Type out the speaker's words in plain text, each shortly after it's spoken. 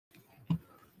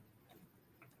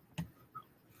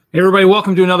Hey everybody,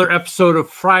 welcome to another episode of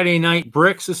Friday Night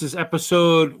Bricks. This is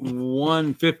episode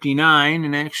 159,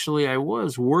 and actually I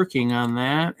was working on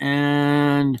that,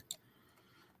 and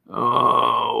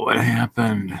what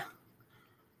happened?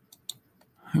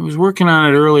 I was working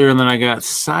on it earlier, and then I got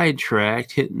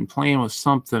sidetracked, playing with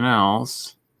something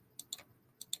else,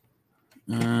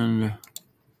 and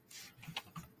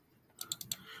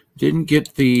didn't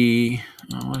get the,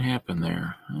 what happened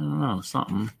there? I don't know,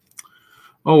 something.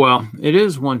 Oh, well, it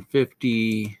is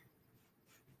 150.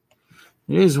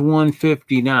 It is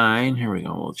 159. Here we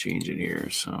go. We'll change it here.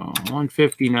 So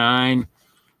 159.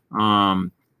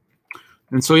 And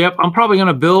so, yep, I'm probably going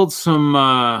to build some,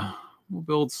 we'll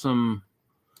build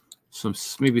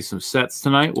maybe some sets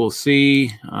tonight. We'll see.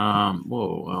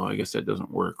 Whoa, well, I guess that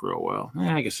doesn't work real well.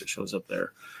 I guess it shows up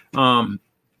there.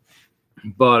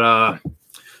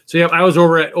 So yeah, I was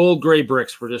over at Old Gray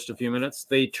Bricks for just a few minutes.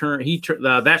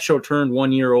 That show turned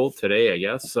 1 year old today, I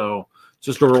guess. So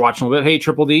just over watching a little bit. Hey,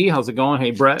 Triple D, how's it going?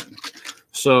 Hey, Brett.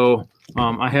 So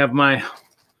I have my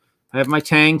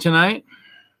tang tonight,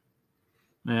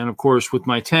 and of course with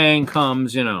my tang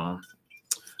comes, you know,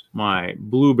 my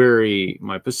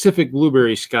Pacific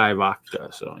Blueberry Sky Vodka.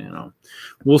 So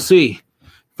we'll see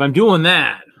if I'm doing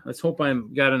that. Let's hope I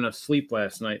got enough sleep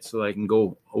last night so that I can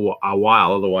go a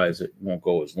while. Otherwise, it won't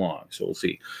go as long. So we'll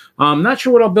see. I'm not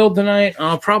sure what I'll build tonight.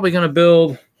 I'm probably going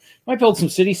to might build some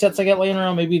city sets I got laying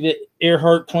around. Maybe the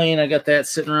Earhart plane. I got that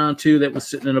sitting around too. That was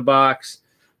sitting in a box.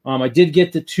 I did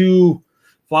get the 2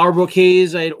 flower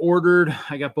bouquets I had ordered.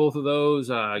 I got both of those.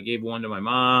 I gave one to my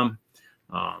mom.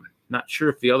 Not sure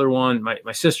if the other one,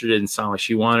 my sister didn't sound like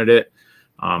she wanted it.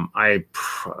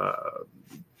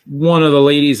 One of the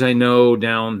ladies I know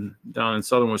down in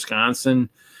southern Wisconsin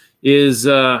is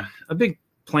a big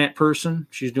plant person.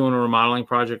 She's doing a remodeling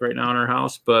project right now in her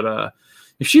house. But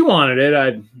if she wanted it,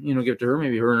 I'd give it to her.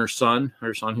 Maybe her and her son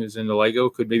who's into Lego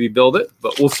could maybe build it.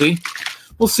 But we'll see.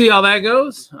 We'll see how that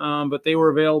goes. But they were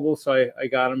available, so I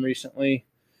got them recently.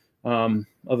 Other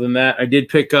than that, I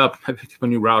picked up a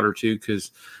new router too because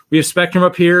we have Spectrum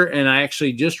up here, and I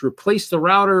actually just replaced the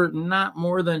router not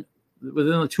more than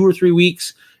within 2 or 3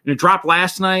 weeks. And it dropped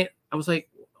last night. I was like,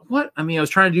 what? I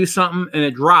was trying to do something, and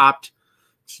it dropped.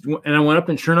 And I went up,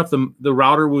 and sure enough, the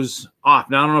router was off.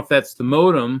 Now, I don't know if that's the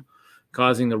modem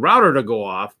causing the router to go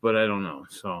off, but I don't know.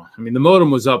 So, the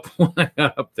modem was up when I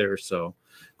got up there. So,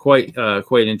 quite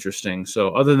interesting. So,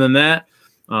 other than that,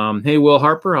 hey, Will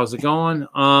Harper, how's it going?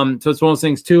 So, it's one of those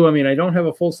things, too. I don't have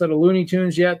a full set of Looney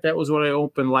Tunes yet. That was what I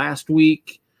opened last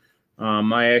week.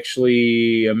 I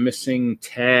actually am missing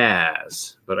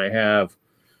Taz, but I have...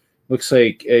 looks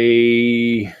like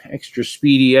a extra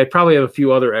speedy. I probably have a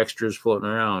few other extras floating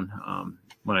around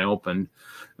when I opened.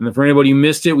 And then for anybody who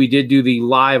missed it, we did do the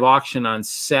live auction on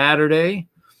Saturday.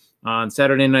 On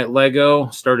Saturday Night Lego,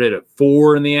 started at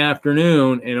 4 in the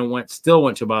afternoon, and it still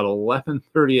went to about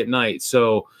 11:30 at night.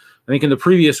 So I think in the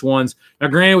previous ones, now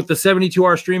granted with the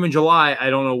 72-hour stream in July, I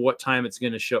don't know what time it's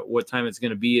going to show, what time it's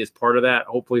going to be as part of that.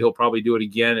 Hopefully he'll probably do it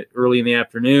again early in the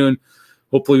afternoon.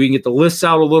 Hopefully we can get the lists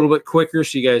out a little bit quicker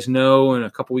so you guys know in a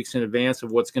couple weeks in advance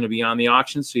of what's going to be on the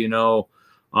auction, so you know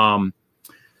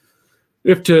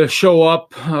if to show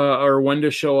up or when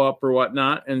to show up or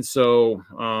whatnot. And so,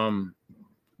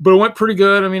 but it went pretty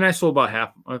good. I sold about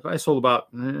half. I sold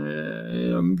about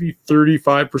maybe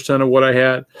 35% of what I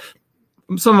had.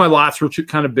 Some of my lots were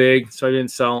kind of big, so I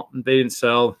didn't sell. They didn't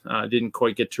sell. Didn't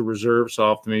quite get to reserve, so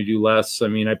I'll have to maybe do less.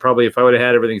 I probably, if I would have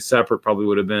had everything separate, probably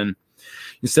would have been,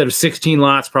 instead of 16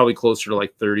 lots, probably closer to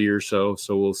like 30 or so.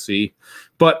 So we'll see.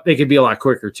 But they could be a lot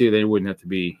quicker too. They wouldn't have to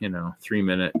be,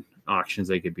 3-minute auctions.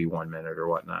 They could be 1 minute or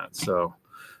whatnot. So,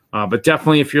 but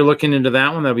definitely if you're looking into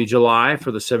that one, that'll be July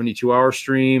for the 72-hour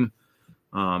stream.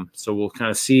 So we'll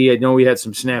kind of see. I know we had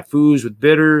some snafus with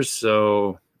bidders.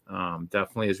 So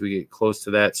definitely as we get close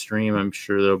to that stream, I'm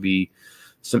sure there'll be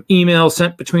some emails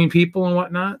sent between people and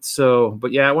whatnot. So,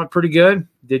 but yeah, it went pretty good.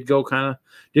 Did go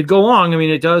long.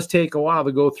 It does take a while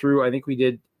to go through. I think we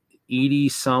did 80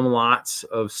 some lots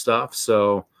of stuff.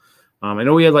 So I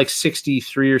know we had like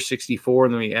 63 or 64,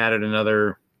 and then we added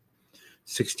another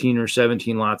 16 or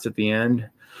 17 lots at the end.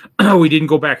 We didn't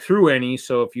go back through any.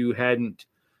 So if you hadn't,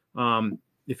 that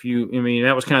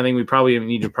was kind of thing we probably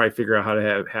need to figure out how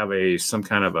to have some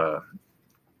kind of a,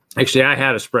 actually I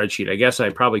had a spreadsheet. I guess I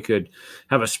probably could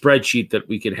have a spreadsheet that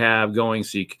we could have going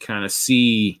so you could kind of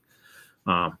see,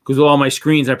 because with all my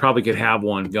screens, I probably could have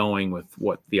one going with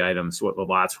what the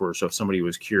lots were. So if somebody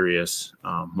was curious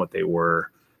what they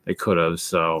were, they could have.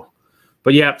 So,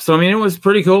 but yeah, so it was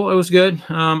pretty cool. It was good.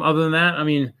 Other than that,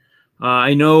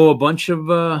 I know a bunch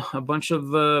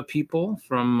of people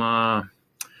from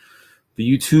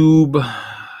the YouTube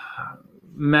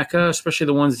mecca, especially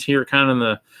the ones here kind of in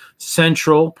the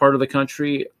central part of the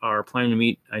country, are planning to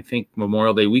meet, I think,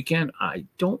 Memorial Day weekend. I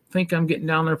don't think I'm getting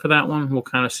down there for that one. We'll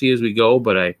kind of see as we go,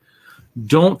 but I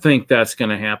don't think that's going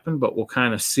to happen, but we'll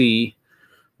kind of see.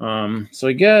 So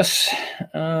I guess,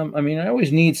 I mean, I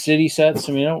always need city sets.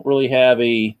 I mean, I don't really have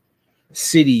a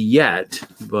city yet,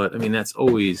 but I mean, that's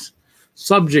always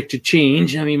subject to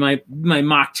change. I mean, my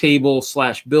mock table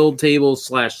 / build table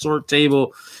 / sort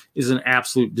table is an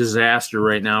absolute disaster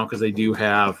right now because I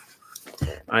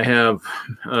have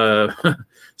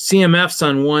CMFs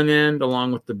on one end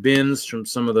along with the bins from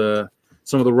some of the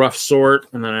rough sort,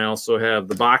 and then I also have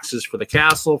the boxes for the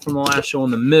castle from the last show in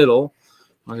the middle.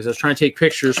 Because I was trying to take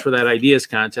pictures for that ideas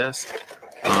contest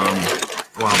a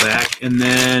while back. And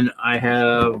then I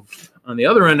have, on the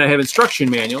other end, I have instruction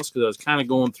manuals because I was kind of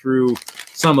going through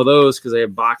some of those because I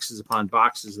have boxes upon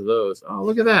boxes of those. Oh,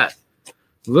 look at that.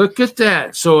 Look at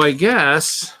that. So I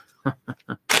guess,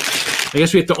 we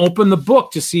have to open the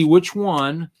book to see which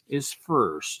one is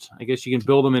first. I guess you can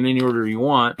build them in any order you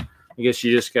want. I guess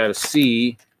you just got to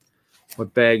see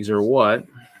what bags are what.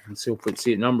 Let's see if we can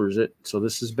see it numbers it. So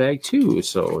this is bag 2.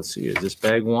 So let's see. Is this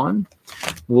bag 1?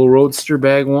 Little Roadster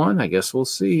bag 1. I guess we'll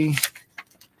see.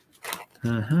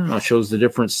 It shows the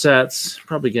different sets.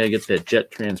 Probably gotta get that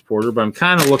jet transporter, but I'm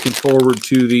kind of looking forward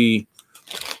to the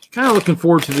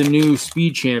new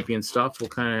Speed Champion stuff. We'll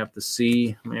kind of have to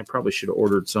see. I mean, I probably should have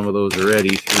ordered some of those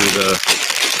already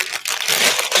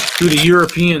through the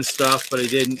European stuff, but I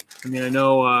didn't. I mean, I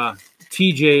know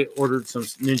TJ ordered some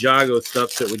Ninjago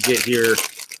stuff that would get here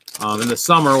in the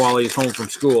summer while he's home from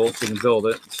school, so he can build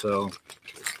it. So,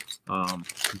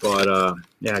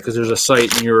 yeah, because there's a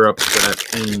site in Europe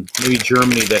and maybe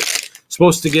Germany that's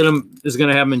supposed to get them, is going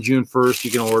to have them in June 1st.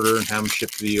 You can order and have them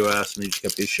shipped to the U.S. and they just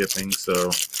got these shipping. So,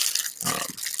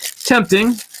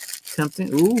 tempting.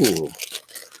 Ooh, look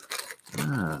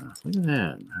at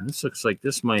that. This looks like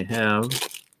this might have.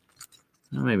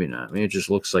 No, maybe not. Maybe it just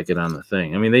looks like it on the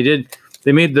thing. I mean,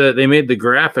 they made the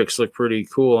graphics look pretty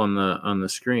cool on the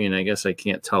screen. I guess I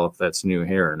can't tell if that's new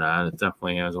hair or not. It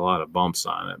definitely has a lot of bumps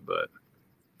on it, but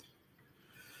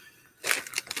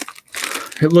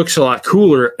it looks a lot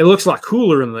cooler. It looks a lot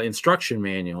cooler in the instruction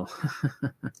manual.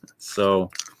 So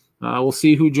we'll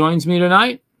see who joins me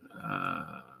tonight.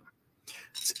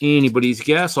 It's anybody's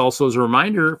guess. Also, as a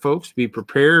reminder, folks, be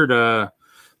prepared.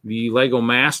 The Lego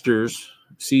Masters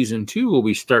Season 2 will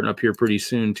be starting up here pretty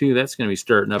soon too. That's going to be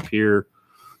starting up here.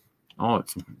 Oh,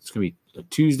 it's going to be a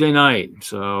Tuesday night,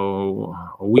 so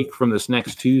a week from this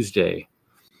next Tuesday.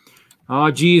 Oh,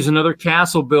 geez, another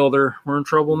castle builder. We're in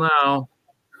trouble now.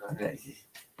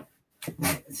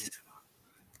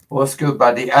 What's good,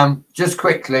 buddy? Just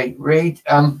quickly, Reed.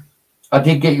 I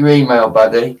did get your email,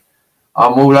 buddy.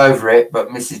 I'm all over it, but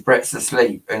Mrs. Brett's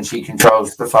asleep and she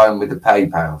controls the phone with the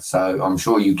PayPal, so I'm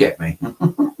sure you get me.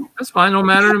 That's fine. No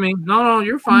matter to me. No,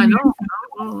 you're fine.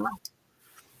 No.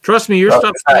 Trust me, your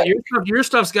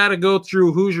stuff's got to go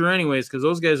through Hoosier anyways, because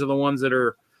those guys are the ones that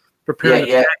are preparing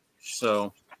the package.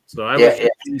 So I was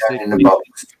in the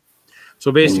box.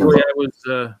 So basically, I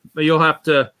was. But you'll have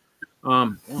to.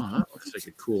 Wow, that looks like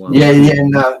a cool one.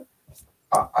 No,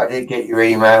 I did get your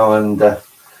email, and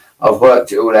I've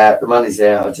worked it all out. The money's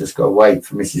out. I just got to wait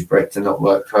for Mrs. Brett to not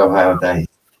work 12-hour days.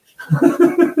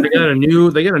 They got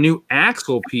a new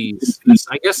axle piece.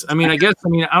 I don't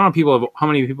know how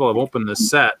many people have opened this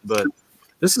set, but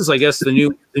this is, I guess, the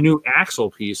new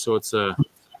axle piece. So it's a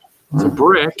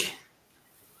brick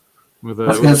with a. I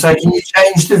was going to say, can you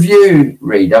change the view,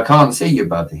 Reed? I can't see you,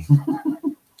 buddy.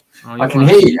 I can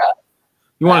hear you.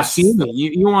 You want to see me?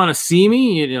 You want to see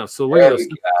me? You know. So look at this.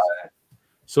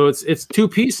 So it's two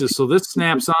pieces. So this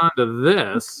snaps onto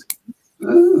this.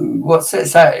 Ooh, what's it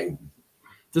say?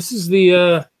 This is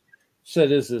the This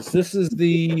is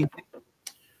the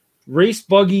race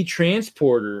buggy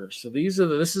transporter. So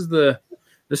this is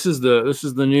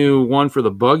the new one for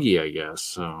the buggy, I guess.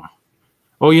 So,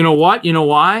 oh, you know what? You know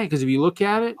why? Because if you look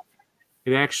at it,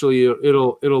 it actually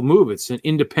it'll move. It's an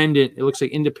independent. It looks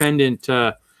like independent.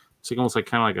 It's like almost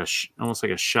like almost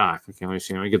like a shock. Okay, let me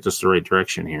see. Let me get this the right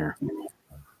direction here.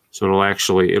 So it'll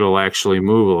actually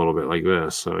move a little bit like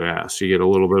this. So yeah, so you get a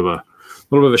little bit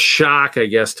of a shock, I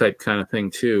guess, type kind of thing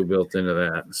too built into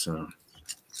that. So,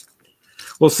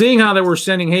 well, seeing how that we're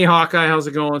sending, hey Hawkeye, how's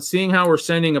it going? Seeing how we're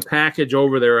sending a package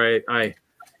over there, I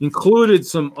included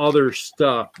some other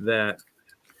stuff that,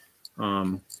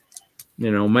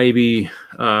 maybe,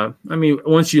 I mean,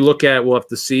 once you look at it, we'll have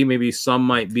to see. Maybe some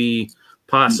might be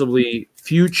possibly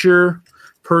future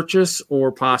purchase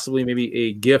or possibly maybe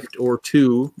a gift or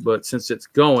two. But since it's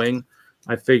going,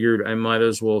 I figured I might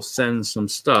as well send some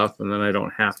stuff, and then I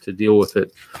don't have to deal with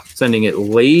it sending it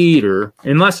later,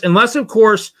 unless of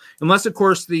course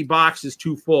the box is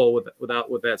too full with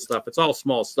that stuff. It's all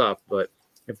small stuff, but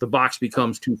if the box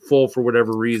becomes too full for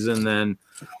whatever reason, then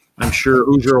I'm sure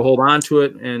Hoosier will hold on to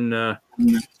it and or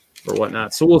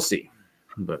whatnot. So we'll see.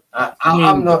 But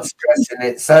I'm not stressing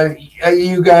it. So are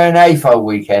you going AFOL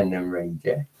weekend and read?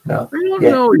 Yeah. No. I don't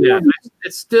know yet.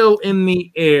 It's still in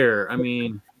the air. I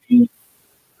mean,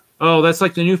 oh, that's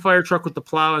like the new fire truck with the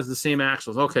plow has the same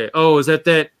axles. Okay. Oh, is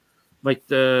that like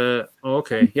the? Oh,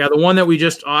 okay. Yeah, the one that we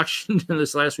just auctioned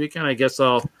this last weekend. I guess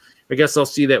I'll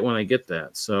see that when I get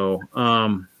that. So,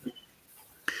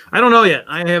 I don't know yet.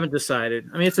 I haven't decided.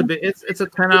 I mean, it's a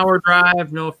 10-hour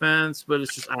drive. No offense, but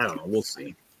it's just I don't know. We'll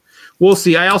see. We'll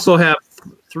see. I also have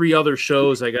 3 other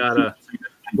shows I gotta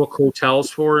book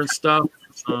hotels for and stuff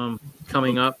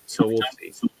coming up. So we'll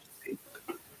see.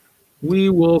 We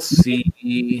will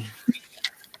see.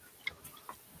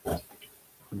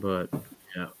 But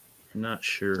yeah, I'm not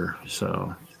sure.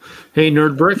 So, hey,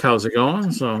 Nerd Brick, how's it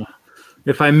going? So,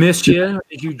 if I missed you,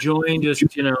 if you joined, just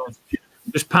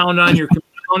pound on your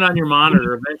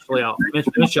monitor. Eventually, I'll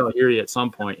hear you at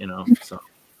some point. So.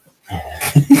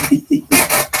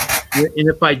 And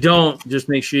if I don't, just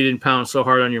make sure you didn't pound so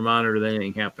hard on your monitor that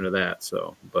anything happened to that.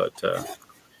 So, but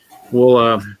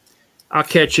I'll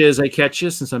catch you as I catch you.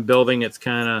 Since I'm building, it's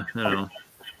kind of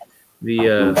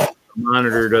the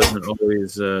monitor doesn't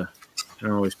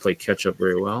always play catch up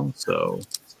very well. So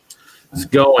it's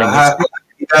going. If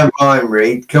you don't mind,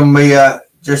 Reed, can we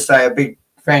just say a big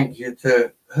thank you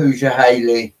to Hoosier,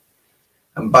 Hailey,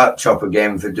 and Buttchop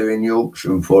again for doing the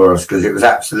auction for us, because it was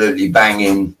absolutely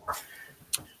banging.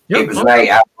 Yep. It was an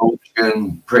 8-hour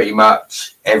auction, pretty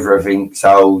much everything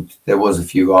sold. There was a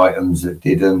few items that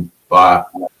didn't, but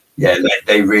yeah,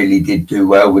 they really did do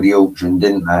well with the auction,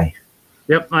 didn't they?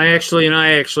 Yep, I actually,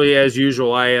 as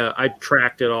usual, I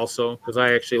tracked it also, because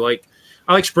I like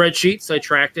spreadsheets. I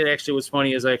tracked it. Actually, what's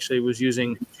funny is I actually was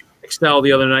using Excel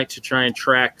the other night to try and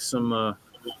track some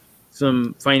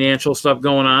financial stuff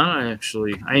going on.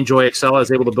 I enjoy Excel. I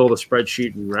was able to build a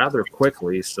spreadsheet rather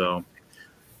quickly, so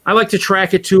I like to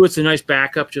track it too. It's a nice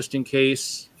backup just in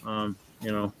case, in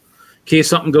case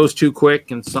something goes too quick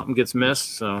and something gets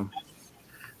missed. So,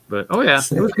 but oh yeah,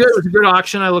 it was good. It was a good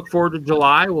auction. I look forward to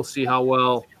July. We'll see how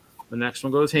well the next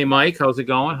one goes. Hey, Mike, how's it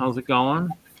going?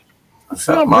 What's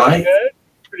up, Mike?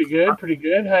 Pretty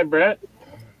good. Hi, Brett.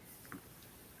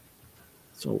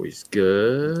 It's always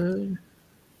good.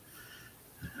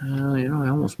 I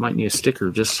almost might need a sticker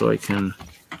just so you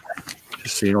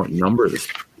know what number this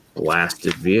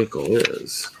blasted vehicle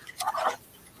is.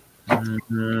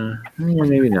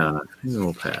 Maybe not. Maybe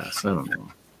we'll pass. I don't know.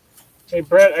 Hey,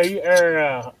 Brett, are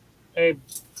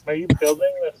you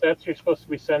building the sets you're supposed to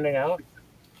be sending out?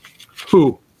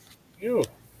 Who? You.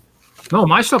 No,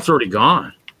 my stuff's already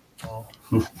gone. Oh.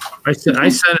 I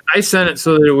sent it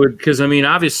so that it would, because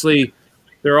obviously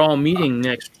they're all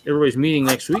everybody's meeting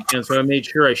next weekend, so I made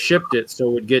sure I shipped it so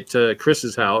it would get to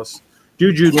Chris's house.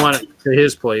 Jude wanted it to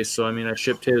his place, so I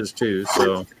shipped his too.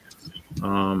 So,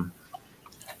 I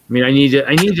need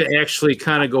to actually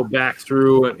kind of go back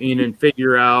through and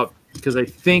figure out, because I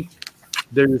think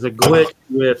there's a glitch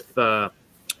with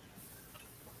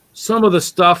some of the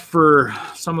stuff for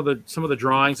some of the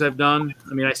drawings I've done.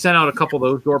 I sent out a couple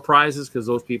of those door prizes because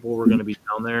those people were going to be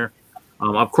down there.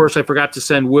 Of course, I forgot to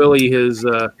send Willie his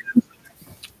the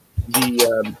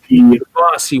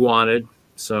bus he wanted.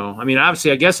 So,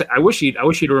 obviously, I guess I wish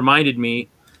he'd reminded me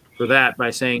for that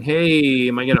by saying, "Hey,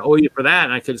 am I going to owe you for that?"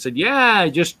 And I could have said, "Yeah,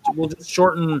 we'll just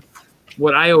shorten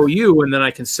what I owe you, and then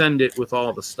I can send it with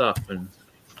all the stuff." And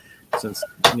since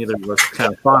neither of us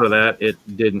kind of thought of that, it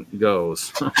didn't go.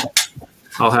 So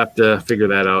I'll have to figure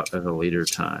that out at a later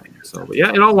time. So, but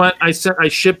yeah, it all went. I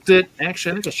shipped it.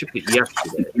 Actually, I think I shipped it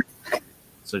yesterday,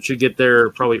 so it should get there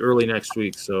probably early next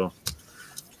week. So.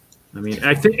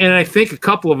 I think a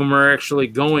couple of them are actually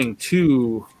going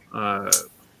to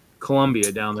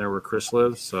Columbia down there where Chris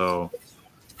lives, so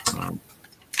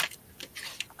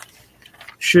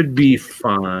should be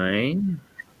fine.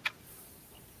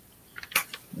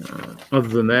 Other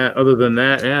than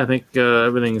that, yeah, I think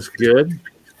everything's good.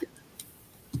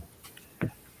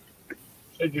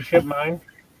 Did you ship mine?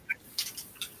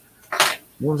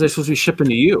 What was I supposed to be shipping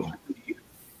to you?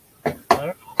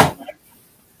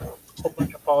 Whole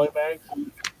bunch of poly bags.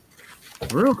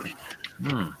 Really?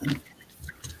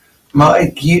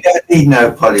 Mike, you don't need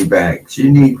no poly bags. You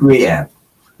need rehab.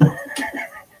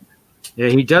 Yeah,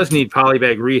 he does need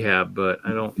polybag rehab, but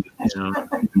I don't.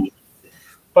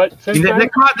 But since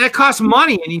that costs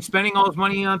money, and he's spending all his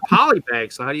money on poly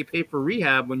bags. So how do you pay for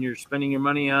rehab when you're spending your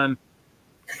money on?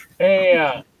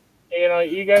 Hey, you know,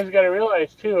 you guys got to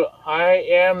realize too. I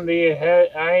am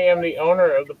the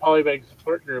owner of the Polybag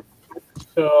Support Group,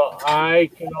 so I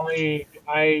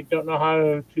don't know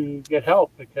how to get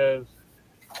help, because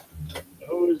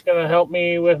who's going to help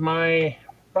me with my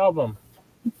problem?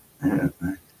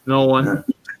 No one.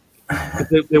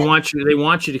 They want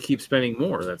you to keep spending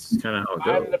more. That's kind of how it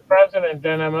goes. I'm the president,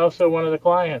 and I'm also one of the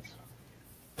clients.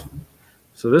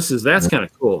 So that's kind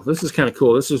of cool. This is kind of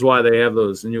cool. This is why they have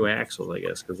those new axles, I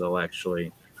guess, because they'll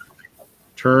actually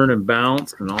turn and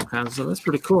bounce and all kinds of stuff. That's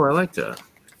pretty cool. I like that.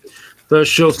 Does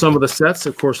show some of the sets.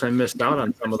 Of course, I missed out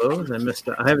on some of those.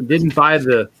 Didn't buy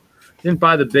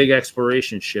the big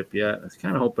exploration ship yet. I was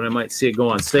kind of hoping I might see it go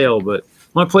on sale, but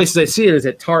one places I see it is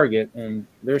at Target, and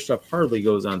their stuff hardly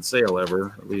goes on sale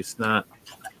ever. At least not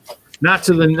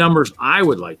to the numbers I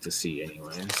would like to see,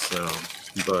 anyway. So,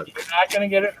 but you're not going to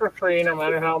get it for free, no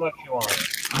matter how much you want it.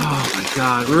 Oh my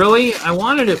God, really? I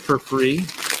wanted it for free.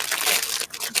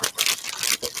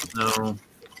 No,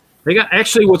 they got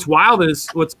actually. What's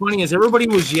funny is everybody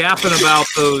was yapping about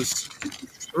those.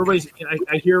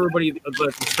 I hear everybody,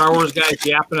 the Star Wars guys,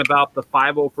 yapping about the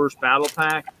 501st Battle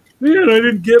Pack. Man, I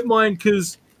didn't get mine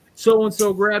because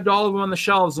so-and-so grabbed all of them on the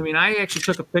shelves. I mean, I actually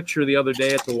took a picture the other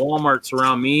day at the Walmarts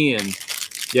around me, and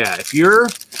yeah, if you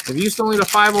still need a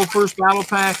 501st Battle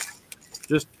Pack,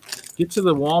 just get to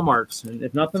the Walmarts, and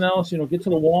if nothing else, get to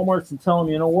the Walmarts and tell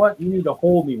them, you know what, you need to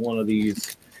hold me one of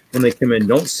these when they come in.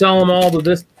 Don't sell them all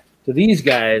to these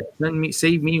guys. Then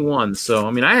save me one. So,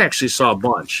 I mean, I actually saw a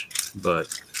bunch, but.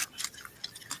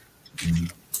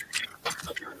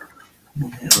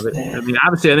 I mean,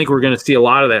 obviously, I think we're going to see a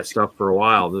lot of that stuff for a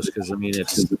while, just because I mean, their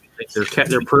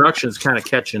production is kind of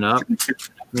catching up,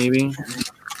 maybe.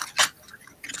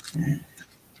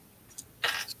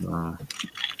 I'm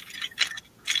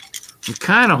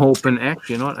kind of hoping.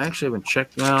 Actually, you know what? Actually, I haven't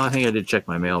checked. Well, I think I did check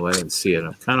my mail, but I didn't see it.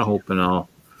 I'm kind of hoping I'll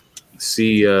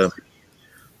see a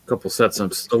couple sets.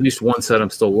 At least one set I'm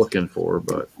still looking for,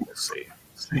 but we'll see.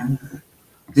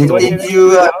 Did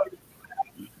you?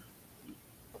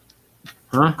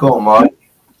 Huh? Go on, Mike.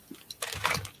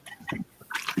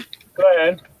 Go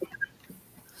ahead.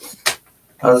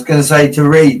 I was going to say to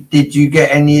Reed, did you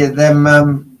get any of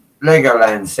them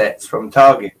Legoland sets from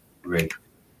Target, Reed?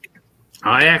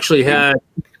 I actually had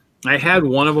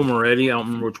one of them already. I don't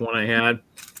remember which one I had.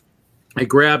 I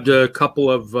grabbed a couple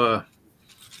of. I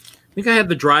think I had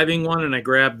the driving one, and I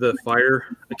grabbed the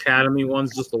Fire Academy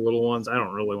ones, just the little ones. I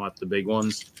don't really want the big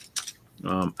ones.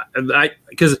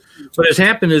 Because what has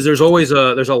happened is there's a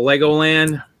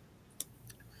Legoland,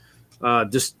 or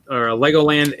a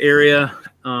Legoland area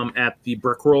at the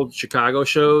Brick World Chicago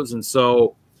shows, and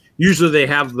so usually they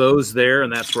have those there,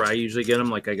 and that's where I usually get them.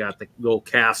 Like I got the little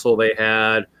castle they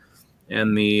had,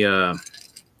 and the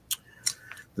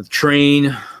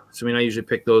train. So I mean, I usually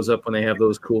pick those up when they have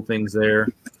those cool things there.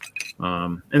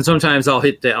 And sometimes I'll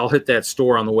hit that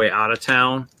store on the way out of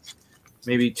town,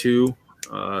 maybe two.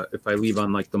 If I leave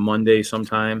on like the Monday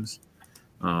sometimes.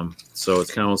 So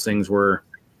it's kind of those things where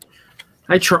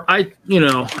I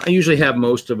usually have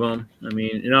most of them. I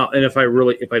mean, and if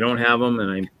I don't have them and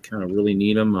I kind of really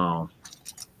need them, I'll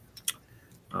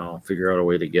figure out a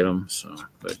way to get them. So,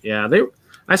 but yeah,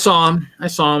 I saw them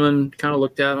and kind of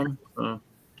looked at them.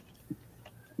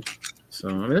 So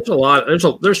I mean,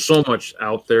 there's so much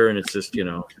out there, and it's just, I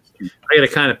got to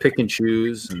kind of pick and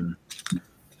choose, and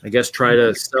I guess try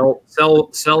to sell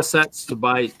sets to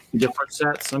buy different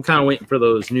sets. I'm kind of waiting for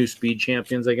those new Speed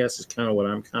Champions, I guess, is kind of what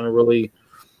I'm kind of really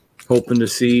hoping to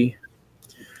see.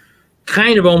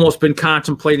 Kind of almost been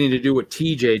contemplating to do what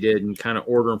TJ did and kind of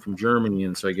order them from Germany,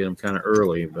 and so I get them kind of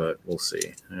early, but we'll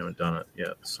see. I haven't done it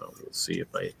yet, so we'll see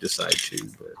if I decide to.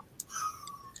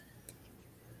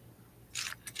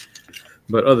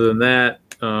 But other than that,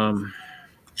 not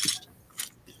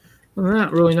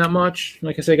much.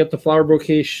 Like I said, I got the Flower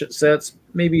Bouquet sets.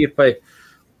 Maybe if I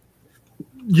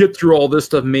get through all this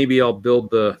stuff, maybe I'll build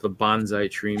the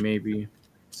bonsai tree. Maybe,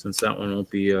 since that one won't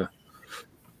be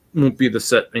the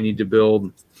set I need to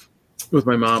build with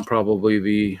my mom. Probably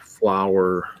the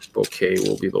Flower Bouquet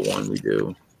will be the one we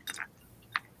do.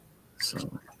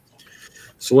 So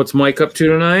what's Mike up to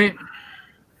tonight?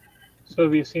 So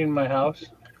have you seen my house?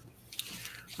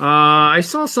 I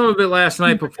saw some of it last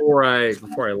night before I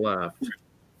left.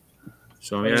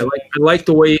 So I mean, I like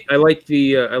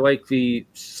the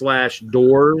slash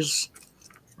doors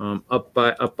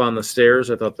up on the stairs.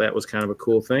 I thought that was kind of a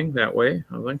cool thing that way.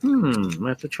 I was like, I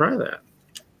have to try that.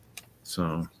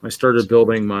 So I started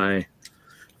building my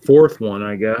fourth one,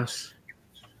 I guess.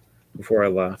 before I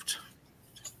left.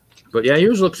 But yeah,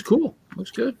 yours looks cool.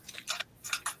 Looks good.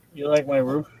 You like my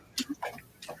roof?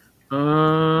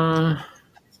 My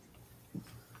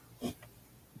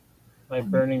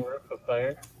burning roof of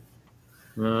fire.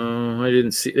 I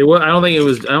didn't see it. I don't think it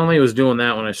was. I don't think it was doing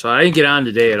that when I saw it. I didn't get on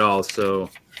today at all. So.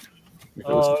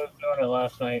 I was doing it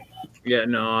last night. Yeah,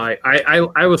 no,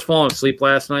 I was falling asleep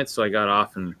last night, so I got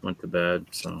off and went to bed.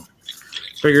 So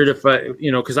figured if I,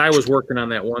 because I was working on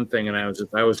that one thing and I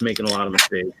was making a lot of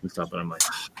mistakes and stuff, and I'm like,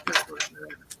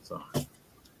 so.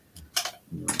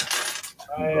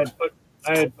 I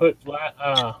had put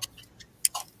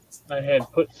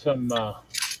some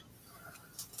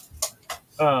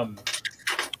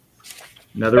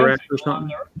netherrack or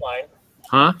something.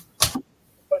 Huh?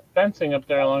 Put fencing up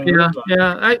there along the roof line.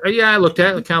 I looked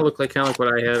at it. It kind of looked like what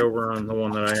I had over on the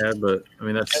one that I had, but I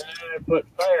mean that's. And then I put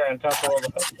fire on top of all the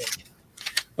fencing.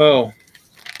 Oh.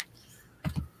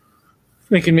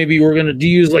 Thinking maybe we're gonna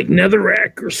use like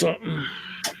netherrack or something.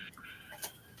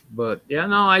 But yeah,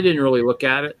 no, I didn't really look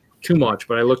at it too much,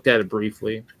 but I looked at it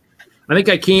briefly. I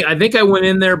think I went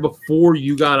in there before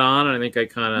you got on, and I think I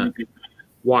kind of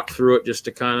walked through it just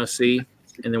to kind of see.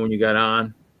 And then when you got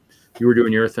on, you were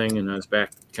doing your thing, and I was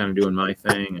back kind of doing my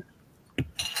thing.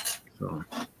 So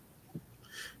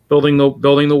building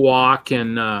the walk,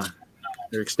 and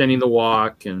they're extending the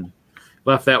walk, and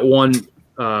left that one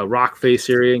rock face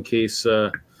area in case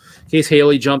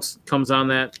Hailey comes on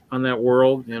that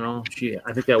world. I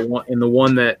think that one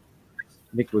that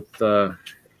I think with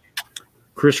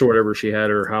Chris or whatever, she had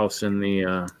her house in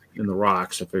the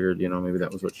rocks. I figured maybe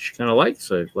that was what she kind of liked,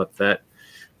 so I left that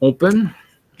open,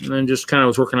 and then just kind of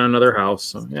was working on another house.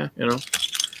 So yeah,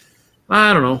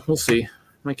 I don't know. We'll see.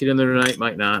 Might get in there tonight,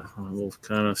 might not. We'll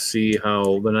kind of see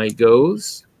how the night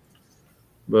goes.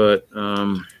 But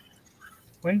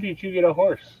when did you get a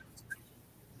horse?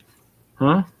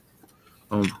 Huh?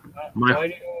 Why do you have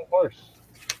a horse?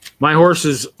 My horse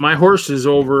is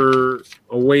over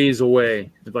a ways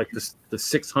away. It's like the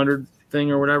 600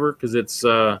 thing or whatever, because it's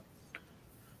I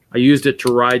used it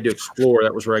to ride to explore.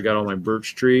 That was where I got all my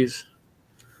birch trees.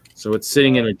 So it's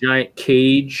sitting in a giant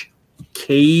cage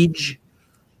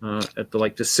at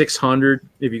the 600.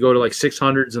 If you go to like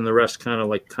 600s and the rest kind of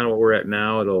what we're at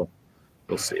now, you'll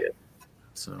see it.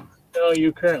 So. No,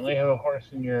 you currently have a horse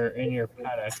in your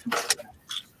paddock.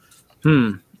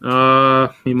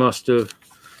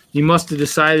 He must have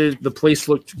decided the place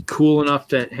looked cool enough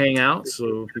to hang out,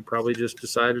 so he probably just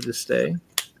decided to stay.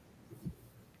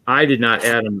 I did not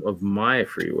add him of my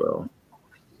free will.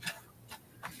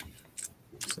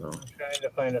 So I'm trying to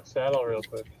find a saddle real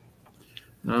quick.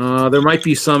 There might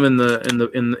be some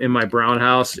in my brown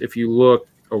house. If you look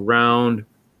around,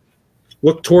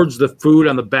 look towards the food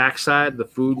on the backside, the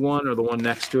food one or the one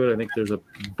next to it. I think there's a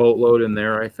boatload in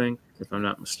there. I think, if I'm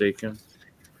not mistaken.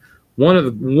 One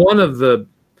of the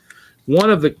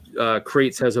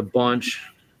crates has a bunch.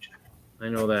 I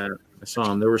know that. I saw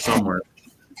them. They were somewhere.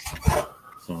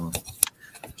 So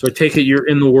I take it you're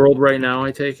in the world right now.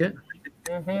 I take it.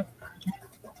 Mm-hmm.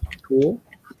 Cool.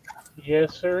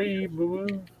 Yes, sirree,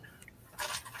 boo-boo.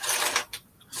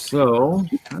 So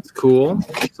that's cool.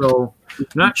 So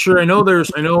not sure. I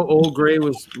know Old Gray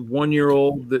was 1 year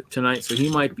old tonight, so he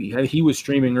might be. He was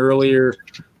streaming earlier.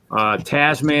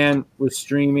 Tasman was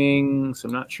streaming, so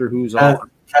I'm not sure who's on.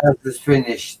 Taz was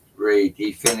finished. Reed,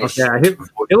 he finished. Okay.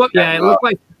 It looked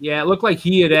like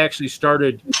he had actually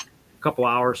started a couple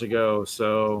hours ago.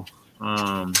 So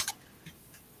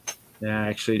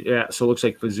so it looks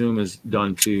like the Zoom is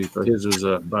done too. So his was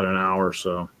about an hour.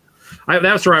 So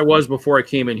that's where I was before I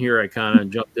came in here. I kind of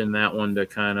jumped in that one to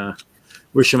kind of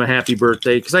wish him a happy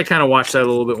birthday, because I kind of watch that a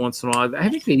little bit once in a while. I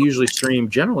think they usually stream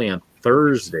generally on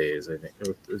Thursdays. I think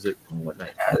is it what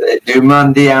night? They do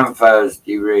Monday and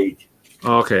Thursday. Reed.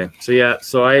 Okay, so yeah,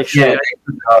 so I actually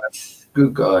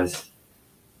good guys.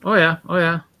 Oh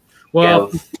yeah.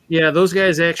 Well, yeah, those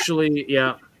guys actually,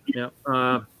 yeah.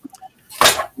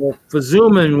 Well,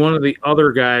 Fazuma and one of the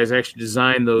other guys actually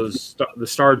designed those, the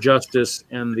Star Justice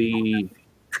and the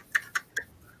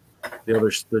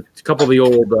couple of the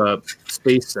old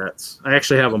space sets. I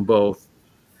actually have them both.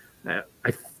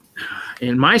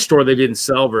 In my store, they didn't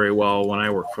sell very well when I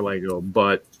worked for Lego,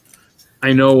 but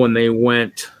I know when they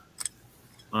went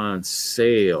on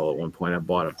sale at one point, I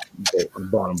bought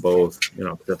them both.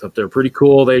 I thought they were pretty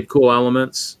cool. They had cool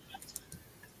elements.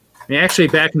 I mean, actually,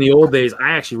 back in the old days,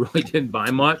 I actually really didn't buy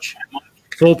much.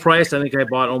 Full price, I think I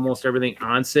bought almost everything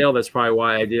on sale. That's probably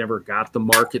why I never got the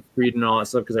market read and all that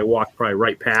stuff, because I walked probably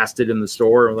right past it in the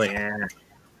store. I was like, I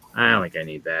don't think I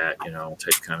need that,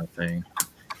 type kind of thing.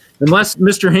 Unless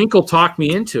Mr. Hinkle talked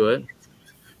me into it.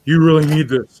 You really need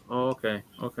this. Oh, okay.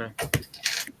 Okay.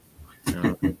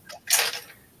 Yeah.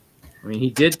 I mean, he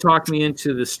did talk me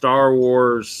into the Star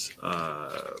Wars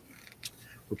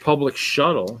Republic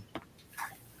shuttle.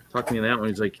 Talked to me on that one.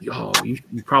 He's like, "Oh,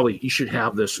 you should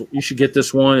have this. You should get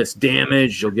this one. It's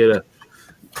damaged. You'll get a,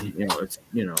 it's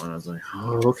And I was like,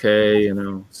 oh, okay,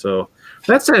 So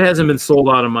that set hasn't been sold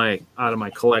out of my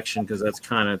collection because it's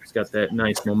got that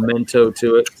nice memento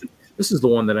to it. This is the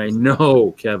one that I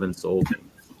know Kevin sold me.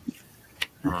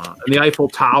 And the Eiffel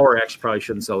Tower actually probably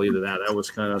shouldn't sell either. That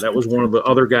was one of the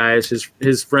other guys,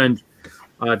 his friend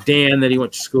Dan that he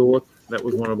went to school with. That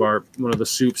was one of the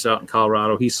soups out in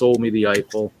Colorado. He sold me the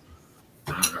Eiffel.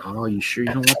 Oh, you sure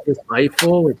you don't want this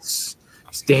Eiffel? It's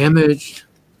damaged.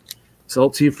 Sell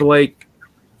it to you for like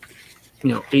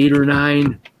 8 or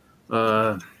 9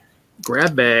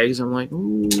 grab bags. I'm like,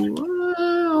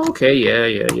 ooh, okay, yeah.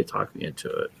 You talked me into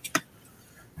it.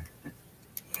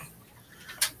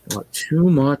 Not too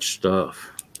much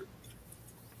stuff,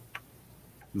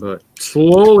 but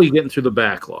slowly getting through the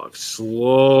backlog. So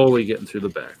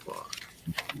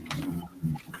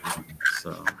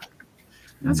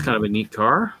that's kind of a neat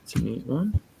car. It's a neat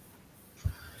one.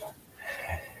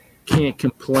 Can't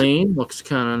complain. Looks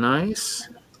kind of nice.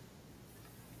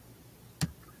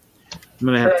 I'm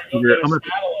gonna have to figure. And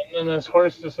then this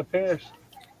horse disappears.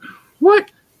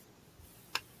 What?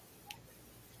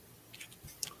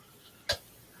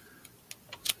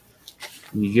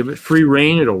 You give it free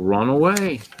rein, it'll run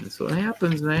away. That's what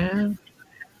happens, man.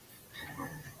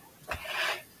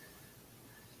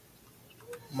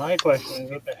 My question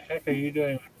is, what the heck are you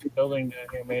doing with the building down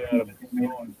here made out of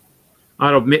stone?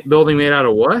 Building made out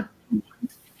of what?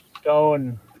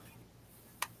 Stone.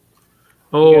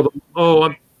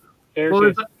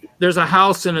 There's a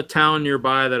house in a town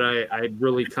nearby that I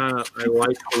really I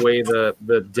like the way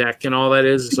the deck and all that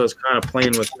is. So I was kind of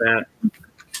playing with that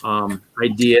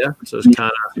idea. So it's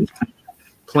kind of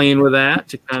playing with that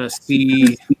to kind of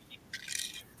see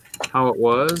how it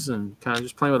was and kind of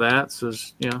just playing with that. So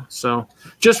so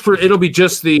it'll be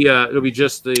just the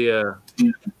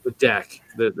deck,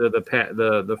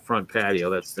 the front patio.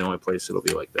 That's the only place it'll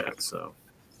be like that. So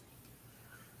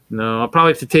no, I'll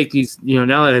probably have to take these.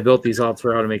 Now that I built these, I'll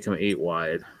throw out to make them 8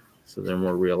 wide, so they're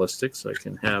more realistic. So I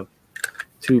can have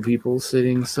 2 people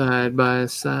sitting side by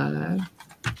side.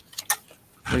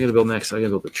 I gotta build next. I gotta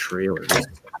build the trailer.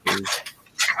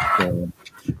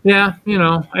 Yeah,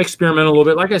 I experiment a little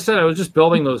bit. Like I said, I was just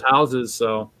building those houses,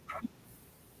 so.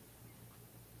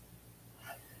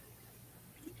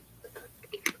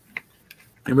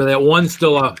 Remember that one's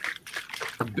still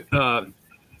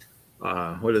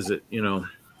what is it?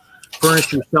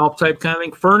 Furnish yourself type kind of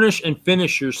thing. Furnish and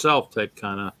finish yourself type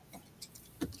kind of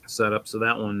setup. So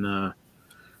that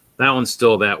one's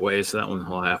still that way. So that one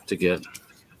will have to get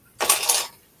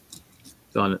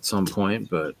done at some point,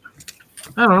 but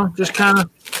I don't know, just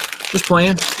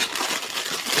playing.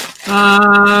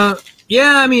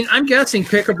 Yeah, I mean, I'm guessing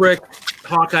Pick-a-Brick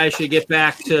Hawkeye should get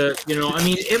back to, I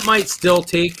mean, it might still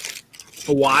take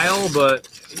a while, but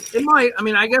it might. I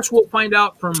mean, I guess we'll find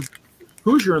out from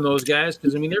Hoosier and those guys,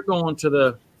 because I mean, they're going to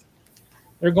the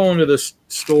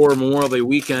store Memorial Day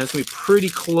weekend. It's gonna be pretty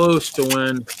close to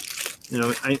when,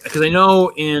 because I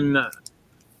know in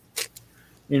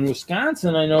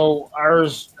Wisconsin, I know our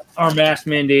mask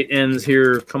mandate ends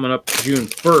here coming up June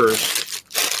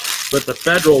 1st, but the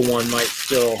federal one might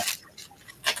still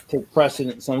take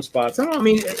precedent in some spots. I don't know. I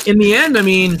mean, in the end, I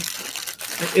mean,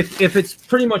 if it's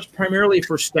pretty much primarily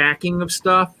for stacking of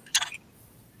stuff,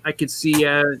 I could see,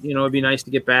 it'd be nice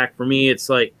to get back. For me, it's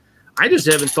like, I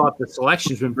just haven't thought the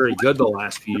selection's been very good the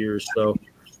last few years. So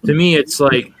to me, it's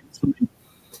like,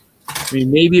 I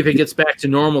mean, maybe if it gets back to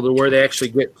normal to where they actually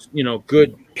get,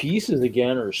 good pieces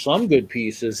again, or some good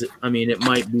pieces, I mean, it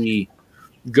might be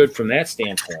good from that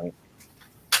standpoint.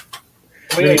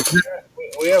 We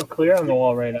have clear on the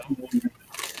wall right now.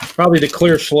 Probably the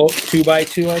clear slope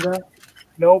 2x2, I bet.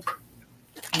 Nope.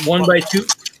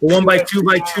 1x2. The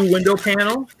 1x2x2 window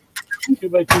panel.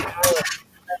 2x2 tile.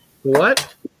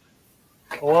 What?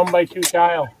 A 1x2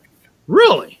 tile.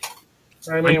 Really?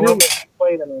 I mean, what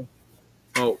plate? I mean.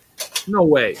 Oh, no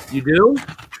way. You do?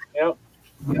 Yep.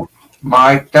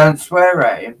 Mike, don't swear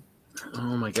at him.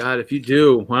 Oh my God! If you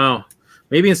do, wow.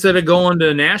 Maybe instead of going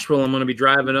to Nashville, I'm going to be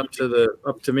driving up to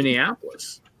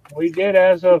Minneapolis. We did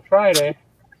as of Friday.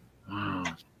 Wow.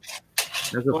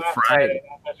 As of Friday.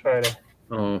 That's Friday.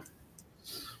 Oh.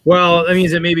 Well, that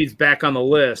means that maybe it's back on the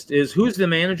list. Who's the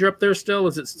manager up there still?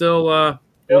 Is it still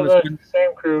still the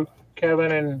same crew,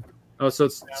 Kevin and? Oh, so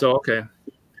okay.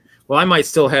 Well, I might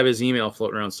still have his email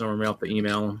floating around somewhere. I'll have to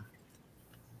email him.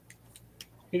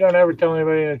 You don't ever tell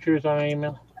anybody the truth on an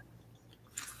email.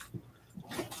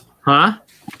 Huh?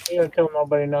 You don't tell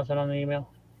nobody nothing on the email.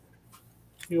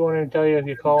 You won't even tell you if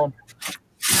you call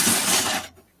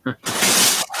them.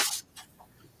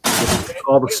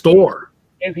 Call the store.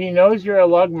 If he knows you're a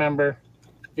lug member,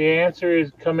 the answer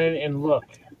is come in and look.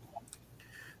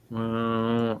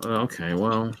 Well, okay.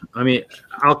 Well, I mean,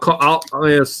 I'll call. I'll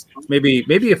ask, maybe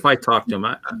if I talk to him,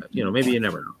 maybe you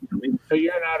never know. So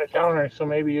you're an out of towner, so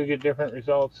maybe you get different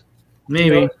results.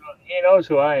 Maybe he knows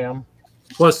who I am.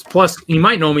 Plus, he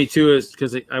might know me too, is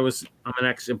because I'm an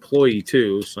ex-employee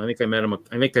too. So I think I met him.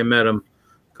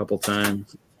 A couple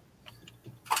times.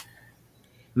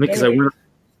 Because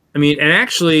and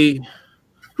actually,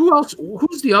 who else?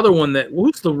 Who's the other one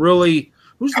Who's the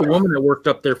woman that worked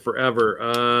up there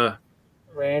forever?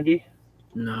 Randy?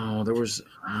 No, there was.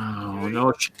 Oh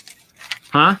no,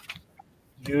 huh?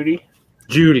 Judy.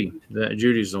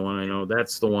 Judy's the one I know.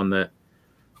 That's the one that.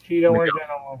 She don't work there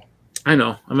no more. I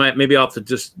know. Maybe I'll have to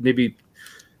just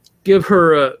give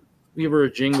her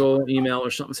a jingle email or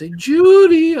something. Say,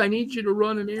 Judy, I need you to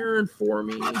run an errand for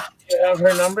me. You have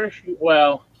her number?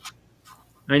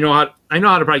 I know how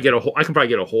to probably get I can probably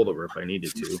get a hold of her if I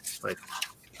needed to.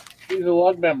 She's a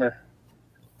lug member.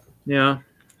 Yeah.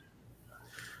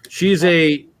 She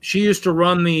used to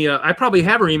run the I probably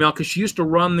have her email because she used to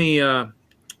run the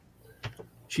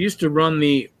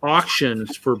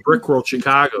auctions for Brickworld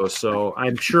Chicago. So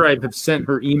I'm sure I have sent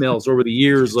her emails over the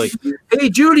years like, hey,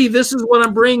 Judy, this is what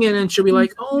I'm bringing. And she'll be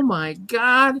like, oh, my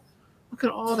God, look at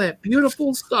all that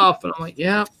beautiful stuff. And I'm like,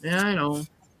 yeah, I know.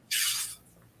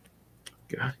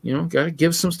 Got to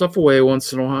give some stuff away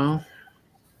once in a while.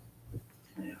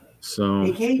 So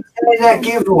you keep saying that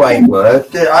giveaway word.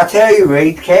 I tell you,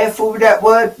 Reed, careful with that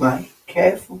word, mate.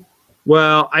 Careful.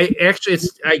 Well, I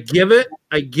give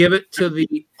it to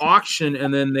the auction,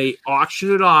 and then they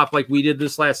auction it off like we did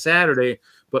this last Saturday.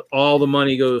 But all the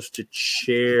money goes to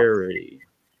charity.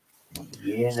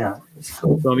 Yeah, no, it's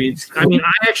cool. So, I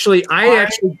actually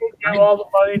give all the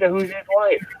money to Hoosier's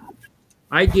wife.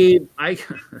 I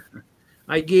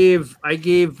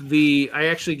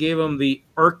actually gave him the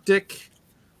Arctic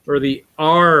or the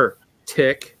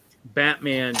Arctic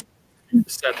Batman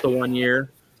set the one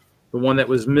year. The one that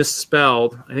was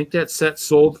misspelled. I think that set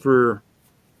sold for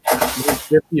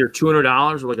 $50 or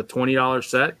 $200 or like a $20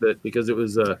 set, but because it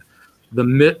was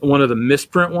one of the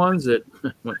misprint ones that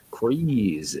went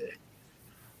crazy.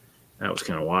 That was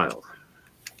kind of wild.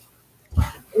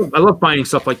 I love finding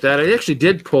stuff like that. I actually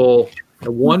did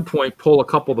at one point pull a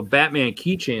couple of the Batman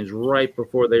keychains right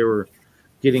before they were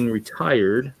getting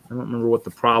retired. I don't remember what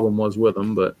the problem was with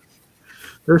them, but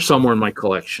they're somewhere in my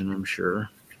collection, I'm sure.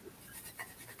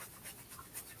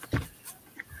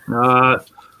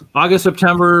 August,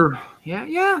 September,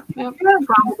 yeah,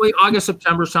 probably August,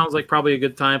 September sounds like probably a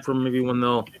good time for maybe when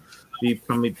they'll be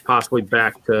possibly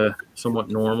back to somewhat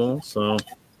normal. So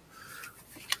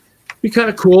be kind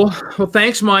of cool. Well,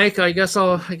 thanks, Mike. I guess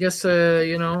I'll have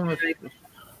to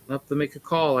make a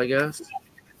call. I guess.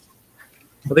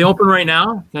 Are they open right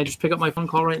now? Can I just pick up my phone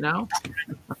call right now?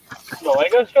 The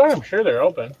Lego store? I'm sure they're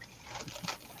open.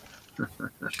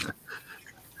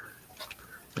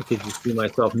 I could just see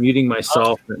myself muting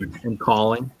myself and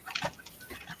calling.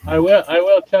 I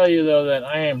will tell you though that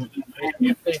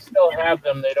if they still have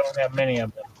them, they don't have many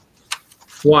of them.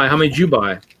 Why? How many did you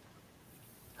buy?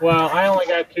 Well, I only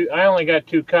got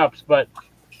two cups,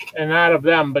 and not of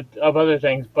them, but of other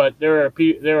things. But there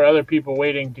were other people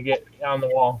waiting to get on the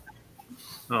wall.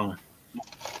 Oh.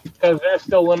 Because they're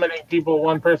still limiting people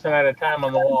one person at a time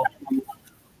on the wall.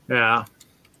 Yeah.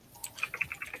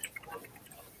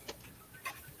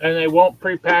 And they won't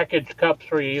prepackage cups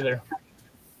for you either.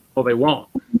 Well, they won't.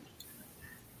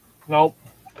 Nope.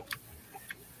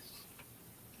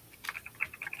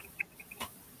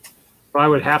 I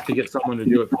would have to get someone to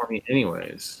do it for me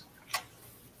anyways.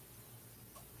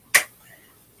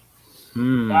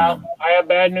 Well, I have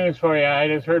bad news for you. I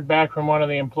just heard back from one of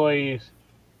the employees.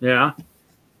 Yeah.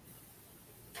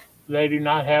 They do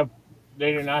not have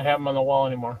them on the wall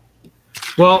anymore.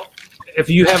 Well, if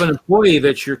you have an employee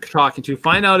that you're talking to,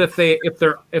 find out if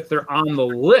they're on the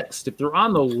list. If they're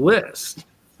on the list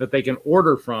that they can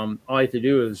order from, all you have to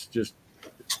do is just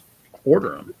order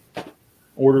them.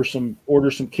 Order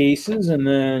some cases, and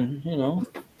then and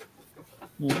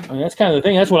that's kind of the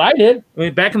thing. That's what I did. I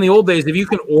mean, back in the old days, if you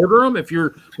can order them, if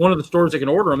you're one of the stores that can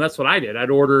order them, that's what I did.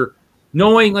 I'd order,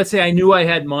 knowing, let's say I knew I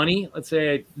had money. Let's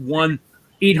say I won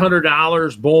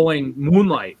 $800 bowling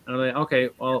Moonlight. And I'm like, okay,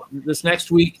 well, this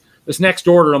next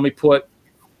order, let me put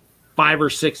 5 or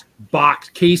 6 box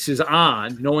cases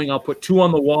on, knowing I'll put 2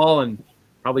 on the wall and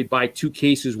probably buy 2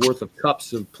 cases worth of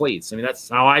cups of plates. I mean, that's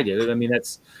how I did it. I mean,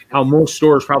 that's how most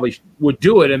stores probably would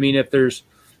do it. I mean, if there's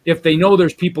if they know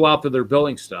there's people out there that are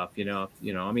building stuff, you know,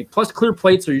 I mean, plus clear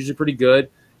plates are usually pretty good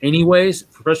anyways,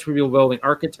 especially for people building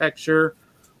architecture.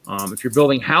 If you're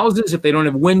building houses, if they don't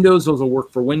have windows, those will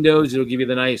work for windows. It'll give you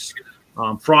the nice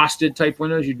frosted type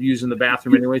windows you'd use in the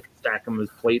bathroom anyway. Stack them as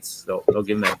plates. They'll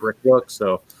give them that brick look.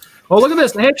 So, oh, look at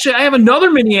this. Actually, I have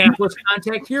another Minneapolis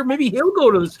contact here. Maybe he'll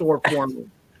go to the store for me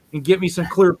and get me some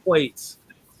clear plates.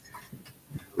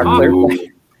 How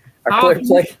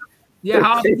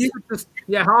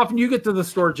often you get to the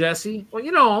store, Jesse? Well,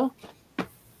 you know,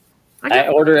 I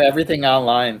order everything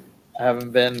online. I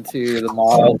haven't been to the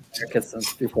mall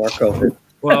since before COVID.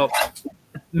 Well,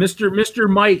 Mr.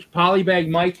 Mike, Polybag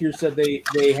Mike here said they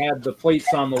had the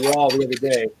plates on the wall the other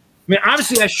day. I mean,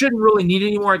 obviously, I shouldn't really need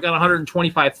any more. I got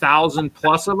 125,000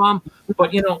 plus of them,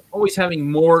 but you know, always having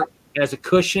more as a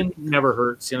cushion never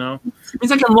hurts. You know, it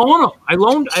means I can loan them. I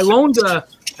loaned the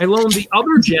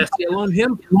other Jesse. I loaned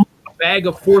him a bag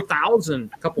of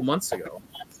 4,000 a couple months ago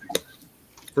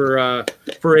for a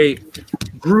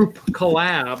group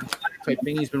collab type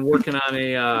thing. He's been working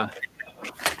on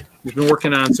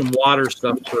some water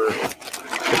stuff for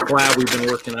the collab we've been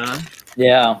working on.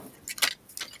 Yeah.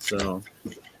 So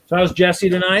how's Jesse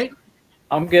tonight?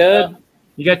 I'm good.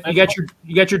 You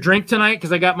got your drink tonight?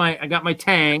 Because I got my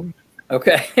Tang.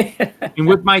 Okay. And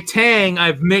with my Tang,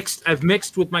 I've mixed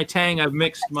with my Tang. I've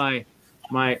mixed my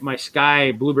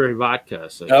Sky blueberry vodka.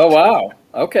 So. Oh wow.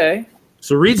 Okay.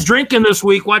 So Reed's drinking this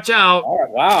week. Watch out. All right.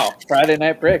 Wow. Friday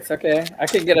night bricks. Okay. I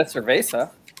could get a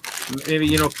cerveza. Maybe,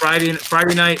 you know, Friday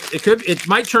night. It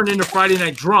might turn into Friday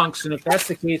night drunks, and if that's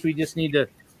the case, we just need to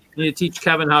teach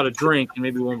Kevin how to drink, and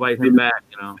maybe we'll invite him back.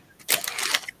 You know.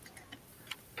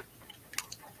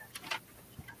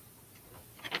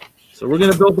 So we're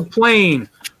gonna build the plane.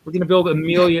 We're gonna build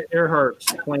Amelia Earhart's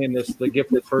plane. The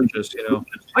gifted purchase. You know,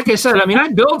 like I said, I mean, I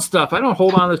build stuff. I don't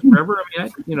hold on to this forever. I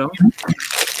mean,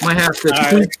 might have to.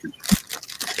 Right.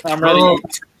 I'm ready. Oh.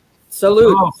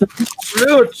 Salute. Oh,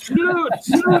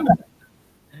 salute.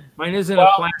 Mine isn't a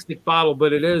plastic bottle,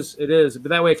 but it is. But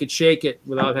that way I could shake it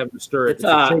without having to stir it.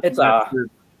 It's a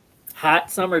hot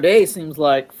summer day, seems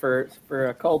like, for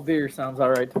a cold beer. Sounds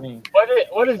all right to me.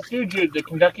 What is Juju, the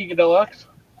Kentucky Deluxe?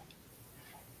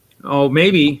 Oh,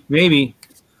 maybe.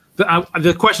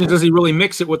 The question is, does he really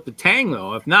mix it with the Tang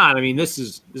though? If not, I mean, this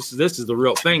is the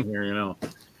real thing here, you know.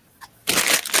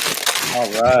 All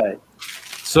right.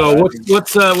 So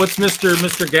what's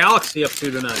Mr. Galaxy up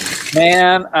to tonight?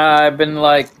 Man, I've been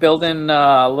like building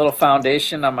a little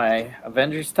foundation on my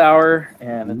Avengers Tower,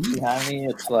 and it's behind me.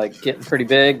 It's like getting pretty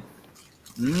big.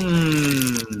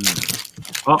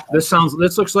 Oh, this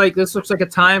looks like a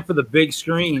time for the big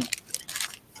screen.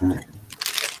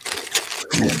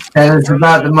 Tell us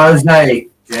about the mosaic,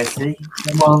 Jesse.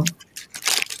 Come on.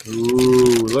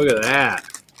 Ooh, look at that.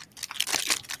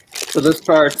 So this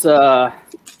part's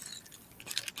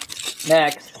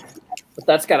next, but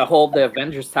that's got to hold the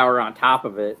Avengers Tower on top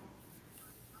of it.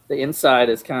 The inside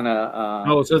is kind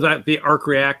of. So is that the arc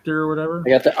reactor or whatever? I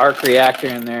got the arc reactor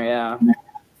in there, yeah.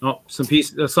 Oh,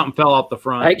 something fell out the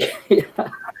front. Yeah.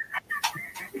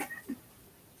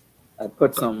 I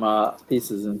put some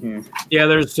pieces in here. Yeah,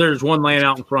 there's one laying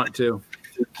out in front too.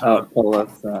 Oh, pull up.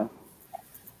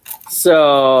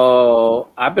 So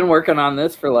I've been working on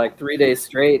this for like 3 days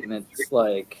straight, and it's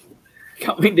like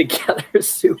coming together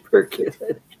super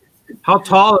good. How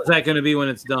tall is that going to be when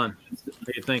it's done? What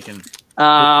are you thinking?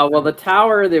 Well, the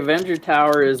tower, the Avenger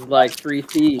Tower, is like 3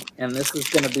 feet, and this is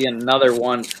going to be another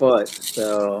 1 foot.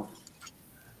 So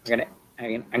I'm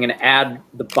gonna add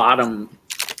the bottom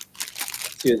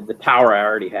to the tower I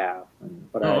already have.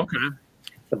 But okay.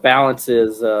 The balance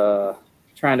is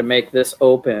trying to make this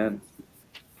open,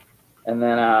 and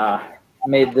then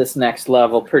made this next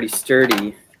level pretty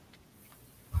sturdy.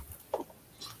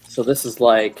 So this is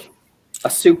like a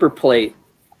super plate,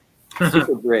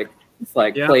 super brick. It's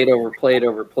like plate over plate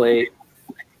over plate.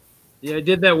 Yeah, I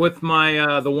did that with my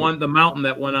the mountain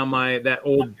that went on that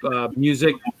old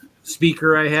music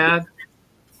speaker I had.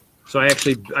 So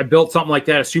I built something like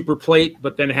that, a super plate,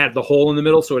 but then it had the hole in the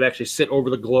middle, so it actually sit over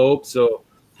the globe. So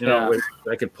I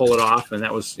could pull it off, and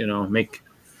that was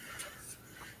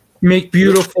make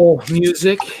beautiful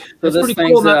music. So this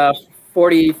thing's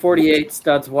 48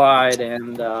 studs wide,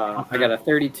 and I got a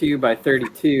 32 by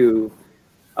 32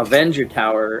 Avenger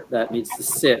Tower that needs to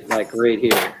sit like right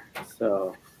here.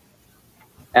 So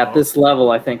at this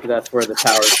level, I think that's where the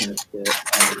tower's going to sit.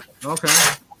 Okay.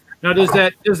 Now,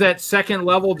 does that second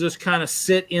level just kind of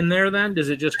sit in there then?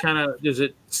 Does it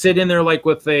sit in there like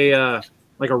with a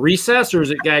recess, or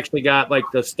is it actually got like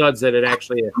the studs that it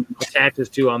actually attaches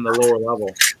to on the lower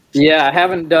level? Yeah, I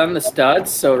haven't done the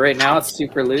studs, so right now it's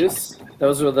super loose.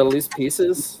 those were the loose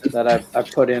pieces that I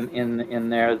put in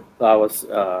there. I was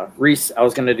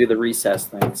going to do the recess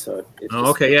thing, so it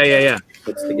just yeah.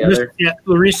 puts together. Yeah,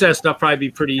 the recess stuff probably be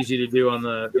pretty easy to do in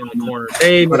the corner.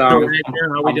 Hey, but, Mr.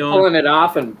 Wagner, how we doing? Pulling it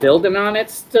off and building on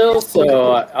it still,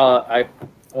 so I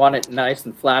want it nice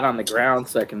and flat on the ground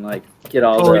so I can like get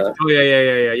all the. Oh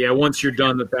yeah. Once you're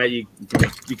done with that, you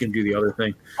can do the other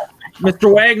thing.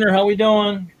 Mr. Wagner, how we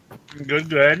doing?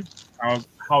 Good. How's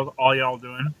all y'all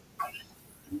doing?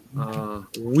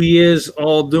 We is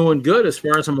all doing good as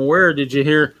far as I'm aware. Did you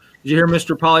hear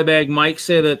Mr. Polybag Mike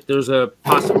say that there's a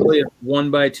possibility of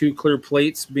 1x2 clear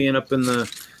plates being up in the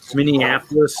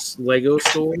Minneapolis Lego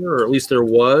store, or at least there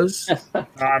was?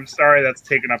 I'm sorry, that's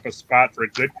taking up a spot for a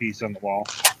good piece on the wall.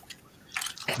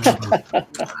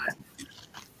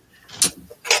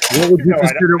 What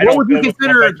would you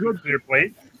consider a good clear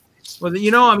plate? Well,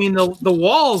 you know, I mean, the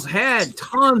walls had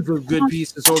tons of good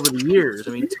pieces over the years.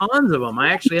 I mean, tons of them.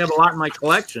 I actually have a lot in my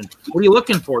collection. What are you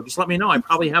looking for? Just let me know. I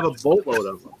probably have a boatload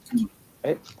of them.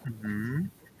 Right. Mm-hmm.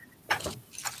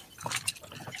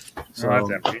 So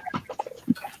that's empty.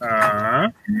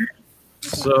 I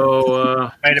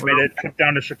might have made a trip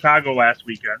down to Chicago last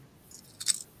weekend.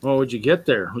 Well, what'd you get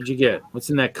there? What'd you get? What's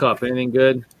in that cup? Anything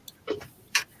good?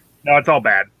 No, it's all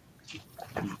bad.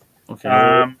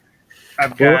 Okay.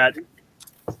 I've got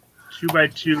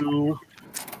 2x2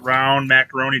 round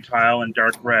macaroni tile in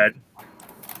dark red.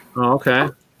 Oh, okay.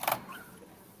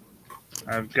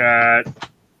 I've got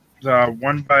the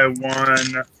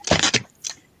 1x1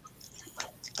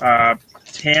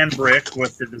 tan brick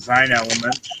with the design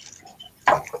element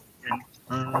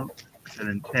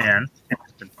in tan. I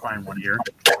can find one here.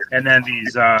 And then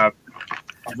these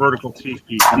vertical teeth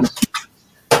pieces.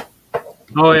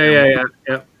 Oh yeah.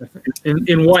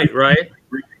 In white, right?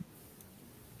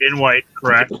 In white,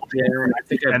 correct. Yeah, I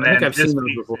think I've seen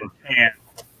those before. Tan.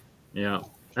 Yeah,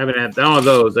 I haven't had none of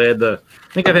those. I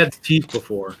think I've had the teeth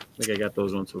before. I think I got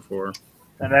those ones before.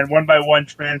 And then 1x1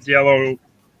 trans yellow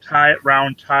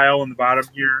round tile in the bottom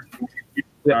here.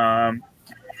 Yeah,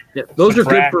 those are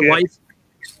good for lights.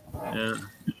 Yeah,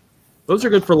 those are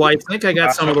good for lights. I think I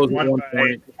got some of those at one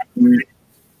point.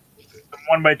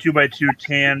 1x2x2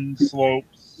 tan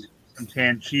slopes, some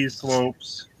tan cheese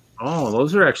slopes. Oh,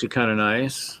 those are actually kind of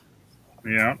nice.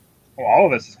 Yeah. Well, all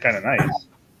of this is kind of nice.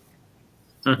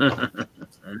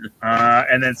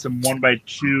 And then some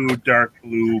 1x2 dark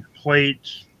blue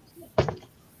plate.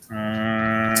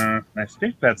 I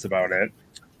think that's about it.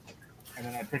 And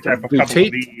then I picked up a couple of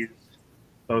these,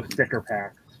 those sticker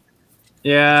packs.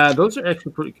 Yeah, those are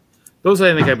actually pretty. Those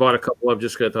I think I bought a couple of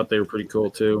just because I thought they were pretty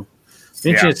cool too.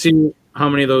 Interesting to see how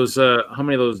many of those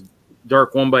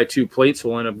dark 1x2 plates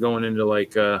will end up going into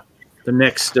like the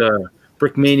next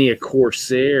Brickmania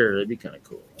Corsair. That'd be kind of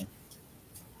cool.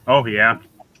 Oh yeah,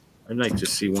 I'd like to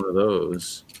see one of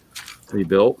those to be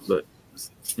built, but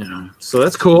you know, so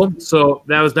that's cool. So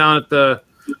that was down at the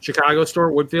Chicago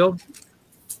store, Woodfield,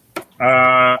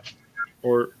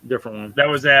 or different one. That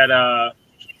was at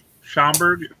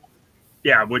Schaumburg.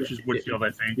 Yeah, which is Woodfield,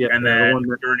 I think. Yeah, and then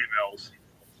the Gurney Mills.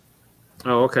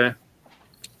 Oh, okay.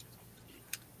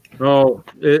 Oh,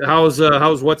 how's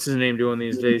what's his name doing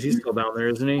these days? He's still down there,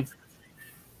 isn't he?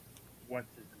 What's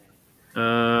his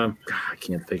name? I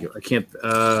can't think of. I can't.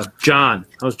 John.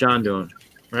 How's John doing?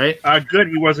 Right. Good.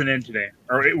 He wasn't in today,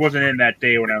 or it wasn't in that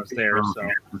day when I was there. Oh, so.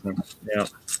 Okay.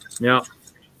 Yeah.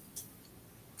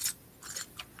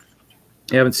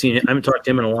 I haven't seen him. I haven't talked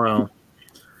to him in a while.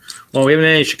 Well, we haven't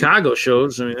had any Chicago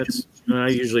shows. I mean, I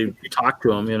usually talk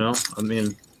to him. You know. I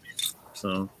mean,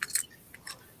 so.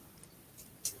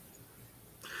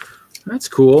 That's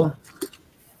cool. I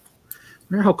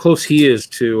wonder how close he is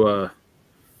to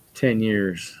 10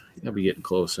 years. He'll be getting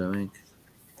close, I think.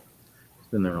 He's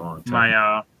been there a long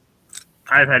time.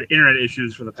 I've had internet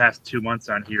issues for the past 2 months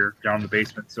on here down in the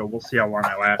basement, so we'll see how long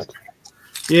that lasts.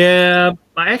 Yeah,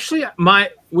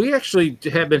 we actually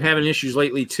have been having issues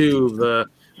lately too.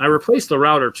 I replaced the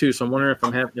router too, so I'm wondering if I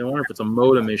wonder if it's a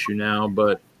modem issue now.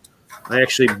 But I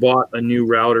actually bought a new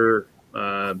router.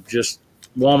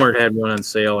 Walmart had one on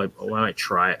sale. I might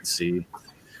try it and see.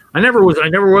 I never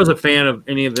was a fan of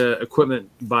any of the equipment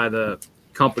by the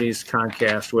companies,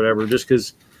 Comcast, whatever, just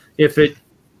because if it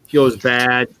goes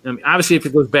bad, I mean, obviously if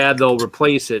it goes bad, they'll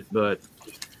replace it, but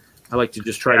I like to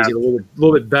just try to get a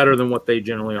little bit better than what they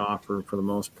generally offer for the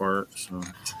most part. So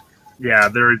yeah,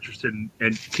 they're interested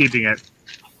in keeping it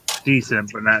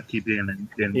decent, but not keeping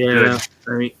it in good.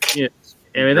 I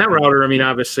mean, that router, I mean,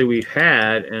 obviously we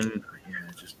had, and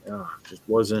just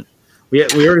wasn't. We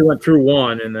already went through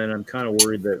one, and then I'm kind of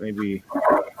worried that maybe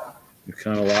we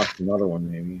kind of lost another one,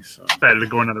 maybe. So decided to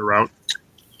go another route.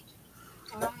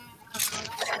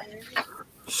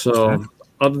 So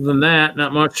other than that,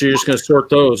 not much. You're just going to sort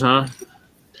those, huh?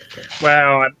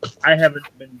 Well, I haven't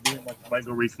been doing much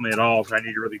Lego recently at all, so I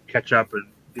need to really catch up and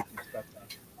get some stuff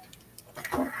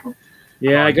done.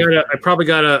 Yeah, I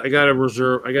gotta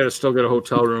reserve. I gotta still get a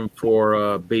hotel room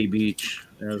for Bay Beach.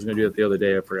 I was gonna do it the other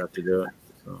day. I forgot to do it.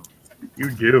 So. You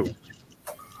do.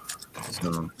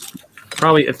 So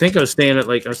probably, I think I was thinking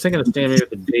of staying maybe at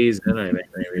the Days Inn. I think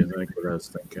maybe is like what I was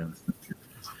thinking.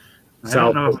 I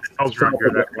don't know hotels around here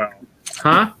that well.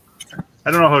 Huh? I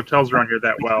don't know hotels around here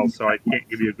that well, so I can't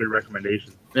give you a good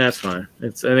recommendation. That's fine. I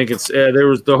think it's there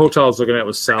was the hotel I was looking at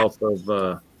was south of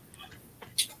the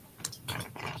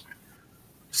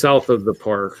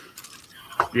park.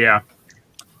 Yeah.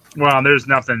 Well, there's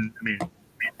nothing. I mean,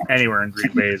 anywhere in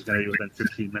Green Bay is going to be within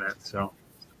 15 minutes. So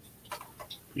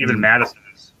even Madison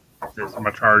is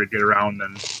much harder to get around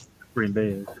than Green Bay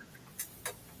is.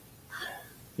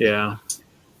 Yeah.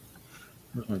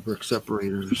 Where's my brick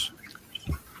separators?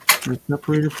 Brick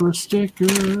separator for a sticker.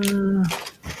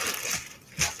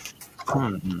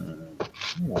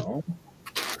 Well,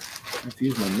 I have to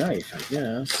use my knife, I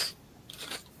guess.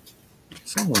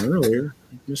 Someone earlier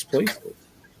misplaced it.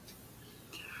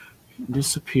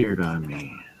 Disappeared on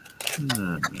me.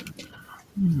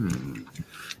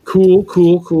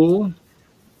 Cool.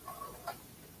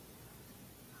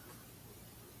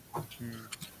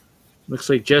 Looks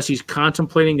like Jesse's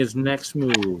contemplating his next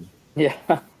move. Yeah.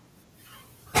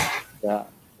 Yeah.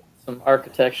 Some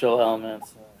architectural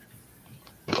elements.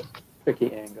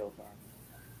 Tricky angles on.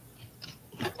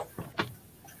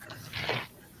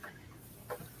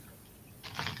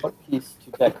 What piece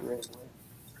to decorate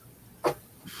with?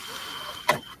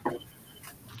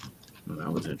 Well,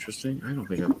 that was interesting. I don't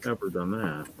think I've ever done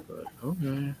that, but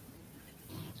okay.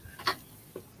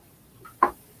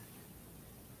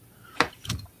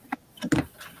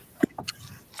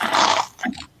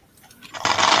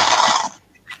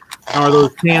 Are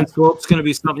those tan slopes going to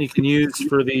be something you can use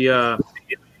for the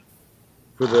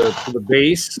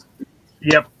base?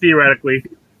 Yep, theoretically.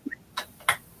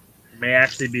 May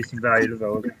actually be some value to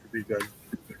those. It could be good.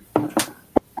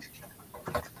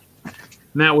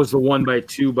 And that was the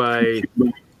 1x2 by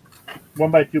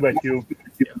 1x2x2.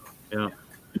 Yeah.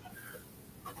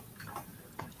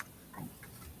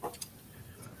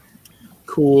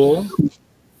 Cool.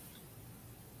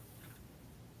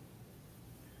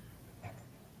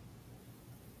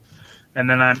 And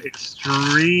then I'm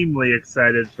extremely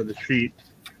excited for the sheet.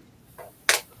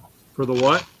 For the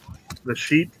what? The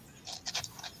sheet.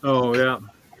 Oh, yeah.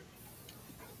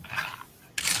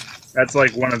 That's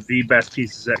like one of the best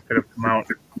pieces that could have come out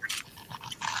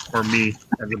for me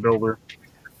as a builder.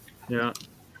 Yeah.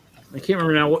 I can't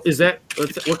remember now. What is that?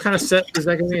 What kind of set is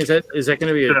that going to be? Is that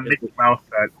going to be a Mickey Mouse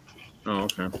set? Oh,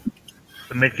 okay.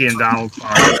 The Mickey and Donald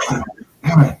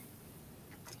song.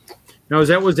 Now, was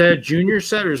that a junior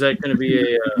set, or is that going to be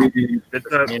a?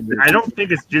 I don't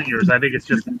think it's juniors. I think it's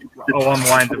just along the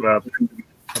lines of a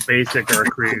basic or a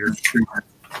creator.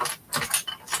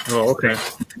 Oh, okay.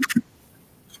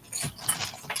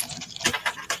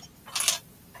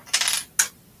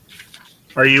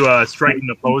 Are you striking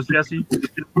the pose, Jesse?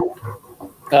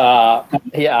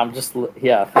 Yeah, I'm just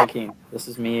thinking. This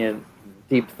is me in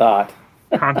deep thought.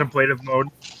 Contemplative mode.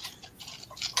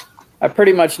 I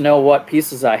pretty much know what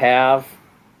pieces I have.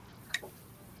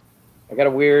 I got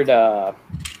a weird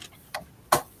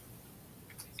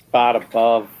spot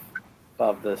above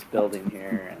this building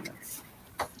here, and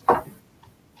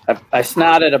I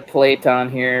snotted a plate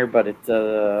on here, but it is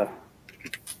the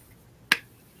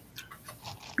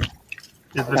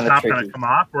top going to come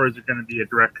off, or is it going to be a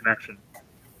direct connection?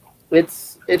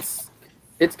 It's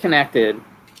connected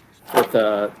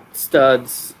with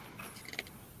studs.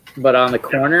 But on the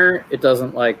corner, it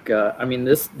doesn't like. I mean,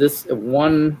 this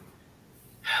one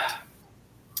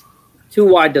too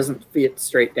wide doesn't fit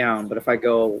straight down. But if I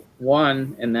go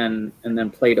one and then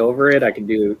plate over it, I can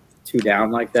do two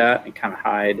down like that and kind of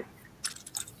hide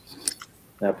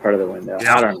that part of the window.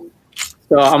 Yeah. I don't know.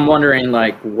 So I'm wondering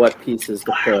like what pieces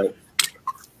to put.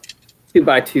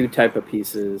 2x2 type of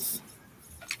pieces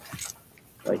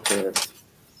like this.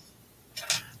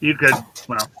 You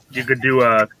could do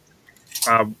a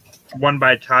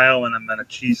 1x tile and then a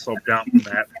cheese slope down from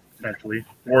that potentially,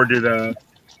 or do the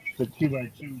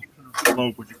 2x2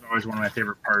 slope, which is always one of my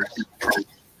favorite parts.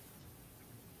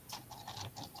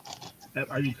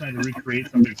 Are you trying to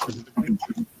recreate something specifically?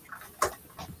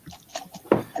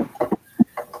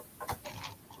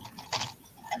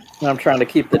 I'm trying to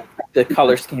keep the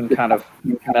color scheme kind of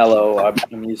mellow.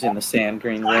 I'm using the sand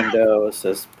green windows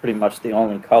as pretty much the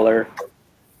only color.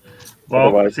 Well,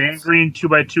 Otherwise, sand green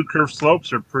 2x2 curved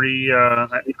slopes are pretty.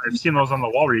 I've seen those on the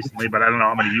wall recently, but I don't know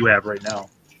how many you have right now.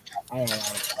 I don't know.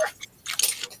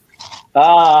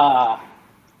 I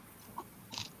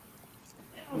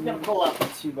was gonna pull up a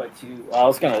 2x2. I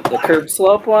was gonna the curved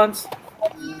slope ones.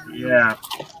 Yeah.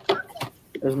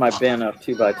 There's my bin of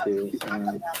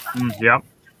 2x2s. Yep.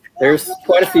 There's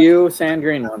quite a few sand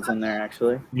green ones in there,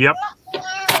 actually. Yep.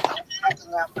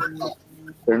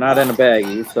 They're not in a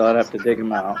baggie, so I'd have to dig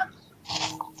them out.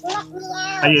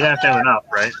 You'd have to have enough,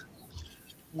 right?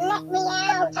 Let me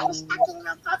out! I'm stuck in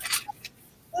your pocket.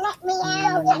 Let me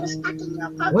out! I'm stuck in your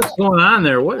pocket. What's going on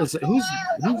there? What is it? Who's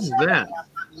that?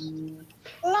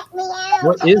 Let me out!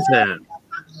 What is that?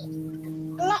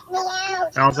 Let me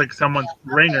out! Sounds like someone's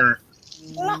ringer.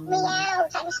 Let me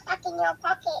out! I'm stuck in your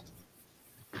pocket.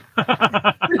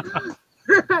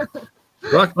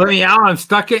 Look, let me out! I'm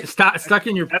stuck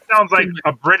in your. That sounds like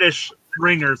a British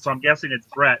ringer, so I'm guessing it's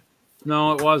Brett.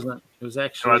 No, it wasn't. It was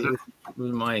actually it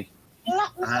was Mike.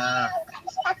 Let me out! I'm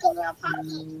stuck in your pocket.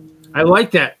 I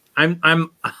like that. I'm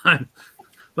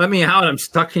let me out. I'm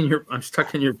stuck in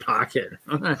your pocket.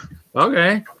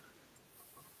 Okay.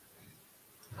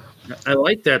 I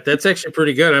like that. That's actually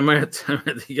pretty good. I might have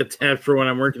to get that for when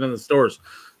I'm working in the stores.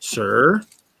 Sir,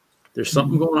 there's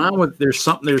something going on with there's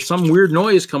some weird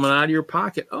noise coming out of your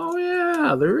pocket. Oh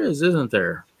yeah, there is, isn't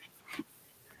there?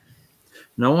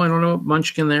 No, I don't know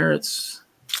Munchkin there. It's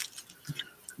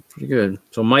pretty good.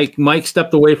 So Mike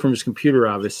stepped away from his computer,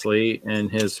 obviously, and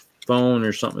his phone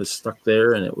or something is stuck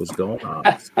there, and it was going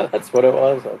off. That's what it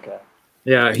was? Okay.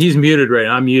 Yeah, he's muted right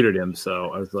now. I muted him,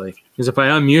 so I was like, because if I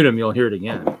unmute him, you'll hear it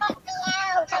again.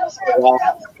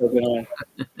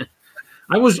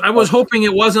 I was hoping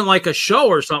it wasn't like a show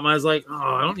or something. I was like,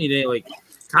 oh, I don't need any like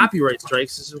copyright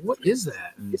strikes. I said, what is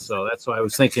that? And so that's why I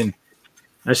was thinking.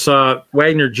 I saw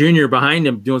Wagner Jr. behind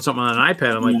him doing something on an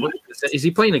iPad. I'm like, what is that? Is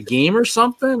he playing a game or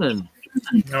something? And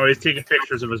no, he's taking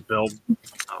pictures of his build.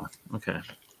 Oh, okay.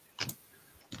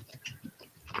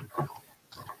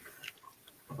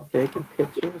 Taking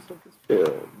pictures of his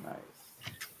build. Nice.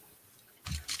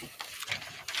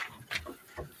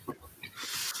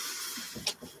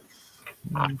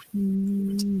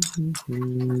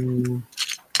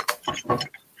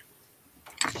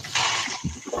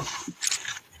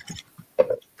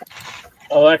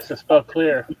 Alexa, spell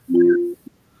clear.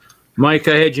 Mike,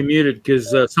 I had you muted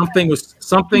because something was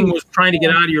trying to get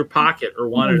out of your pocket or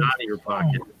wanted out of your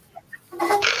pocket.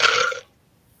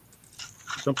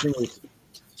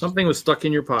 Something was stuck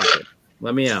in your pocket.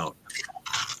 Let me out.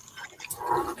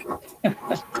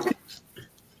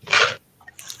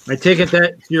 I take it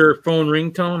that's your phone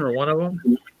ringtone or one of them?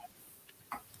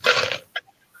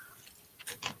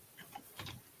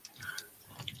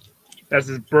 That's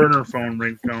his burner phone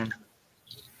ringtone.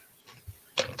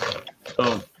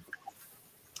 Oh.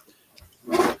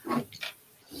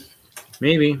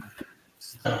 Maybe.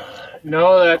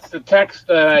 No, that's the text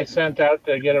that I sent out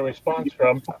to get a response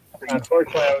from.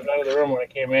 Unfortunately, I was out of the room when I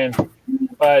came in.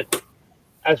 But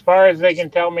as far as they can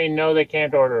tell me, no, they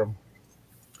can't order them.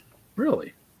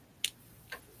 Really?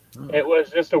 Oh. It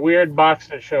was just a weird box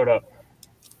that showed up.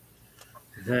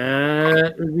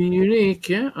 That would be unique,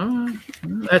 yeah.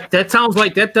 That sounds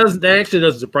like that actually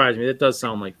doesn't surprise me. That does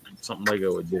sound like something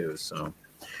Lego would do. So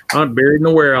I'm buried in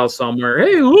the warehouse somewhere.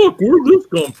 Hey, look, where'd this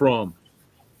come from?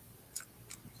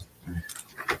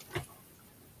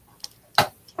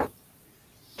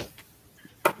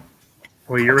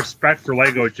 Well, your respect for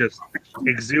Lego just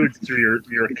exudes through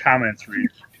your comments, Reed.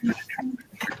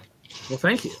 Well,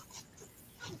 thank you.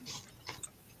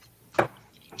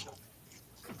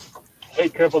 Hey,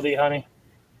 Triple D, honey.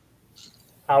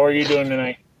 How are you doing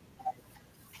tonight?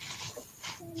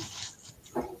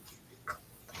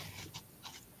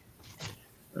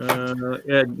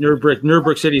 Yeah,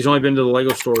 Nerdbrick said he's only been to the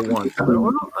Lego store once.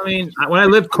 Well, I mean, when I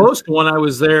lived close to one, I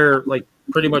was there like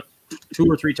pretty much 2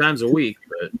 or 3 times a week,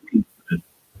 but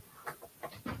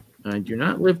I do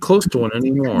not live close to one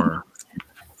anymore.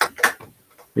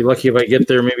 Be lucky if I get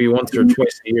there maybe once or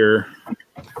twice a year.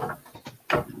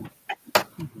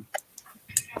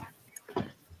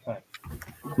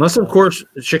 Unless, of course,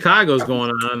 Chicago's going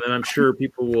on, then I'm sure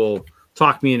people will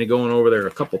talk me into going over there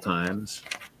a couple times.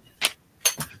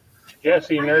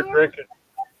 Jesse, Nerdbrick.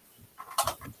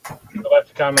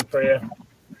 Left a comment for you.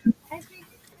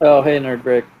 Oh, hey,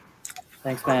 Nerdbrick.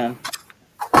 Thanks, man.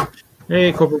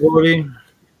 Hey, Corporate Bodie.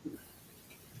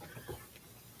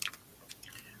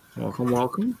 Welcome,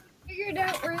 welcome. Figured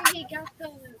out where he got the.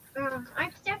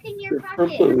 I'm stuck in your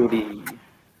pocket.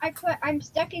 I'm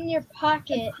stuck in your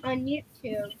pocket on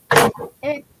YouTube,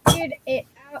 and I figured it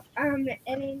out. And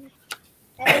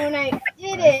when I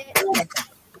did it,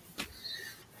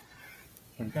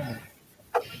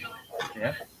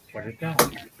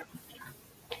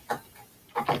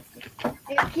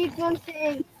 what I'm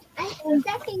saying. I'm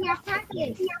stuck in your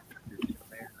pocket.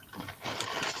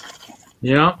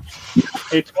 Yeah.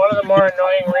 It's one of the more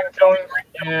annoying ringtones,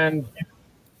 and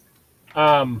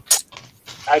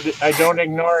I don't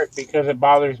ignore it because it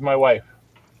bothers my wife.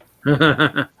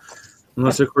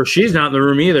 Unless, of course, she's not in the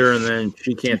room either, and then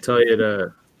she can't tell you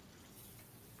to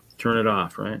turn it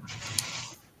off, right?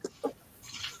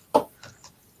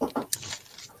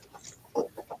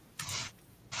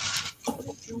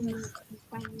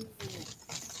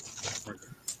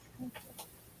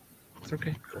 It's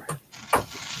okay.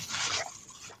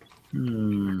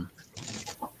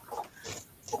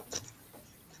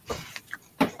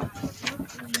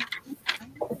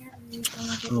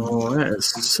 Oh, that is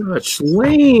such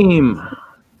lame.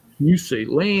 You say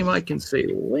lame, I can say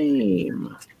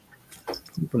lame.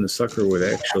 Hoping the sucker would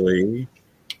actually.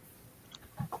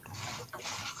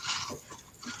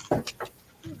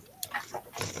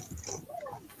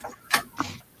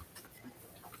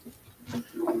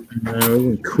 No, it would have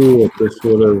been cool if this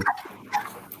would have.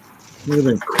 Would have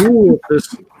been cool if this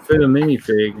fit a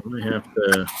minifig. I might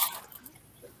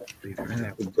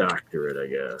have to doctor it, I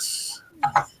guess.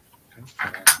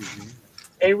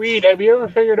 Hey, Reed, have you ever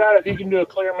figured out if you can do a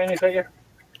clear minifigure?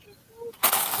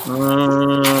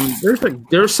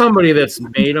 There's somebody that's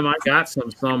made them. I got some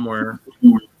somewhere.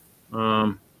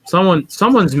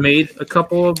 Someone's made a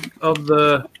couple of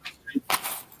the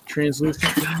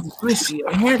translucent. Let me see.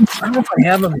 I don't know if I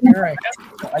have them here.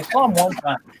 I saw them one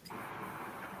time.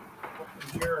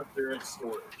 Here, they're in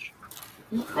storage.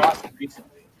 Crossed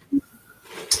recently.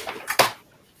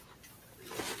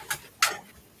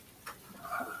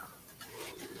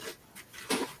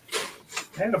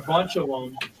 I had a bunch of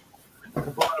them.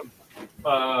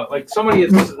 Like somebody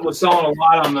was selling a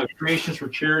lot on the Creations for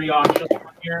Charity auction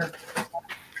here.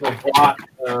 So I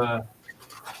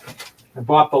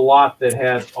bought the lot that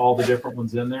had all the different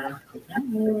ones in there. I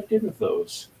don't know what I did with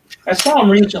those. I saw them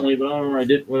recently, but I don't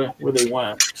remember where they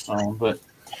went. But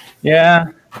yeah,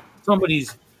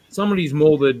 somebody's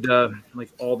molded like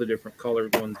all the different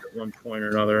colored ones at one point or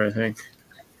another, I think.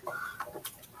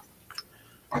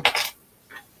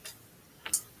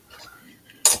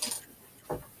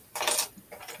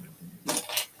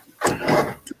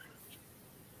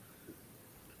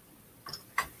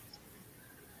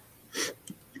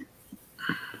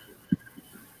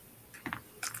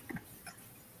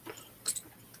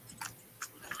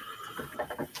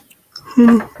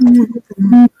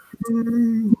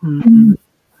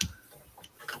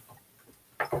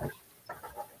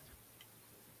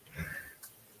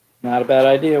 Not a bad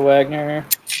idea, Wagner.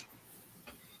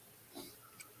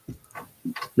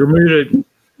 You're muted.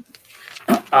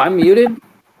 I'm muted?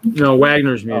 No,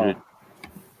 Wagner's muted.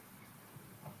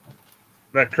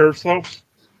 That curve slopes?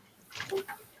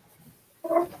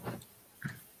 Oh,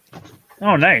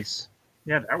 nice.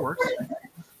 Yeah, that works.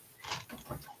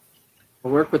 I'll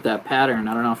work with that pattern.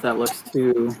 I don't know if that looks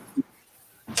too...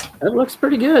 That looks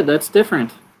pretty good. That's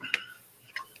different.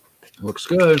 Looks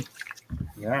good.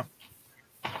 Yeah.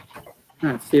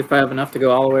 Let's see if I have enough to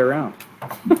go all the way around.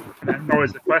 That's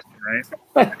always the question, right?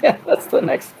 That's the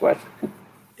next question.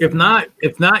 If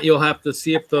not, you'll have to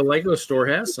see if the Lego store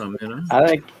has some, you know? I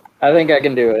think I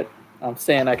can do it. I'm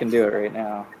saying I can do it right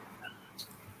now.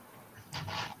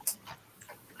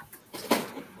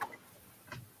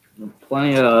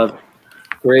 Plenty of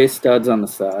gray studs on the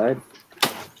side.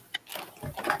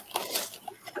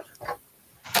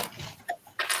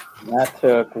 And that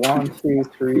took 1, 2,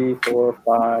 3, 4,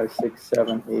 5, 6,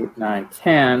 7, 8, 9,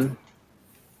 10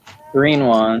 green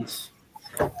ones.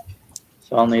 So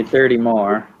I'll need 30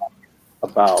 more,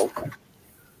 about.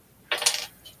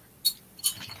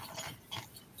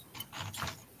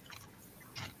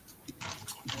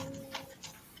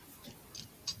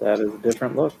 That is a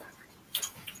different look.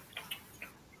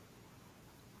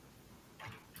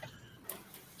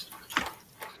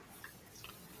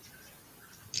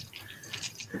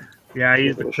 Yeah, I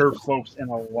use the curve slopes in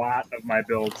a lot of my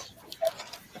builds.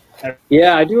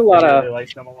 Yeah, I do a lot I of. really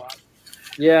like them a lot.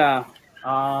 Yeah.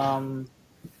 Trying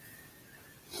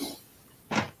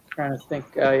to think.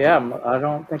 Yeah, I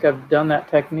don't think I've done that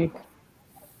technique.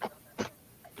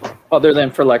 Other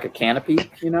than for like a canopy,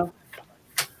 you know?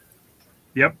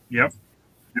 Yep, yep.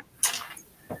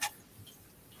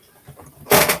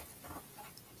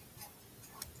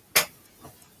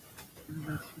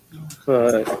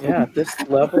 But yeah, at this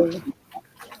level,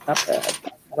 not bad.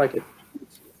 I like it.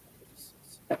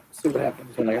 See what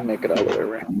happens when I make it all the way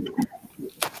around.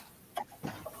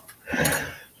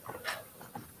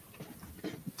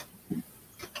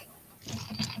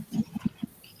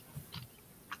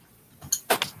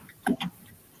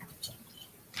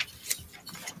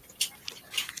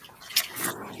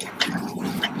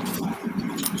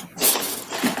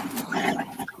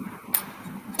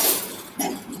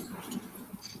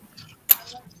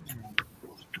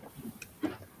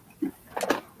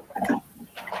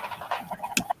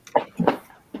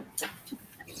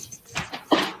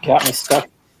 Got me stuck.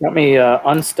 Got me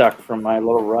unstuck from my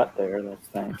little rut there. That's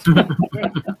thanks.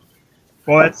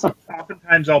 Well, it's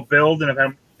oftentimes I'll build,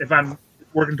 and if I'm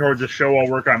working towards a show, I'll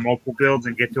work on multiple builds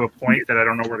and get to a point that I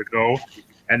don't know where to go,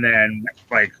 and then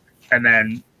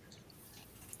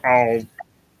I'll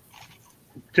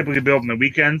typically build on the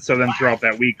weekend. So then throughout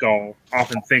that week, I'll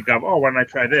often think of, oh, why don't I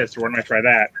try this or why don't I try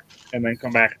that, and then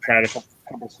come back and try a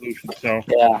couple solutions. So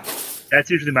yeah, that's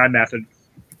usually my method.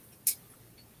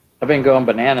 I've been going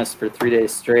bananas for 3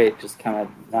 days straight, just kind of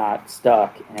not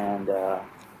stuck. And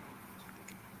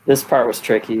this part was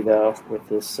tricky though. With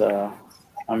this,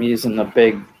 I'm using the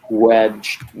big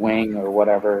wedge wing or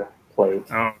whatever plate.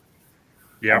 Oh,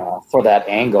 yeah. For that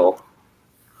angle,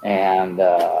 and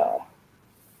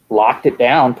locked it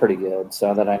down pretty good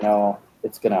so that I know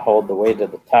it's going to hold the weight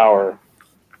of the tower.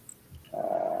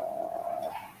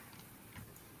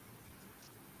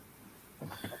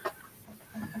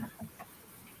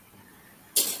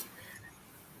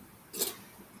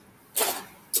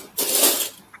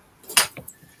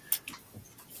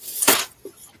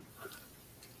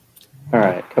 All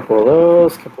right, couple of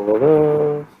those.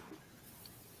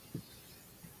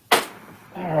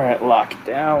 All right, lock it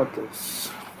down with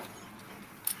this.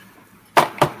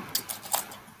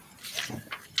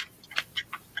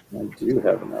 I do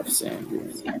have enough sand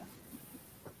here.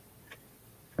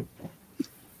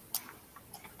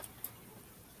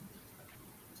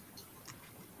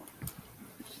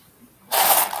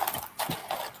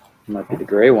 Might be the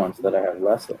gray ones that I have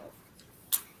less of.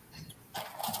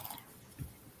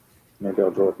 Maybe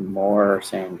I'll go with more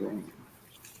sand green.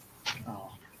 Oh.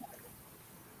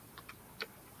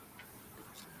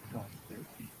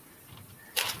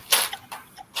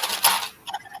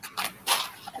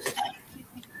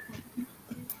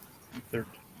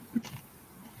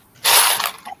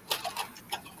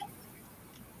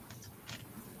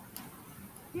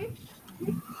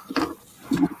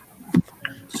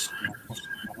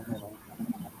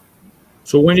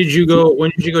 So when did you go? When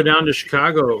did you go down to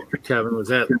Chicago, Kevin? Was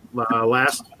that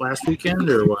last weekend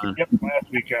or what? Yep,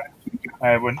 last weekend.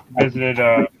 I went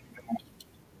visited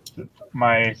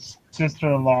my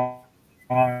sister-in-law.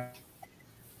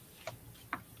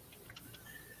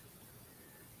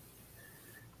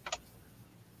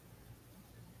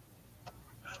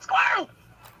 Squirrel!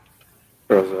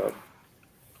 Froze up.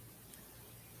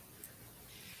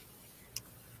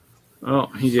 Oh,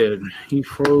 he did. He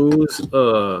froze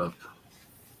up.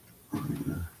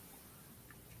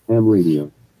 Ham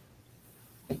radio.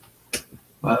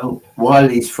 Well, while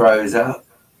he's froze up,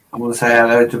 I want to say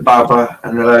hello to Bubba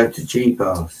and hello to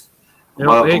Cheap-Ass.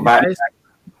 Welcome back. Guys.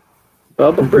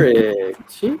 Bubba Brick.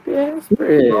 Cheap-ass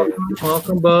Brick.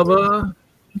 Welcome, Bubba.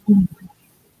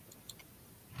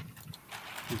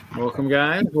 Welcome,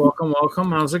 guys. Welcome.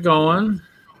 How's it going?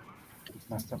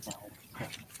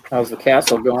 How's the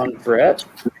castle going, Brett?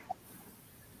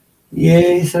 Yeah,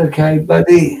 it's okay,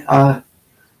 buddy. I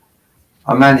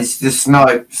managed to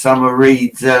snipe some of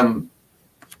Reed's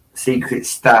secret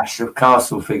stash of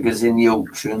castle figures in the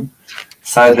auction.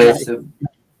 So there's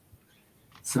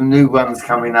some new ones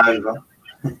coming over.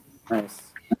 Nice.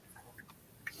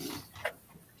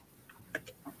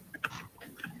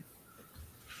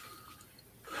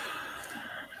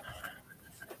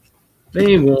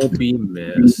 They won't be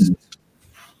missed.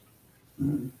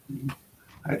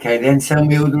 Okay, then tell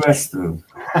me all the rest of them.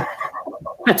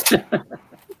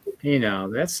 You know,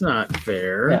 that's not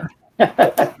fair.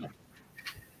 Yeah.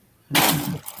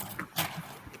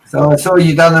 So I saw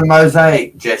you done a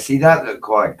mosaic, Jesse. That looked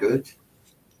quite good.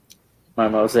 My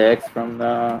mosaics from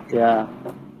the, yeah.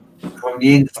 From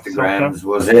the Instagrams,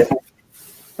 was it?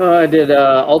 I did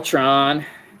Ultron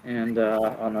and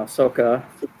on Ahsoka.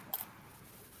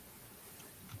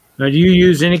 Now, do you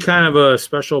use any kind of a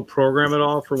special program at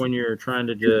all for when you're trying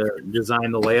to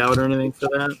design the layout or anything for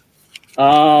that?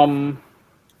 A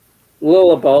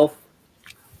little of both.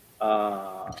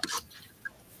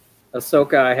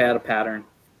 Ahsoka, I had a pattern,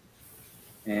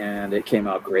 and it came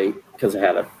out great because it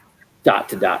had a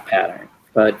dot-to-dot pattern.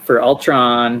 But for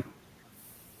Ultron,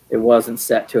 it wasn't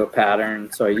set to a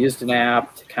pattern, so I used an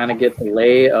app to kind of get the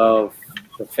lay of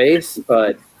the face,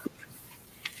 but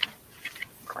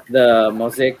the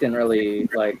mosaic didn't really,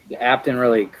 like, the app didn't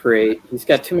really create. He's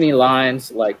got too many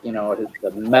lines, like, you know,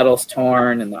 the metal's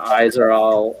torn and the eyes are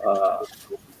all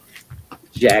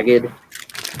jagged.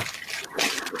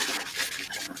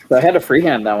 So I had to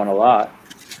freehand that one a lot.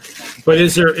 But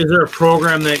is there a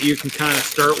program that you can kind of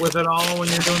start with at all when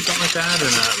you're doing something like that,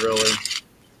 or not really?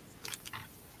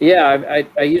 Yeah,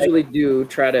 I usually do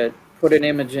try to put an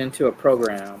image into a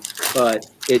program, but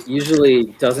it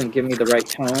usually doesn't give me the right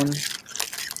tone.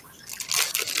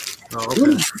 Oh,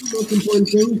 okay.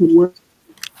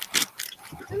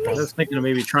 I was thinking of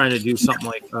maybe trying to do something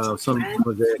like some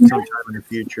mosaic sometime in the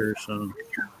future. So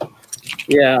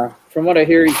yeah, from what I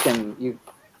hear,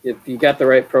 if you got the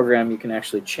right program, you can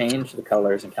actually change the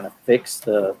colors and kind of fix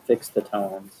the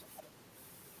tones.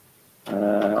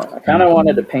 I kind of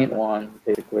wanted to paint one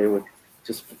basically with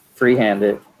just freehand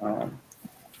it. So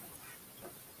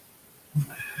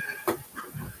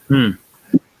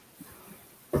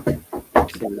it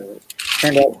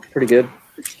turned out pretty good.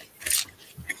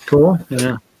 cool.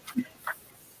 Yeah.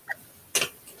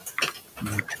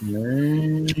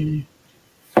 Okay.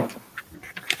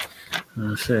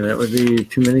 I'll say that would be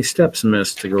too many steps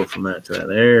missed to go from that to that.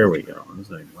 There we go. I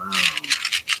was like, wow.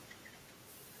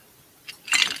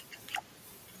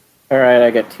 All right,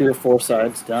 I got 2 of 4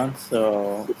 sides done,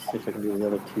 so let's see if I can do the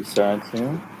other 2 sides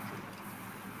here.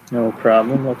 No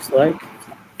problem, looks like.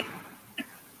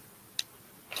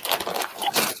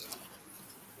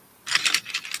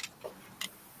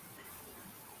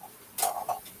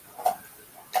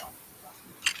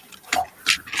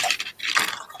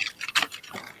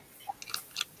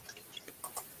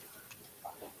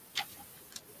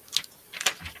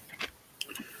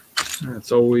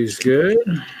 That's always good.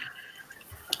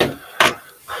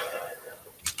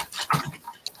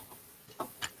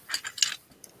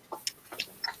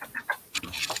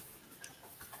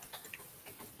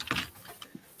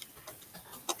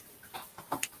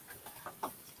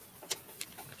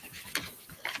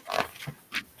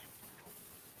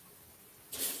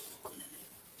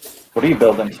 What are you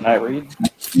building tonight, Reed?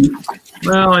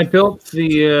 Well, I built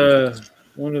the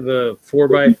one of the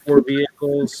 4x4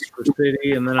 vehicles for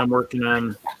city, and then I'm working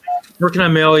on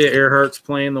Malia Earhart's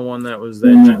plane, the one that was that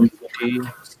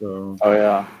GP. So Oh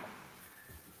yeah.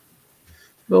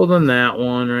 building that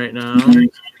one right now.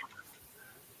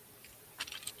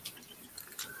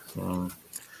 So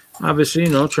obviously,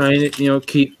 trying to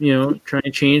keep trying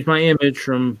to change my image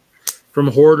from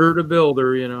hoarder to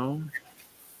builder.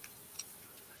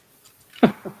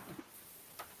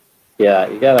 Yeah,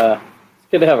 it's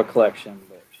good to have a collection,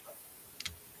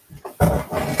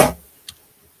 but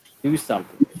do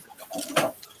something.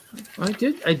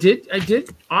 I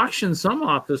did auction some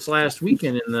off this last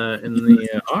weekend in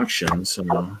the auction, so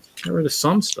got rid of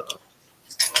some stuff.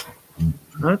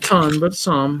 Not a ton, but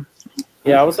some.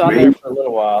 Yeah, I was on there for a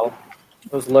little while.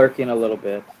 I was lurking a little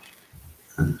bit.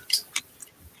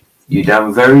 You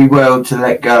done very well to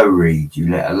let go, Reed.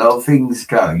 You let a lot of things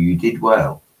go. You did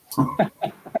well.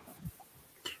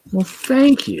 Well,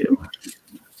 thank you.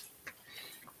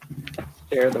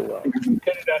 Share the wealth. Could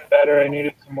have done better. I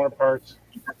needed some more parts.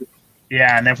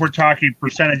 Yeah, and if we're talking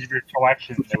percentage of your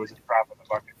collection, there was a drop in the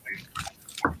bucket, please.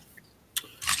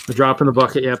 A drop in the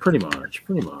bucket, yeah, pretty much.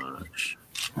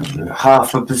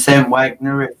 0.5%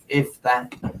 Wagner, if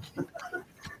that.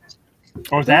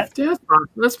 What was that? Yeah,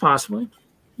 that's possibly.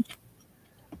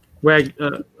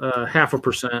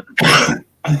 0.5%.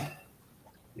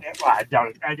 Yeah, well, I doubt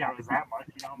it was that much.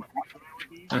 You know how much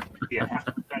that would be?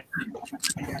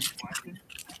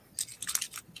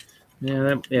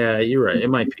 Yeah, you're right.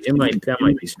 That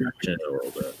might be stretching it a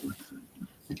little bit.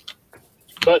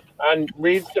 But on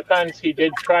Reed's defense, he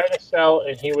did try to sell,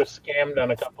 and he was scammed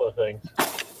on a couple of things.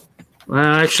 Well,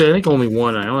 actually, I think only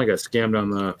one. I only got scammed on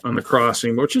the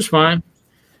crossing, which is fine.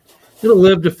 It'll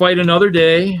live to fight another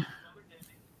day.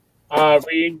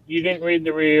 Reed, you didn't read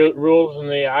the rules in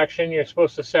the auction. You're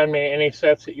supposed to send me any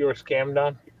sets that you were scammed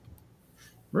on.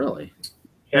 Really?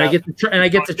 Yeah. And I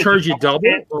get to charge you double?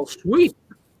 Well, sweet.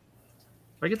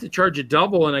 If I get to charge you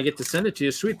double and I get to send it to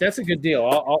you, sweet. That's a good deal.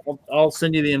 I'll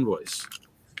send you the invoice.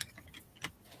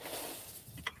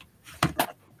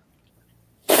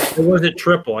 Or was it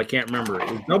triple? I can't remember.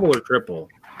 It was double or triple.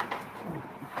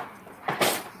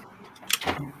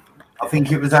 I think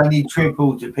it was only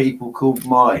triple to people called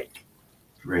Mike.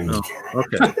 Reed. Oh,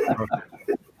 okay.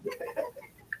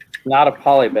 Not a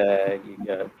poly bag. You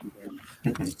got.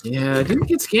 Yeah, I didn't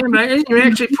get scammed. I didn't even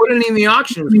actually put any in the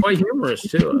auction. It was quite humorous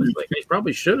too. I was like, I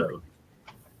probably should have.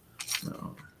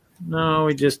 No,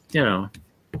 we just, I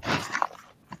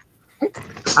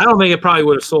don't think it probably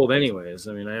would have sold anyways.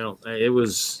 I mean, that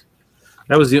was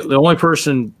the only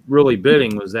person really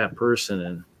bidding was that person,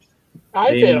 and I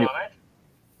bid on it.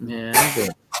 Yeah, I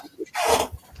did.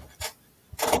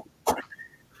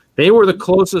 They were the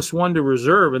closest one to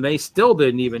reserve, and they still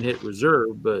didn't even hit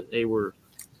reserve, but they were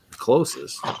the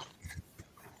closest.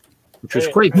 Which was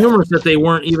quite humorous that they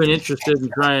weren't even interested in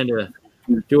trying to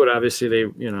do it. Obviously,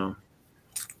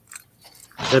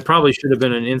 that probably should have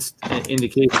been an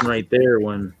indication right there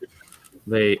when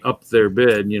they upped their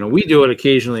bid. We do it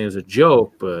occasionally as a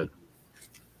joke, but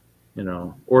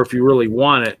or if you really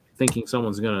want it, thinking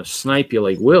someone's going to snipe you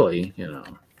like Willie, you know.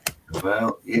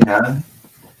 Well, you know,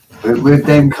 with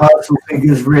them castle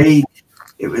figures, Reed,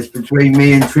 it was between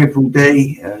me and Triple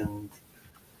D, and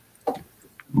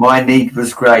my need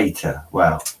was greater.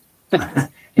 Well, in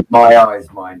my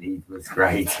eyes, my need was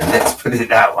greater. Let's put it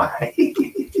that way.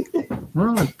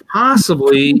 Well,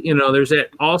 possibly, you know, there's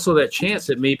that chance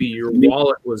that maybe your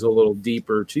wallet was a little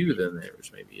deeper too than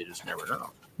theirs. Maybe you just never know.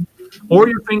 Or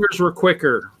your fingers were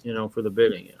quicker, you know, for the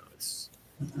bidding. You know, it's.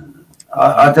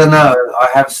 I don't know. I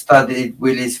have studied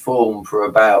Willie's form for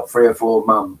about 3 or 4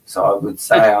 months. I would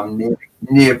say I'm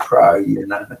near pro, you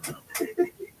know.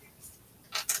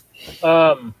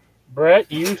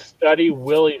 Brett, you study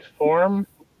Willie's form.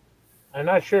 I'm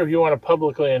not sure if you want to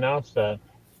publicly announce that.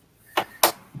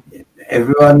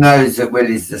 Everyone knows that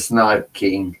Willie's the snipe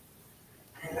king.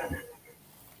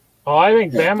 Oh, I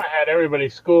think Bama had everybody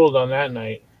schooled on that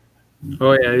night.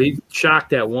 Oh yeah, he shocked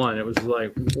that one. It was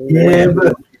like, yeah,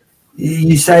 but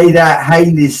you say that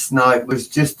Hailey's snipe was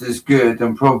just as good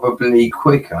and probably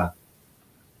quicker.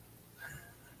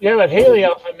 Yeah, but Hailey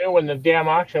also knew when the damn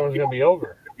auction was going to be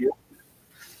over.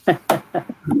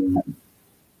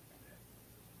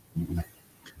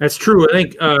 That's true. I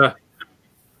think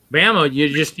Bama,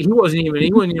 he wasn't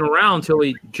even around until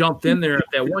he jumped in there at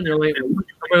that one. You're like,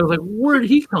 everybody was like, where did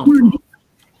he come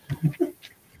from?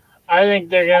 I think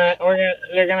they're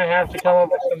gonna have to come up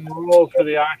with some rules for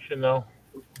the auction, though.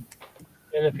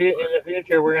 In the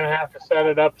future, we're gonna have to set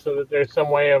it up so that there's some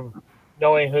way of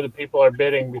knowing who the people are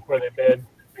bidding before they bid.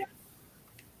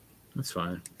 That's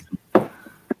fine.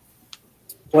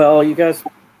 Well, you guys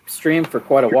streamed for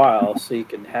quite a while, so you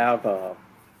can have a.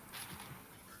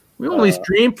 We only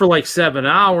streamed for like 7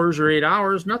 hours or 8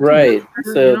 hours. Nothing. Right.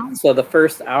 Better, you know? So the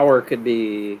first hour could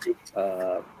be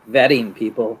vetting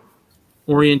people.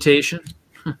 Orientation.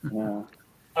 Yeah.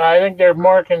 I think they're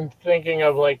more thinking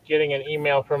of like getting an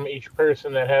email from each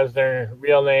person that has their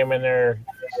real name and their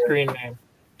screen name.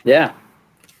 Yeah.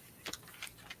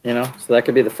 You know, so that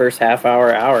could be the first half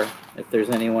hour. If there's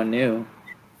anyone new,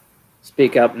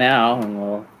 speak up now and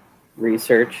we'll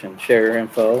research and share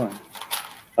info, and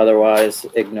otherwise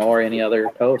ignore any other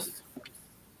posts.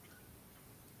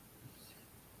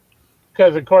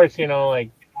 Because of course, you know,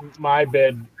 like my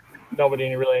bid,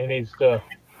 nobody really needs to.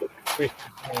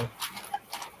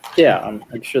 Yeah,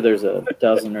 I'm sure there's a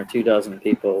dozen or 2 dozen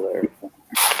people there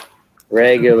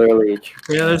regularly.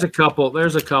 Yeah, there's a couple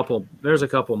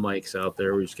mics out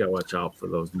there. We just gotta watch out for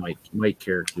those mic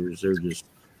characters. They're just.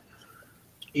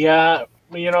 Yeah,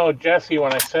 you know, Jesse,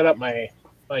 when I set up my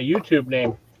YouTube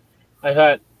name, I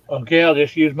thought, okay, I'll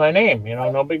just use my name. You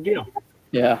know, no big deal.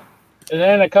 Yeah. And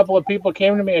then a couple of people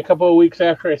came to me a couple of weeks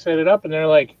after I set it up, and they're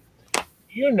like,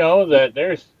 you know that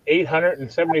there's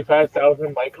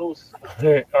 875,000 Michaels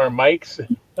or Mikes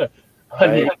on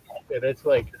right. and it's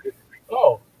like,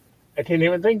 oh, I didn't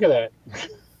even think of that.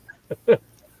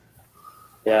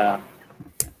 Yeah.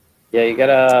 Yeah, you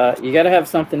gotta have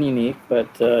something unique, but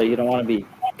you don't want to be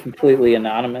completely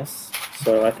anonymous.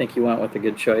 So I think you went with a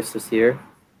good choice this year.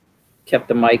 Kept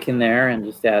the mic in there and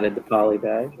just added the poly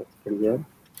bag. That's pretty good.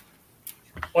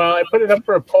 Well, I put it up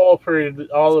for a poll for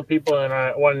all the people in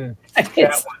one chat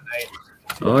one night.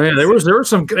 Oh yeah, there were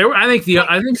some. I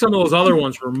think some of those other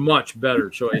ones were much better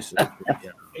choices.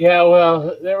 Yeah. Yeah,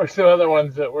 well, there were some other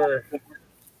ones that were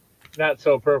not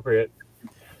so appropriate.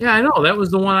 Yeah, I know. That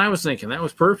was the one I was thinking. That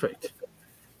was perfect.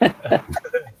 I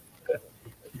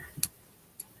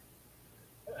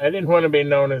didn't want to be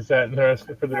known as that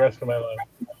for the rest of my life.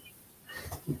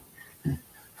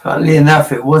 Funnily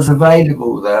enough, it was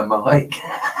available there, Mike.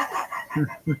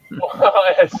 Well,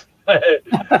 I assume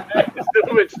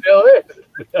it still is. To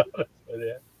be honest with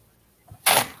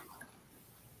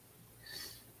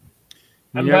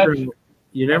you.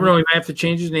 You never know. He might have to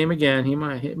change his name again. He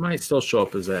might still show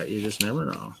up as that. You just never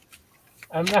know.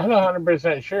 I'm not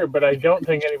 100% sure, but I don't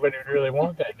think anybody would really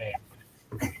want that name.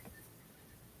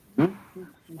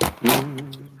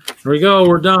 Here we go.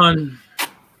 We're done.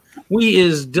 We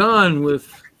is done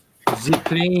with the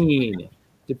plane.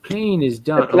 The plane is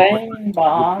done. The plane,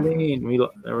 boss.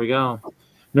 There we go.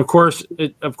 And of course,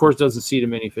 it doesn't see the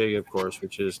minifig, of course,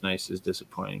 which is nice. Is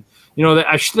disappointing. You know,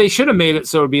 they should have made it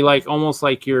so it'd be like almost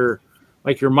like your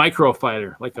micro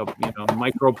fighter, like a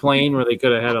micro plane, where they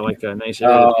could have had a nice.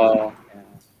 Oh.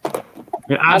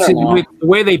 And obviously, the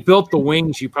way they built the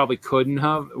wings, you probably couldn't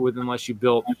have unless you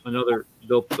built a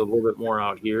little bit more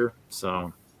out here.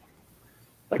 So,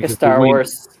 like a Star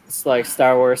Wars, it's like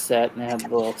Star Wars set, and they had the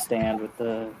little stand with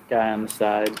the guy on the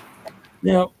side.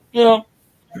 Yeah.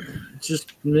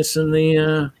 Just missing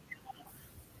the.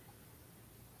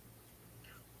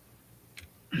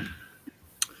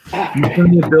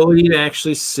 The ability to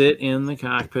actually sit in the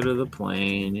cockpit of the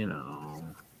plane, you know,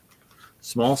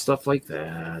 small stuff like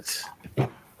that.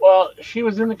 Well, she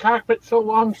was in the cockpit so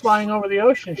long flying over the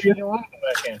ocean, she didn't want to come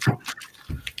back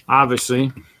in.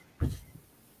 Obviously.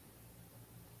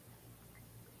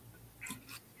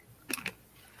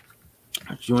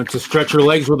 She went to stretch her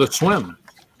legs with a swim.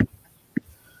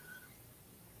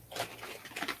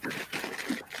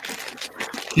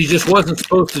 She just wasn't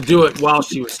supposed to do it while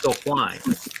she was still flying.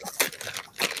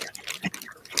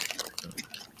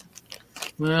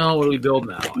 Well, what do we build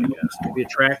now, I guess? Maybe a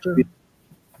tractor?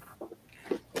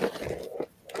 I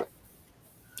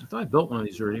thought I built one of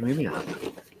these already. Maybe not.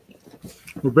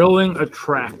 We're building a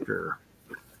tractor.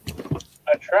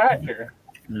 A tractor?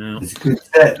 Yeah. It's a good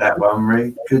set, that one,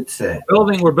 Reed. Good set.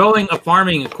 We're building a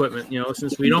farming equipment, you know,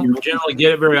 since we don't generally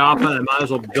get it very often, I might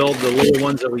as well build the little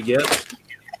ones that we get.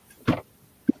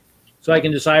 So I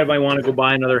can decide if I want to go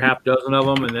buy another half dozen of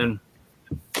them and then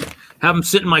have them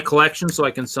sit in my collection so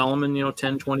I can sell them in, you know,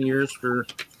 10, 20 years for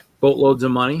boatloads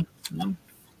of money.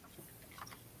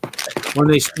 When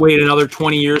they wait another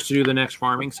 20 years to do the next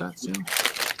farming sets, you know.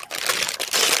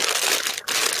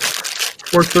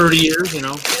 Or 30 years, you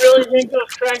know. You really think those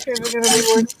tractors are going to be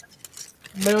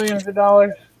worth millions of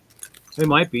dollars? They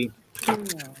might be.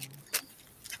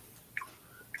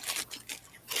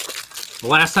 The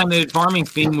last time they did farming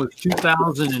theme was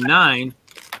 2009.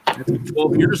 That's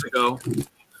 12 years ago.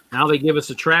 Now they give us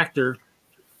a tractor.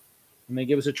 And they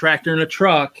give us a tractor and a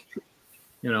truck.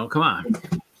 You know, come on.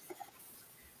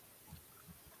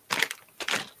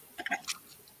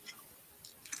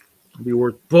 It'll be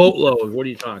worth boatloads. What are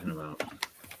you talking about?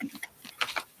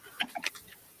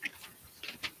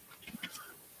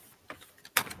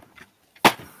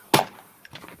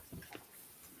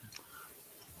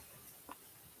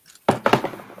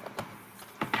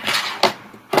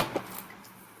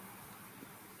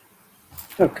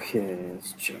 Okay,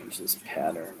 let's change this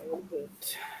pattern a little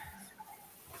bit.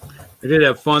 I did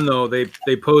have fun though. They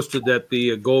posted that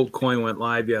the gold coin went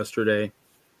live yesterday.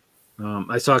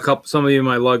 I saw some of you in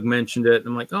my lug mentioned it.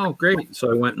 I'm like, oh great.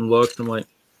 So I went and looked. I'm like,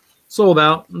 sold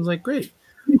out. I was like, great.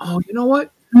 Oh, you know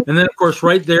what? And then of course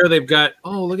right there they've got,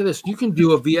 oh look at this. You can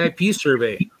do a VIP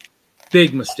survey.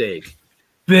 Big mistake.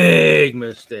 Big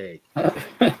mistake.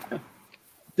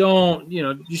 Don't, you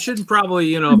know, you shouldn't probably,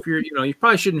 you know, if you're, you know, you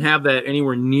probably shouldn't have that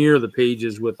anywhere near the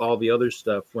pages with all the other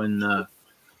stuff when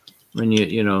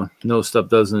you know stuff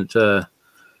doesn't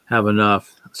have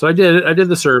enough. So I did it. I did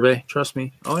the survey. Trust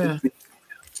me. Oh yeah,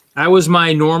 I was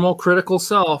my normal critical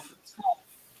self.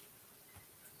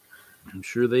 I'm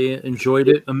sure they enjoyed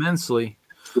it immensely.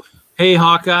 Hey,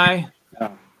 Hawkeye.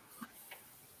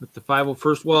 With the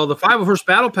 501st, well, the 501st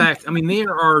Battle Pack, I mean,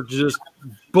 there are just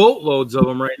boatloads of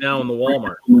them right now in the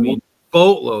Walmart. I mean,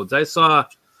 boatloads. I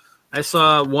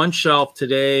saw one shelf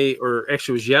today, or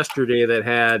actually it was yesterday, that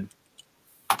had,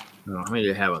 I don't know, how many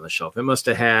did it have on the shelf? It must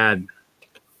have had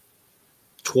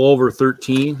 12 or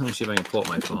 13. Let me see if I can pull up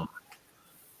my phone.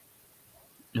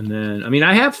 And then, I mean,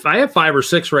 I have 5 or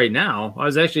 6 right now. I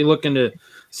was actually looking to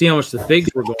see how much the figs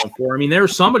were going for. I mean, there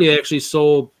was somebody that actually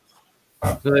sold,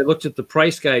 because I looked at the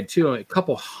price guide too, a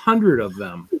couple hundred of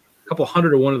them, a couple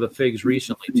hundred of one of the figs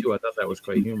recently too. I thought that was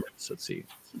quite humorous. Let's see.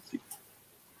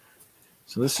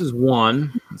 So this is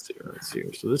one. Let's see.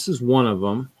 So this is one of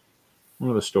them,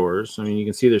 one of the stores. I mean, you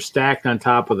can see they're stacked on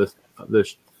top of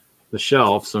the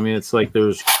shelf. So I mean, it's like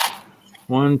there's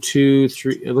 1, 2,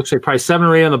 3. It looks like probably 7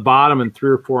 or 8 on the bottom and 3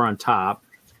 or 4 on top.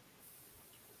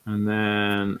 And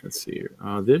then let's see.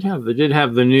 They did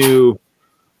have the new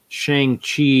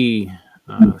Shang-Chi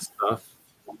stuff.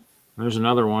 There's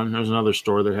another one. There's another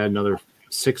store that had another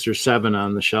 6 or 7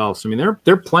 on the shelves. I mean,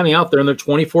 they're plenty out there, and they're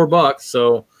 $24.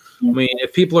 So, I mean,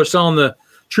 if people are selling the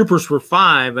troopers for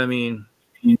 $5, I mean,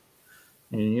 and,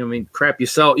 you know, I mean, crap. You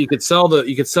could sell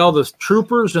the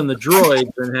troopers and the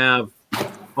droids and have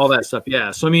all that stuff.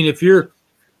 Yeah. So, I mean, if you're,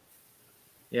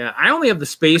 yeah, I only have the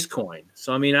space coin.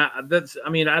 So, I mean, that's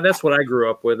what I grew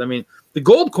up with. I mean, the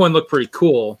gold coin looked pretty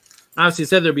cool. Obviously, it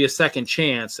said there'd be a second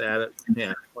chance at it.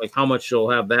 Yeah, like how much you'll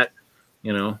have that,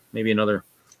 you know, maybe another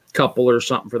couple or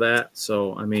something for that.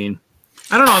 So, I mean,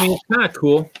 I don't know. I mean, it's kind of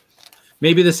cool.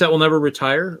 Maybe the set will never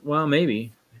retire. Well,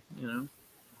 maybe, you know,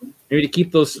 maybe to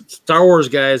keep those Star Wars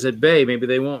guys at bay. Maybe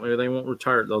they won't. Maybe they won't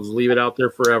retire. They'll just leave it out there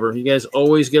forever. You guys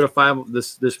always get this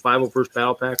 501st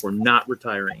Battle Pack. We're not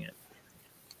retiring it.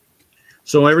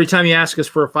 So every time you ask us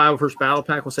for a 501st Battle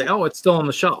Pack, we'll say, "Oh, it's still on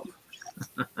the shelf."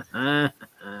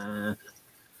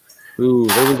 Ooh,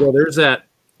 there we go. There's that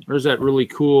really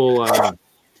cool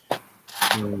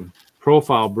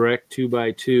profile brick,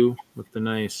 2x2 with the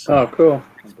nice. Oh, cool.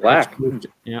 Black.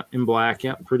 Yeah, in black.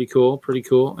 Yeah, pretty cool. Pretty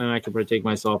cool. And I can probably take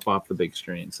myself off the big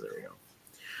screen. So there we go.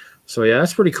 So yeah,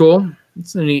 that's pretty cool.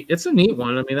 It's a neat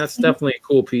one. I mean, that's definitely a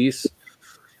cool piece.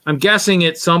 I'm guessing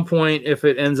at some point, if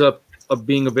it ends up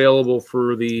being available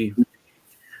for the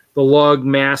lug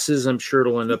masses, I'm sure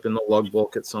it'll end up in the lug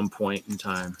book at some point in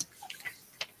time.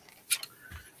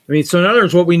 I mean, so in other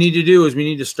words, what we need to do is we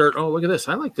need to start. Oh, look at this!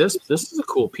 I like this. This is a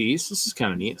cool piece. This is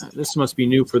kind of neat. This must be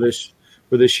new for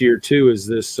this year too. Is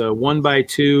this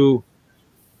 1x2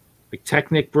 like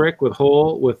Technic brick with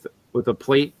hole with a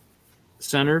plate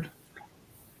centered,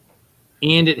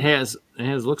 and it has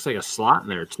looks like a slot in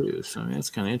there too. So I mean, that's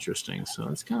kind of interesting. So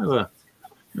it's kind of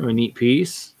a neat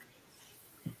piece.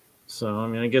 So I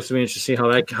mean, I guess we need to see how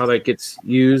that gets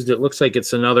used. It looks like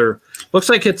it's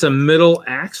a middle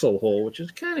axle hole, which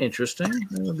is kind of interesting.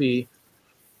 That would be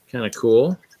kind of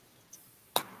cool.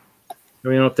 I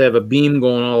mean, you don't have to have a beam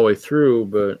going all the way through,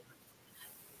 but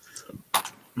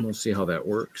we'll see how that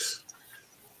works.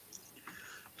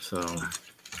 So,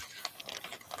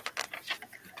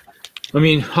 I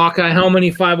mean, Hawkeye, how many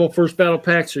 501st Battle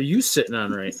Packs are you sitting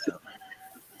on right now?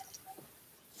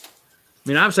 I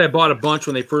mean, obviously, I bought a bunch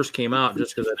when they first came out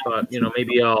just because I thought,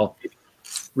 maybe I'll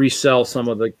resell some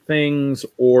of the things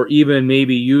or even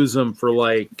maybe use them for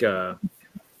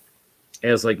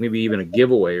as maybe even a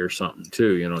giveaway or something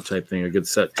too, type thing, a good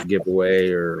set to give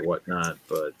away or whatnot.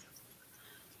 But,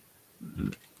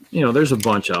 there's a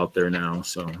bunch out there now.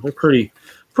 So they're pretty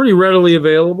readily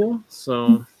available.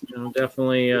 So,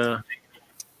 definitely,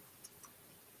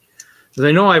 because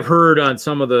I know I've heard on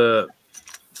some of the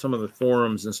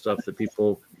forums and stuff that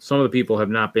some of the people have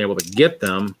not been able to get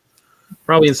them,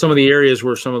 probably in some of the areas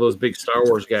where some of those big Star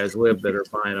Wars guys live that are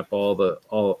buying up all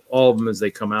of them as they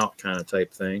come out kind of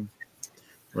type thing,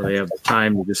 where they have the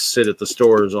time to just sit at the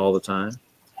stores all the time.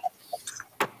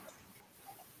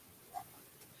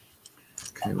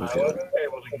 Okay, I wasn't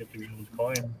able to get the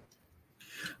coin.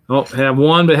 Oh, have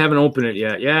one, but haven't opened it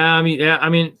yet. Yeah, I mean, I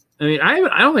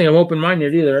don't think I've opened mine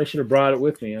yet either. I should have brought it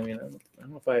with me. I mean, I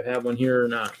don't know if I have one here or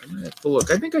not. I'm gonna have to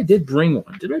look. I think I did bring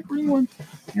one. Did I bring one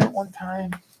here at one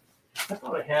time? I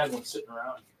thought I had one sitting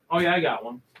around. Oh yeah, I got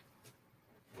one.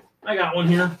 I got one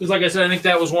here because, like I said, I think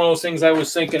that was one of those things I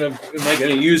was thinking of. Am I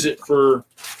going to use it for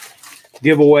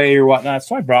giveaway or whatnot?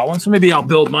 So I brought one. So maybe I'll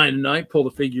build mine tonight, pull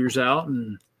the figures out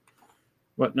and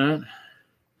whatnot.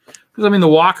 Because I mean, the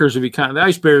walkers would be the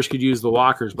ice bears could use the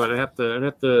walkers, but I'd have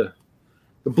to.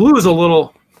 The blue is a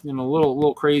little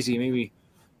crazy. Maybe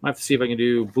I have to see if I can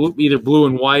do either blue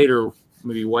and white or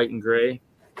maybe white and gray.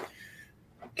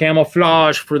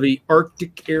 Camouflage for the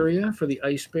Arctic area for the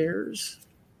ice bears.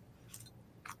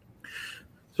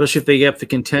 Especially if they have to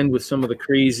contend with some of the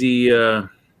crazy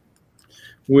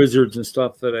wizards and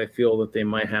stuff that I feel that they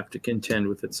might have to contend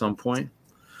with at some point.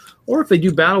 Or if they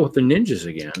do battle with the ninjas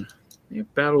again.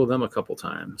 They've battled with them a couple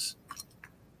times.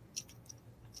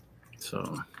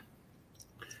 So...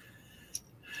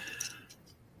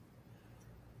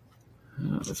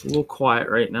 it's a little quiet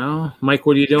right now. Mike,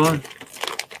 what are you doing?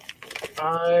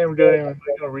 I'm doing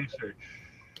Lego research.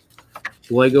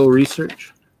 Lego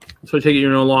research? So I take it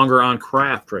you're no longer on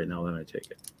craft right now, then I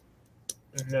take it.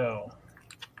 No.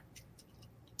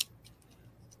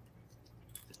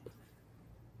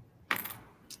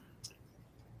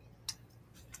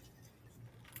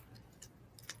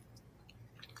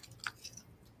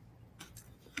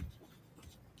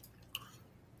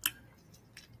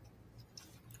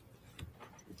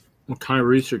 What kind of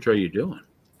research are you doing?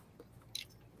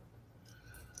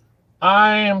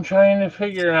 I am trying to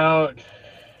figure out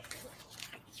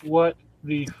what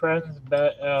the friends'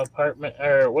 apartment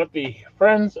or what the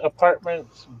friends'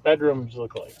 apartments' bedrooms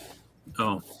look like.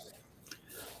 Oh,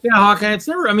 yeah, Hawkeye. It's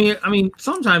never. I mean,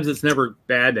 sometimes it's never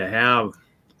bad to have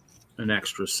an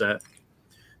extra set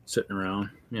sitting around.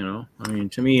 I mean,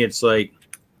 to me, it's like.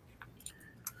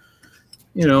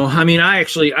 I mean,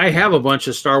 I have a bunch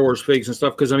of Star Wars figs and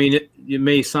stuff because, I mean, it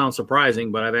may sound surprising,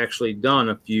 but I've actually done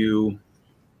a few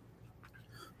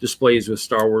displays with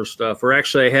Star Wars stuff. Or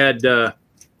actually, I had the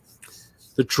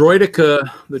Droideka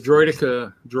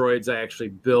droids. I actually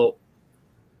built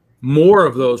more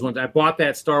of those ones. I bought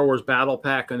that Star Wars battle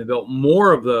pack and I built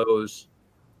more of those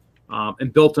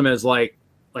and built them as like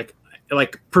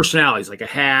personalities, like a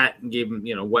hat, and gave them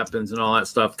weapons and all that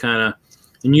stuff, kind of.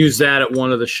 And use that at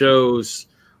one of the shows.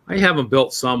 I have them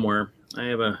built somewhere. I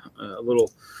have a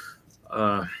little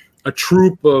a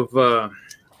troop of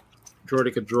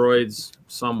Droideka droids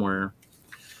somewhere.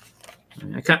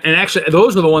 And actually,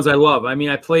 those are the ones I love. I mean,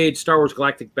 I played Star Wars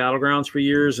Galactic Battlegrounds for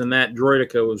years, and that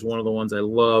Droideka was one of the ones I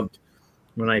loved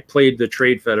when I played the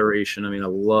Trade Federation, I mean, I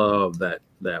love that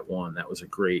one. That was a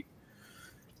great.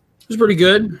 It was pretty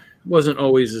good. It wasn't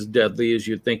always as deadly as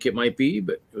you'd think it might be,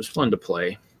 but it was fun to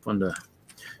play. Fun to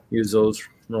use those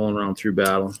rolling around through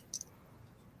battle.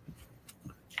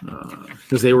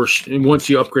 Because they were, once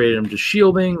you upgraded them to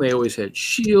shielding, they always had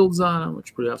shields on them, which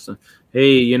is pretty awesome.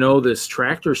 Hey, you know, this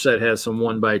tractor set has some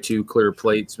 1x2 clear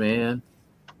plates, man.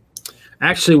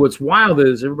 Actually, what's wild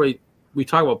is we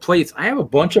talk about plates. I have a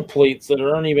bunch of plates that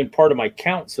aren't even part of my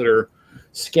counts that are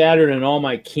scattered in all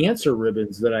my cancer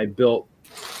ribbons that I built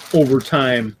over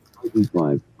time.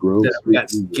 That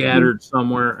got scattered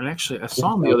somewhere. And actually, I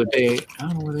saw them the other day. I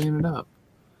don't know where they ended up.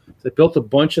 I built a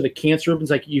bunch of the cancer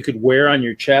ribbons like you could wear on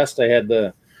your chest. I had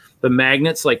the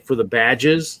magnets like for the badge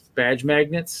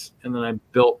magnets, and then I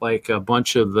built like a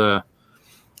bunch of the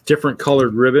different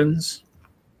colored ribbons.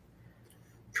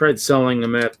 Tried selling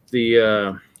them at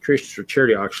the Creations for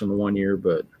Charity auction the one year,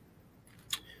 but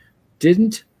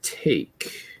didn't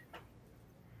take.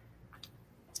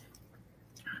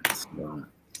 So.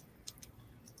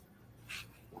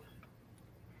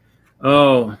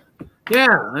 Oh.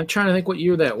 Yeah, I'm trying to think what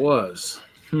year that was.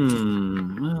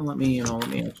 Well, let me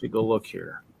actually go look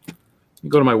here. Let me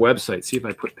go to my website, see if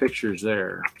I put pictures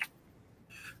there.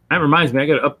 That reminds me, I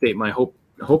got to update my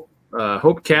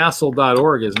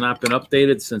hopecastle.org has not been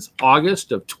updated since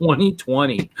August of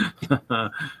 2020.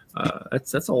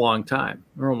 That's a long time.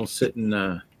 We're almost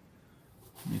sitting.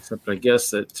 Except I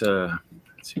guess that.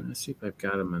 Let's see if I've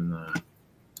got them in the.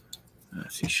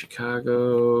 Let's see,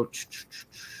 Chicago.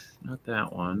 Not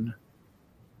that one.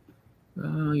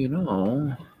 You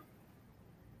know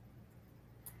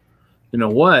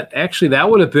what? Actually, that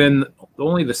would have been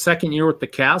only the second year with the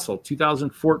castle,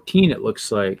 2014. It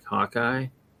looks like Hawkeye.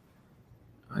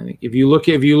 I think if you look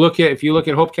at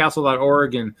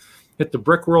hopecastle.org and hit the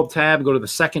Brick World tab, go to the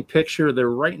second picture. They're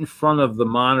right in front of the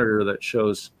monitor that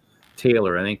shows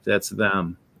Taylor. I think that's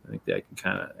them. I think that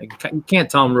I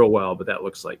can't tell them real well, but that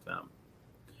looks like them.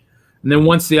 And then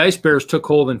once the Ice Bears took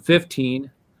hold in 15.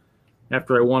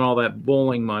 After I won all that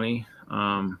bowling money,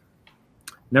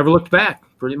 never looked back.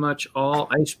 Pretty much all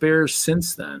Ice Bears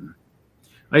since then.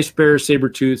 Ice Bears,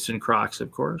 Sabertooths, and Crocs,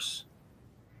 of course.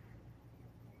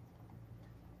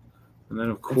 And then,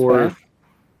 of course,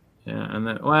 yeah. And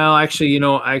then, well, actually,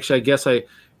 I guess at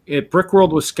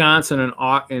Brickworld, Wisconsin,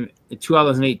 in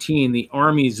 2018, the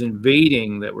armies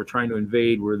invading that were trying to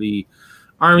invade were the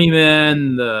Army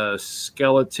men, the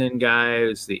skeleton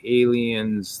guys, the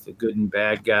aliens, the good and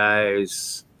bad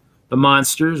guys, the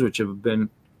monsters, which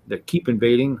that keep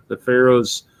invading, the pharaoh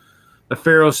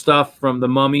stuff from the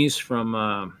mummies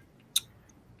from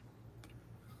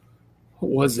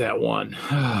what was that one?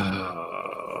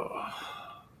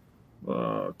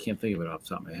 Can't think of it off the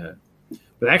top of my head.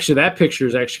 But actually, that picture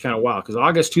is actually kind of wild because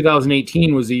August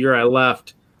 2018 was the year I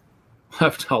left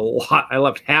a lot. I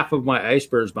left half of my Ice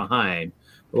Bears behind.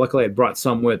 Luckily, I brought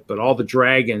some with, but all the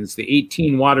dragons, the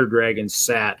 18 water dragons,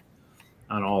 sat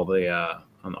on all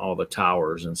the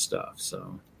towers and stuff.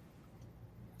 So,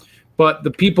 but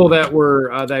the people that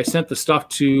I sent the stuff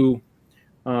to,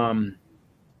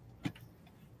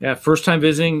 first time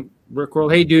visiting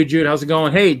Brickworld. Hey, dude, Jude, how's it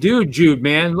going? Hey, dude, Jude,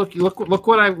 man, look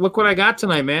what I got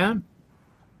tonight, man.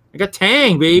 I got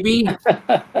Tang, baby.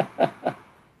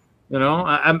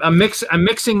 I'm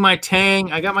mixing my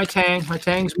Tang. I got my Tang. My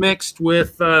Tang's mixed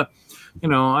with, I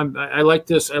like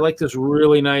this. I like this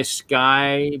really nice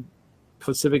Sky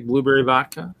Pacific Blueberry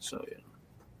vodka. So yeah.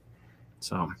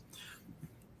 So,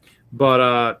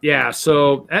 but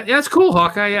So that's cool,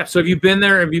 Hawkeye. Yeah. So have you been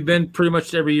there? Have you been pretty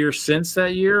much every year since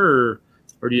that year,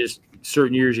 or do you just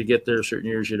certain years you get there, certain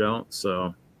years you don't?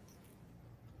 So.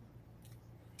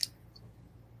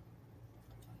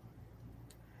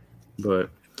 But.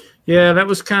 Yeah, that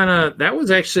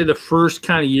was actually the first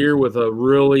kind of year with a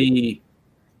really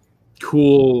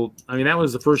cool. I mean, that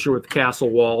was the first year with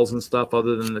castle walls and stuff.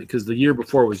 Other than because the year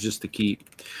before was just to keep.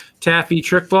 Taffy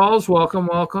Trick Balls,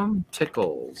 welcome.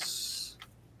 Tickles.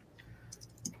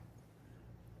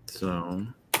 So.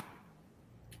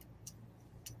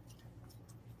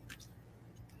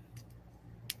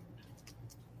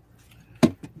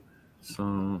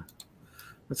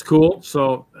 That's cool.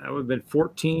 So that would have been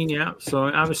 14, yeah. So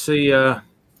obviously,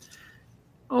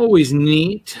 always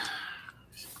neat.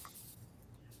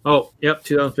 Oh, yep,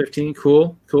 2015.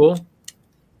 Cool. Do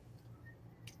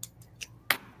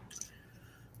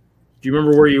you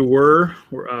remember where you were?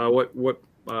 What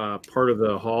part of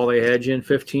the hall they had you in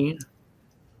 15? In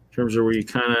terms of were you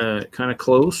kind of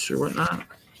close or whatnot?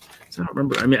 So I don't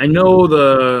remember. I mean, I know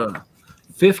the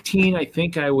 15. I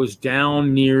think I was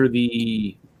down near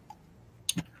the.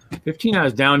 15, I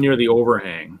was down near the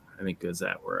overhang. think is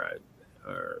that where I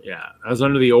was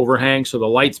under the overhang, so the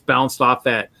lights bounced off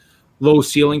that low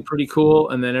ceiling pretty cool,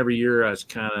 and then every year I was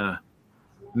kind of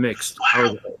mixed. I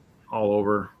was all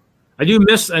over. I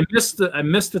miss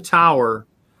the tower.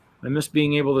 I miss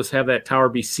being able to have that tower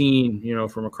be seen, you know,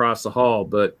 from across the hall.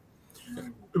 But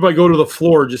if I go to the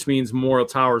floor, it just means more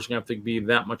towers gonna have to be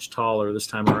that much taller this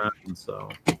time around. So,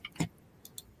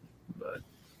 but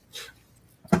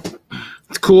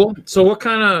it's cool. So, what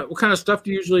kind of stuff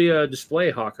do you usually display,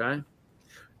 Hawkeye,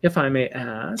 if I may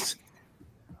ask?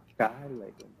 I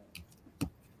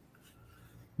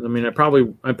mean, I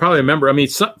probably remember. I mean,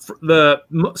 some of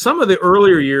the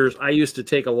earlier years, I used to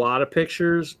take a lot of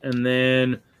pictures, and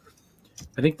then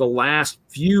I think the last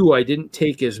few I didn't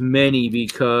take as many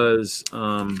because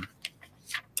Beyond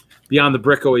the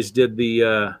Brick always did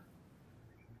the.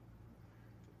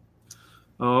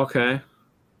 Oh, okay.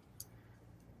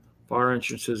 Bar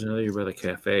entrances and other by the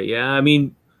cafe. Yeah, I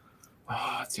mean,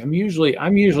 I'm usually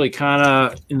kind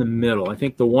of in the middle. I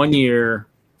think the one year.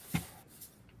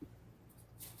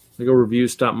 I go review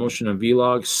stop motion and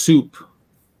vlog soup.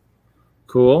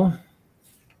 Cool.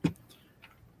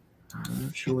 I'm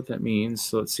not sure what that means.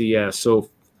 So let's see. Yeah. So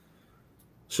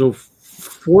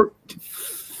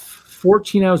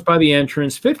 14 I was by the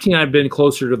entrance. 15 I've been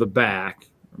closer to the back,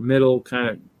 middle, kind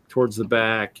of towards the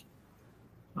back.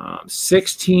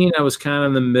 16 I was kind of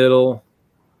in the middle,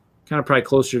 kind of probably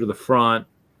closer to the front.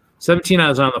 17 I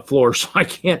was on the floor, so I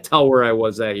can't tell where I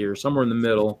was that year. Somewhere in the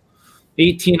middle.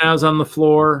 18 I was on the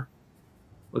floor.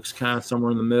 Looks kind of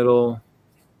somewhere in the middle.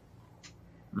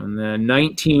 And then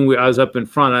 19 I was up in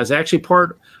front. I was actually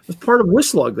part of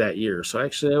WISLUG that year. So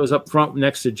actually I was up front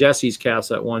next to Jesse's cast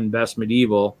that won Best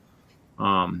Medieval.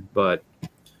 But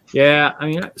yeah, I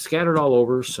mean, scattered all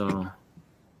over, so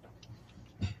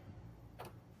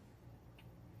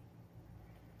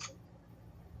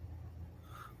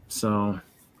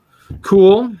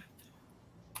cool.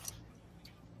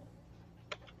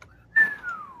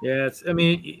 Yeah, I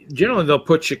mean, generally they'll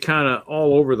put you kind of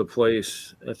all over the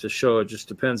place at the show. It just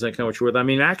depends on kind of what you're with. I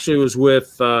mean, actually, it was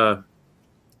with the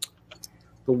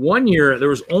one year there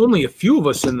was only a few of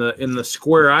us in the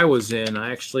square I was in.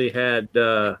 I actually had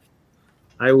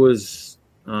I was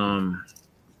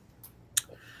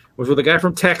with a guy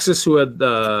from Texas who had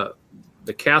the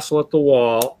castle at the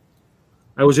wall.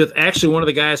 I was with actually one of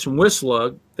the guys from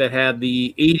WISLUG that had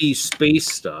the 80s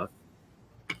space stuff.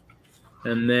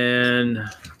 And then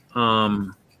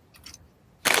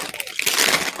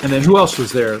who else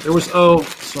was there? There was so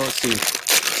let's see.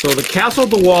 So the castle at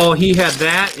the wall, he had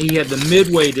that. He had the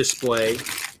midway display.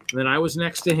 And then I was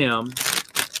next to him.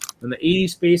 And the 80s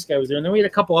space guy was there. And then we had a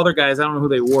couple other guys. I don't know who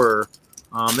they were.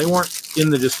 They weren't in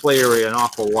the display area an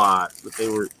awful lot, but they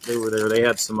were there. They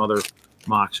had some other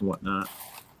MOCs and whatnot.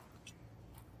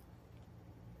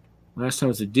 Last time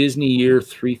was the Disney year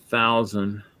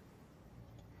 3000.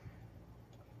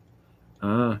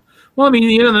 Well, I mean,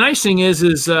 you know, the nice thing is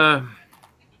reviews.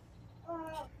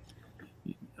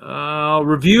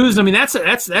 I mean, that's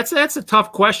a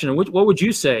tough question. What would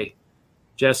you say,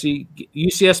 Jesse?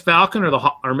 UCS Falcon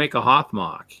or make a Hoth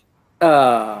MOC?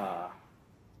 I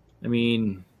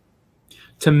mean,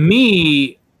 to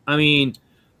me, I mean,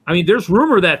 there's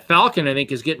rumor that Falcon, I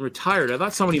think, is getting retired. I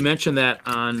thought somebody mentioned that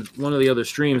on one of the other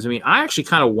streams. I mean, I actually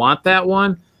kind of want that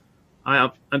one.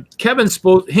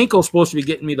 Hinkle's supposed to be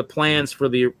getting me the plans for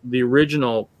the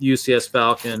original UCS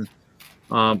Falcon,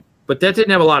 but that didn't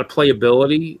have a lot of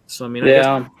playability. So I mean,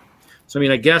 I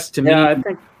guess to me, I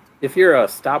think if you're a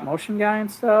stop motion guy and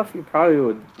stuff, you probably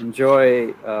would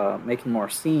enjoy making more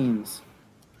scenes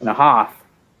in a Hoth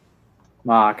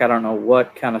MOC. I don't know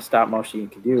what kind of stop motion you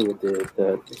can do with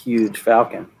the huge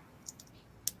Falcon.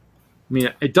 I mean,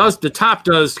 it does. The top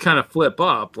does kind of flip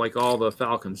up like all the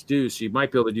Falcons do, so you might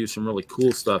be able to do some really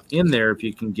cool stuff in there if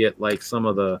you can get like some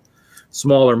of the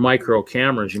smaller micro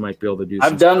cameras. You might be able to do.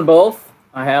 I've done both.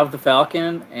 I have the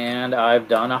Falcon, and I've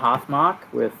done a Hoth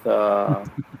MOC with. It was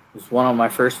one of my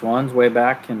first ones way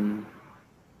back in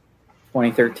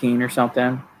 2013 or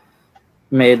something.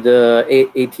 Made the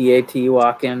AT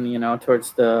walk in, you know,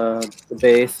 towards the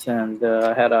base, and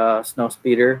had a snow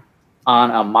speeder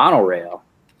on a monorail.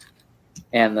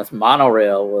 And this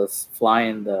monorail was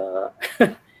flying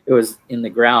it was in the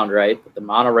ground, right? But the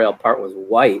monorail part was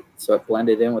white, so it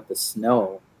blended in with the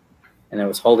snow. And it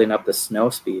was holding up the snow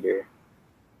speeder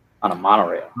on a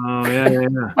monorail. Oh, yeah. You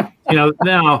know,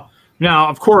 now,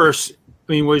 of course,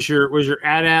 I mean, was your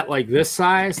AT-AT like this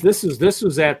size? This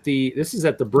is at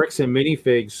the Bricks and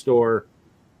Minifigs store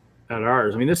at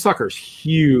ours. I mean, this sucker's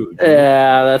huge.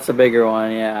 Yeah, that's a bigger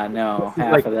one. Yeah, no,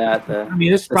 half of that. I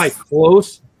mean, this is probably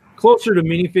closer to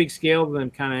minifig scale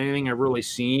than kind of anything I've really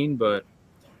seen. But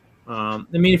I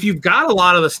mean, if you've got a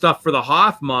lot of the stuff for the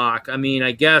Hoth mock, I mean,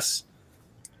 I guess,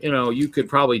 you know, you could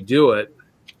probably do it.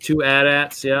 2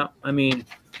 AT-ATs, yeah. I mean,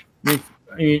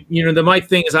 you know, the might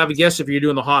thing is, I would guess if you're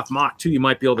doing the Hoth mock too, you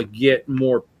might be able to get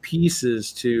more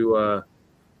pieces to.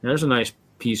 There's a nice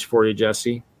piece for you,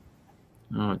 Jesse.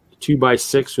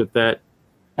 2x6 with that.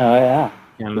 Oh yeah.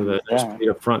 Kind of the nice plate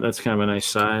up front. That's kind of a nice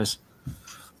size.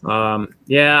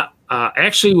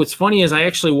 Actually, what's funny is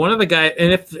one of the guys,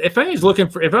 and if anybody's looking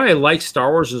for, if anybody likes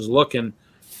Star Wars is looking,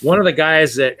 one of the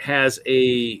guys that has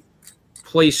a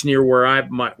place near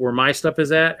where my stuff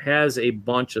is at has a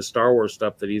bunch of Star Wars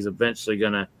stuff that he's eventually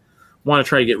gonna want to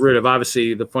try to get rid of.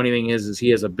 Obviously, the funny thing is he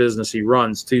has a business he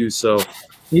runs too, so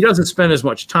he doesn't spend as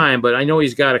much time. But I know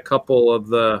he's got a couple of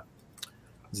the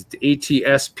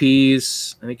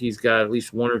ATSPs. I think he's got at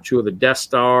least 1 or 2 of the Death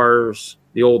Stars,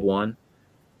 the old one.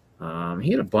 He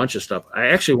had a bunch of stuff. I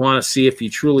actually want to see if he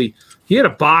had a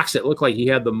box that looked like he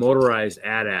had the motorized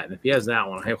AT-AT. And if he has that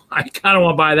one, I kind of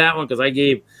want to buy that one because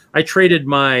I traded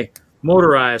my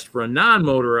motorized for a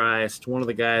non-motorized to one of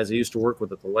the guys I used to work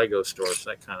with at the Lego store. So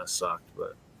that kind of sucked.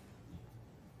 But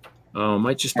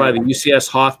might just buy the UCS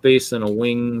Hoth base and a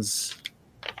wings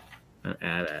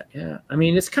AT-AT. Yeah, I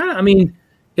mean,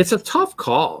 it's a tough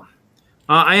call.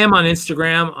 I am on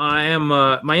Instagram.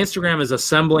 My Instagram is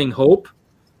Assembling Hope.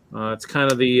 It's kind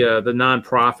of the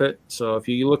nonprofit. So if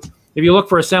you look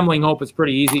for Assembling Hope, it's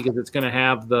pretty easy because it's going to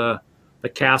have the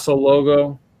castle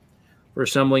logo for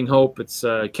Assembling Hope. It's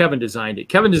Kevin designed it.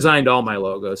 Kevin designed all my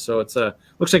logos, so it's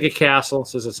looks like a castle. It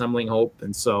says Assembling Hope,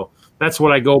 and so that's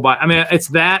what I go by. I mean, it's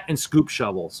that and Scoop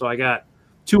Shovel. So I got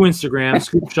 2 Instagrams.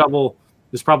 Scoop Shovel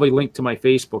is probably linked to my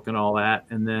Facebook and all that,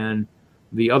 and then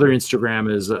the other Instagram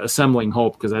is Assembling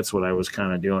Hope because that's what I was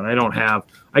kind of doing.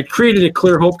 I created a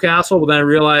clear Hope Castle, but then I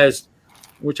realized,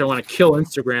 which I want to kill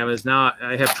Instagram, is now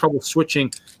I have trouble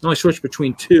switching. I only switch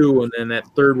between 2, and then that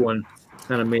third one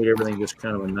kind of made everything just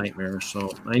kind of a nightmare. So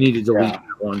I need to delete that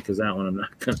one because that one I'm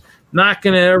not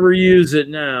gonna ever use it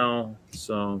now.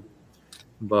 So,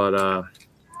 but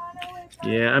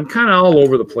yeah, I'm kind of all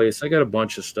over the place. I got a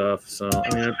bunch of stuff. So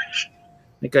I mean, I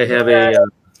think I have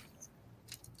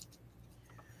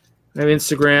I have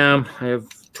Instagram, I have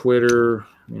Twitter.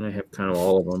 I mean, I have kind of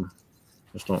all of them.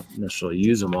 Just don't necessarily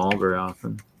use them all very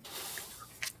often.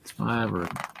 Is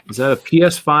that a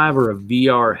PS5 or a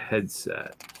VR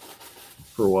headset?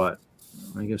 For what?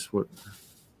 I guess what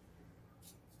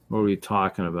are we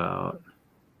talking about?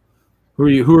 Who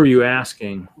are you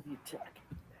asking?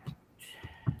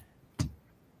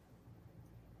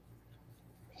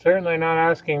 Certainly not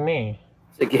asking me.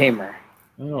 It's a gamer.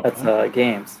 Oh, that's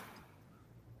games.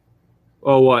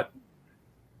 Oh, what?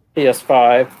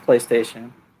 PS5,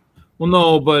 PlayStation. Well,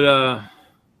 no, but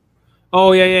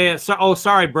oh yeah. So,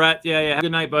 sorry, Brett. Yeah.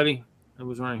 Good night, buddy. I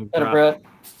was wondering who dropped. Brett.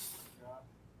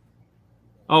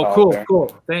 Oh, cool, okay.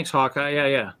 Cool. Thanks, Hawkeye.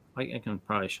 Yeah. I can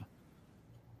probably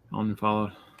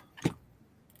unfollowed.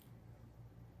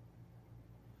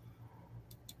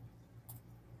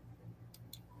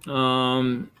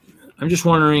 I'm just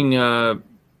wondering,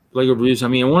 Lego Brews. I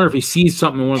mean, I wonder if he sees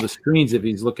something in one of the screens if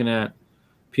he's looking at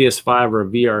PS5 or a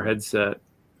VR headset.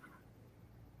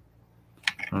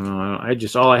 I don't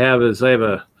know. All I have is I have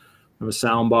a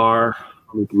sound bar,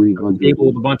 table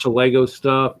with a bunch of Lego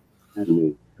stuff,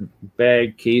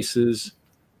 bag cases.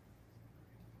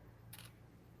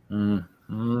 I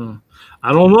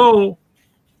don't know.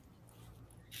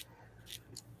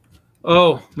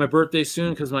 Oh, my birthday's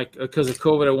soon because of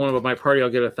COVID. I won, but my party I'll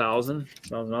get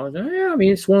 $1,000. Yeah, I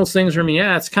mean it's one of those things for me.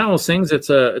 Yeah, it's kind of those things. It's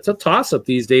a toss up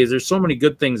these days. There's so many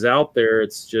good things out there.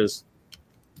 It's just,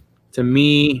 to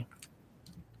me,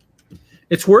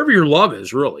 it's wherever your love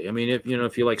is, really. I mean,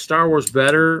 if you like Star Wars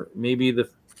better, maybe the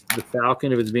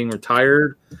Falcon if it's being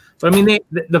retired. But I mean,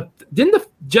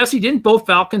 didn't both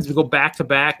Falcons go back to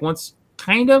back once?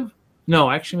 Kind of.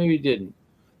 No, actually, maybe it didn't.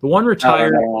 The one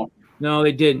retired. No,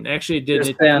 they didn't. Actually, it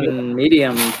didn't. There's been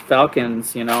medium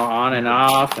Falcons, on and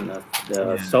off, and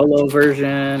the solo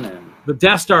version. And the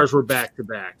Death Stars were back to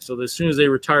back. So as soon as they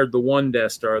retired the one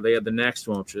Death Star, they had the next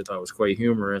one, which I thought was quite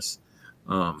humorous.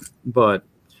 But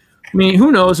I mean,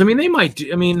 who knows? I mean, they might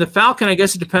do. I mean, the Falcon, I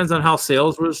guess it depends on how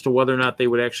sales were as to whether or not they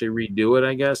would actually redo it,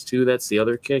 I guess, too. That's the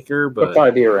other kicker. But it'll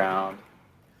probably be around.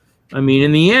 I mean,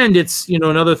 in the end, it's,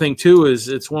 another thing, too, is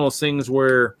it's one of those things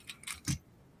where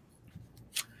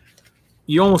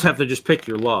you almost have to just pick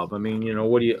your love. I mean,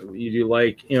 what do you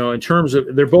like, in terms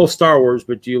of, they're both Star Wars,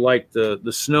 but do you like the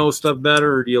snow stuff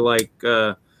better, or do you like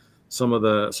some of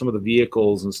the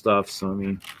vehicles and stuff? So I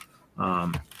mean,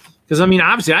 because because I mean,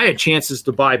 obviously, I had chances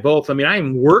to buy both. I mean, I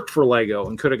even worked for Lego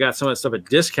and could have got some of that stuff at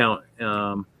discount.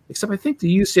 Except I think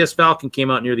the UCS Falcon came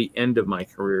out near the end of my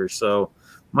career, so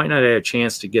might not have had a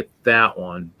chance to get that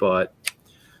one, but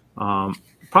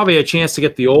probably had a chance to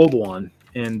get the old one.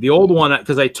 And the old one,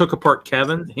 because I took apart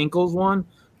Kevin Hinkle's one, I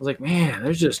was like, man,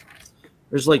 there's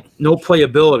like no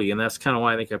playability, and that's kind of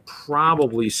why I think I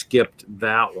probably skipped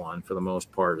that one for the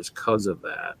most part, is because of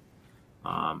that.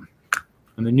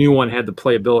 And the new one had the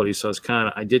playability, so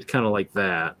I did kind of like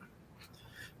that.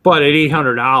 But at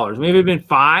 $800, maybe it'd been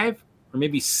 $500 or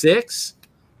maybe $600,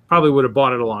 probably would have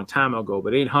bought it a long time ago.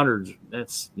 But $800,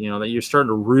 that's, you know, that you're starting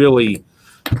to really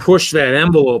push that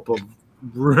envelope of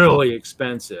really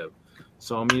expensive.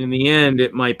 So I mean, in the end,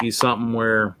 it might be something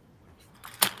where,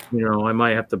 you know, I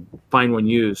might have to find one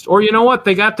used. Or you know what?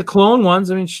 They got the clone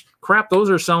ones. I mean, crap, those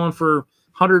are selling for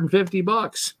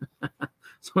 $150.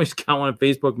 Somebody's got one on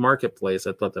Facebook Marketplace.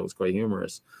 I thought that was quite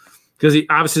humorous. Because he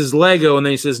obviously is Lego, and then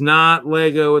he says, not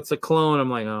Lego, it's a clone. I'm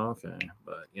like, oh, okay.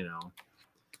 But, you know,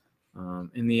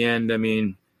 in the end, I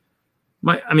mean,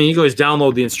 you can always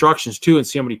download the instructions, too, and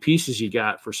see how many pieces you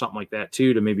got for something like that,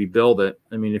 too, to maybe build it.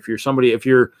 I mean, if you're somebody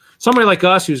like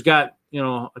us who's got, you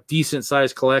know, a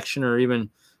decent-sized collection or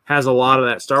even has a lot of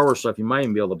that Star Wars stuff, you might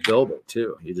even be able to build it,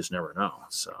 too. You just never know,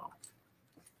 so.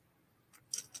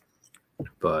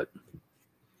 But,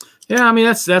 yeah, I mean,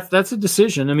 that's a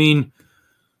decision. I mean,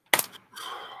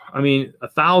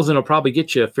 1,000 will probably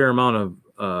get you a fair amount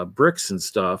of bricks and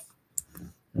stuff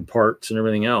and parts and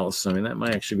everything else. I mean, that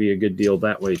might actually be a good deal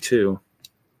that way too.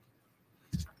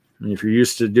 I mean, if you're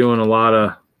used to doing a lot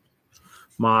of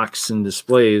MOCs and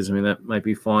displays, I mean, that might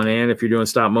be fun. And if you're doing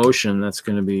stop motion,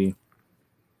 that'd be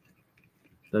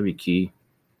key.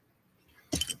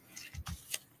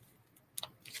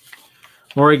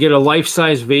 Or I get a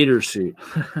life-size Vader suit.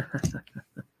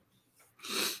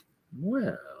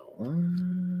 Well,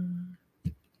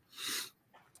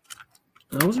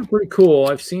 those are pretty cool.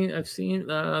 I've seen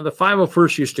the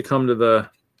 501st used to come to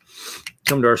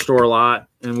our store a lot,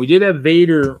 and we did have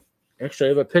Vader. Actually, I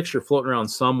have a picture floating around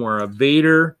somewhere of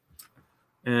Vader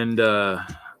and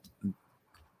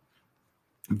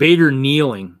Vader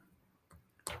kneeling.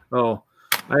 Oh,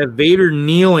 I have Vader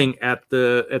kneeling at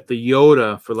the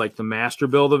Yoda for like the Master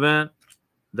Build event.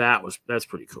 That's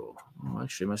pretty cool. Oh,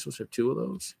 actually, am I supposed to have 2 of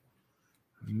those?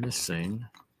 I'm missing.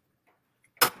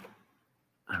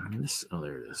 Oh,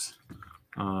 there it is.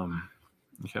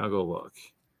 Okay, I'll go look.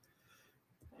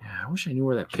 Yeah, I wish I knew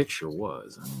where that picture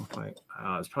was. I don't know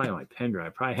if it's probably on my pen drive. I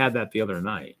probably had that the other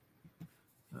night.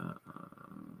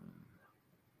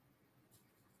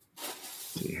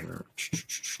 See here.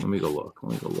 Let me go look.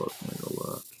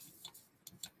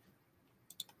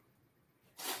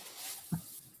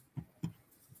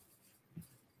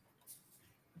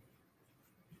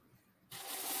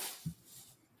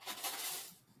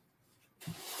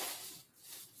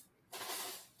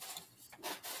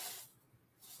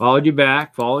 Followed you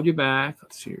back.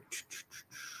 Let's see here.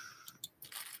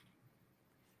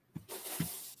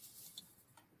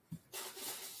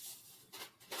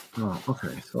 Oh,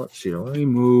 okay. So let's see. Let me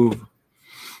move.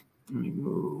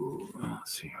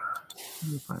 Let's see here.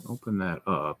 If I open that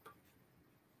up,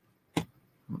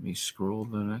 let me scroll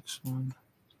to the next one.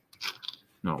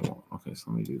 No, it won't. Okay, so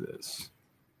let me do this.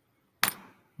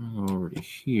 I'll go over to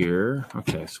here.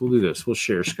 Okay, so we'll do this. We'll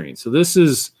share screen. So this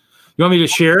is. You want me to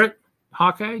share it,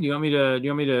 Hawkeye? Do you want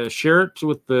me to share it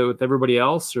with everybody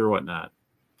else or whatnot?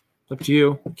 It's up to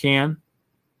you. Can.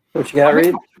 What you got,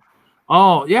 Reed?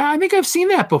 Oh, yeah, I think I've seen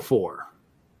that before.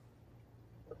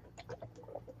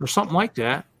 Or something like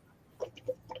that.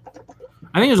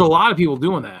 I think there's a lot of people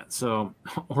doing that. So,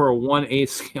 or a 1/8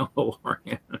 scale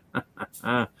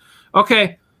DeLorean.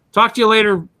 Okay. Talk to you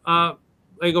later,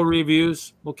 Lego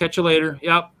Reviews. We'll catch you later.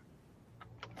 Yep.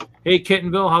 Hey,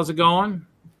 Kittenville, how's it going?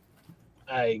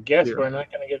 I guess we're not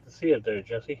going to get to see it there,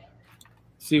 Jesse.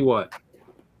 See what?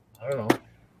 I don't know.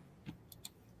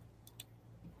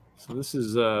 So this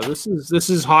is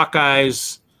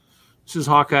Hawkeye's. This is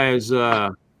Hawkeye's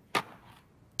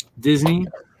Disney.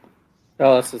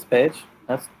 Oh, that's his page.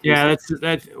 That's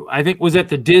that. I think was that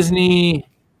the Disney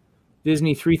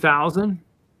 3000.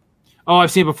 Oh,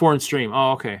 I've seen it before in stream.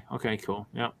 Oh, okay, cool.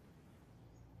 Yep.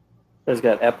 There's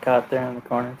got Epcot there in the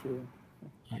corner too.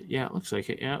 Yeah, it looks like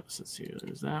it. Yep. So let's see.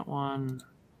 There's that one.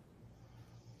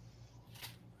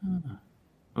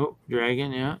 Oh,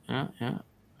 Dragon. Yeah.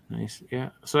 Nice. Yeah.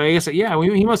 So I guess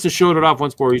he must have showed it off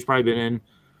once before. He's probably been in.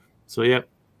 So yep.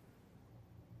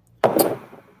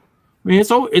 I mean,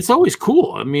 it's always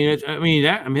cool. I mean,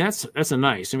 that's a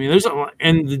nice. I mean, there's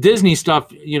and the Disney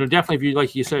stuff. You know, definitely if you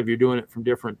like you said, if you're doing it from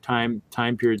different time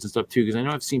periods and stuff too, because I know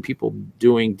I've seen people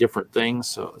doing different things.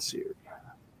 So let's see here.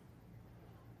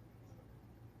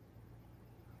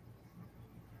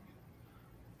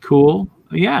 Cool.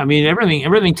 Yeah, I mean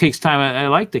everything takes time. I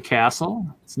like the castle.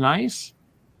 It's nice.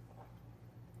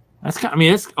 That's kind. I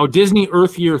mean, it's Disney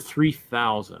Earth Year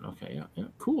 3000. Okay, yeah,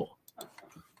 cool.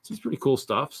 This is pretty cool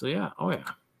stuff. So yeah, oh yeah.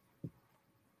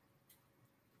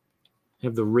 You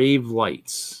have the rave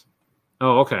lights.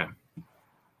 Oh, okay.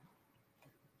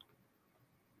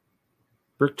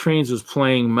 Brick Trains was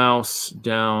playing mouse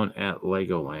down at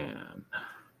Legoland.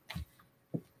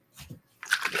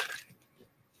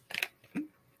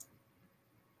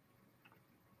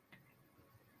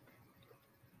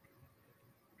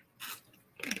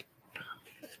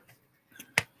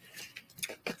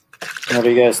 What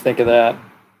do you guys think of that?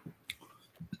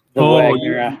 The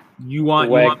Wagner, you want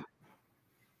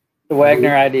the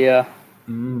Wagner idea.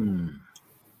 Mm.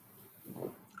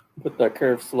 Put the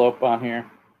curved slope on here.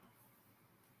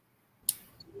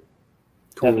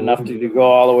 Cool. Had enough to go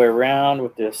all the way around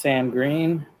with the sand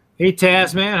green. Hey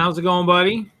Tasman, how's it going,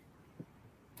 buddy?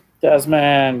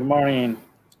 Tasman, good morning.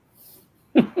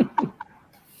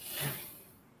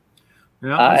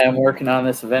 Yeah, I am working on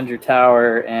this Avenger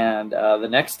Tower, and the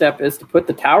next step is to put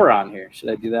the tower on here. Should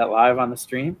I do that live on the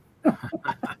stream?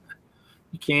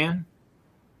 You can.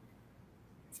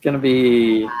 It's going to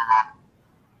be...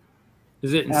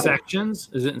 Is it in sections?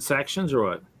 Is it in sections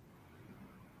or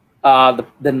what?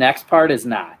 The next part is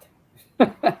not.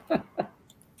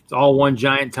 It's all one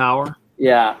giant tower?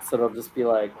 Yeah, so it'll just be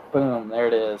like, boom, there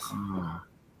it is.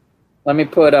 Let me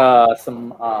put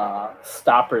some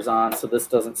stoppers on so this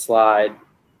doesn't slide.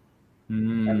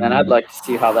 And then I'd like to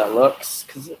see how that looks,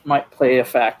 because it might play a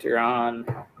factor on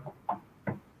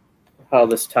how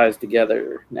this ties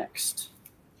together next.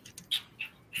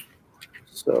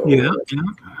 So yeah.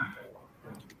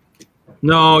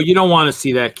 No, you don't want to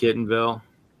see that, Kittenville.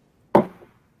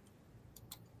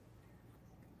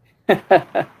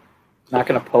 Not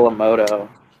going to pull a MOTO.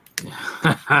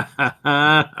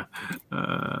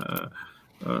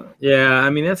 Yeah, I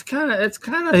mean that's kind of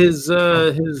his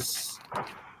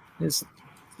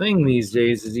thing these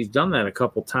days. Is he's done that a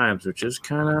couple times, which is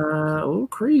kind of a little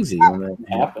crazy when that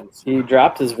happens. He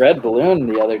dropped his red balloon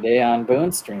the other day on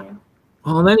Boone Stream.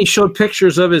 Well, and then he showed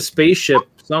pictures of his spaceship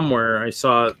somewhere. I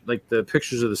saw like the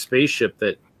pictures of the spaceship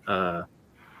that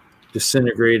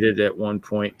disintegrated at one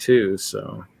point too.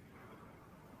 So.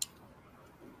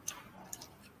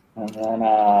 And then,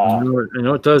 I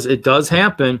know it does. It does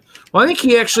happen. Well, I think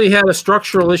he actually had a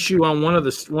structural issue on one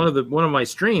of my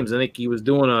streams. I think he was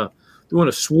doing a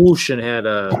swoosh and had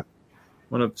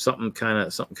something kind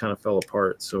of fell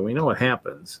apart. So we know what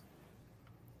happens.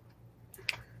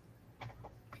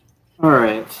 All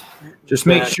right. Just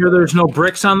make sure there's no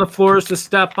bricks on the floors to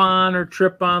step on or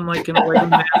trip on, like in a Lego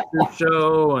Master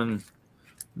show and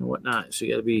whatnot. So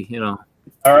you got to be,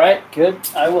 All right, good.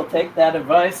 I will take that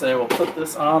advice. I will put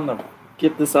this on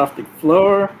get this off the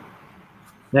floor.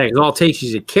 Yeah, because all it takes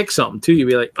is to kick something too. You'd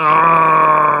be like, oh,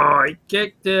 I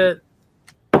kicked it.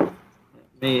 Let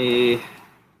me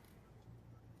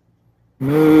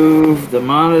move the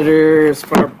monitor as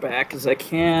far back as I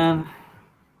can.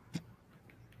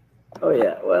 Oh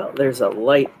yeah, well, there's a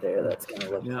light there that's going to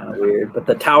look kind of weird, but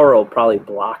the tower will probably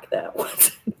block that one.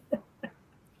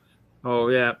 Oh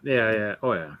yeah.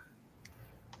 Oh yeah.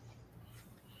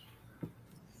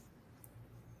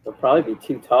 It'll probably be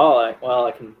too tall.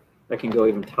 I can go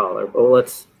even taller, but we'll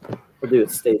do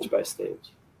it stage by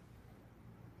stage.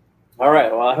 All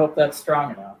right. Well, I hope that's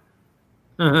strong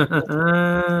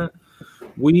enough.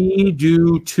 We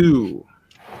do too.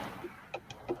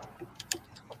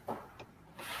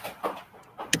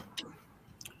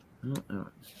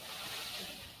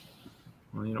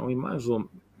 Well, we might as well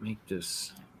make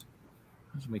this.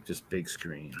 Let's make this big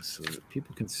screen so that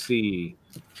people can see.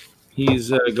 He's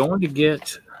going to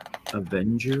get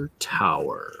Avenger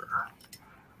Tower.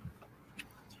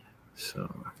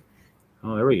 So,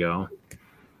 there we go.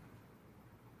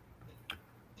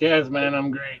 Yes, man, I'm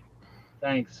great.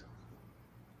 Thanks.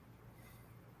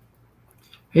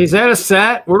 Hey, is that a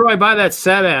set? Where do I buy that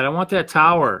set at? I want that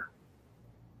tower.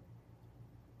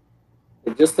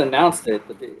 They just announced it.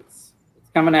 It's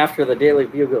coming after the Daily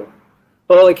Bugle.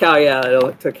 Holy cow, yeah,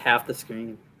 it took half the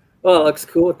screen. Well, it looks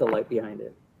cool with the light behind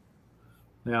it.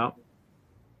 Yeah.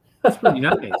 That's pretty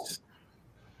nice.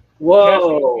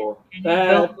 Whoa.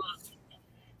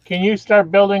 Can you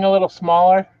start building a little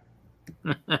smaller?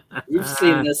 You've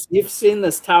seen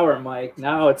this tower, Mike.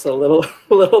 Now it's a little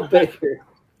bigger.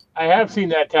 I have seen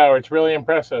that tower. It's really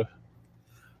impressive.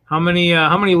 How many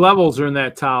levels are in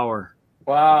that tower?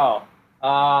 Wow.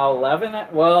 11.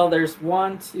 Well, there's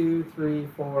 1, 2, 3,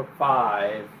 4,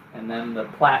 5, and then the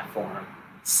platform.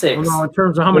 6. Oh, no, in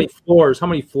terms of how many floors? How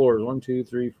many floors? 1, 2,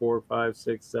 3, 4, 5,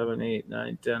 6, 7, 8,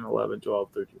 9, 10, 11, 12,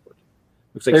 13, 14.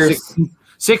 Looks like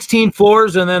 16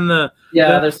 floors, and then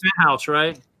there's the house,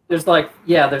 right? There's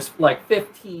there's like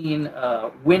 15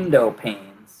 window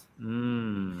panes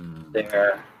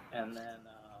there, and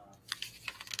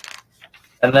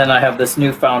then I have this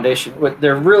new foundation.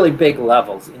 They're really big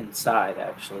levels inside.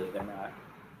 Actually, they're not.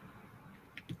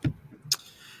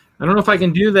 I don't know if I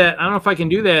can do that.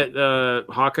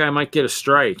 Hawkeye. I might get a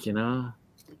strike. You know.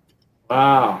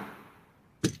 Wow.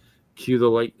 Cue the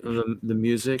light, the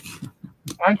music.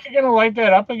 Aren't you gonna light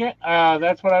that up again?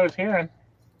 That's what I was hearing.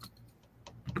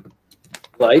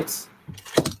 Lights?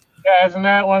 Yeah, isn't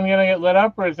that one gonna get lit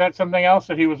up, or is that something else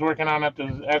that he was working on at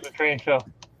the train show?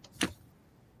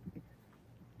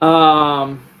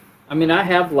 I mean, I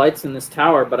have lights in this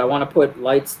tower, but I want to put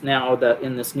lights now that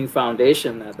in this new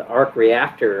foundation, that the arc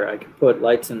reactor. I can put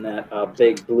lights in that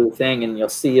big blue thing, and you'll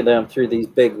see them through these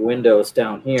big windows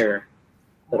down here.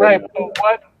 Right.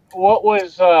 But what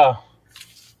was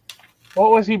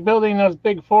he building those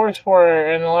big fours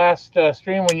for in the last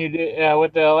stream when you did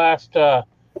with the last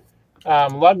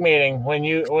lug meeting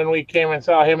when we came and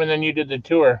saw him and then you did the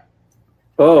tour?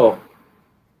 Oh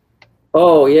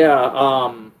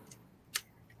yeah.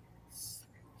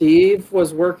 Steve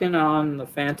was working on the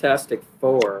Fantastic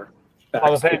Four.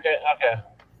 Okay.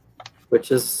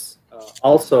 Which is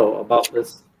also about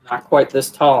this, not quite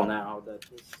this tall now, that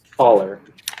is taller.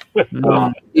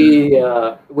 I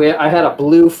had a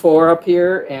blue 4 up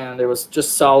here, and it was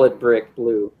just solid brick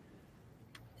blue.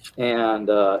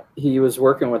 And he was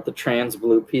working with the trans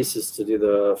blue pieces to do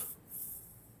the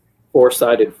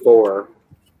 4-sided 4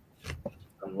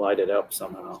 and light it up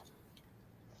somehow.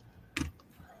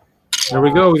 There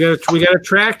we go. We got a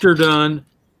tractor done.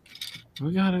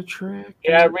 We got a tractor.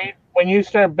 Yeah, Reed, when you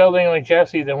start building like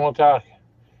Jesse, then we'll talk.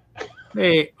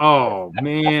 Hey, oh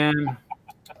man.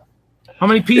 How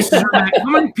many pieces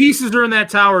are in that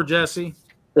tower, Jesse?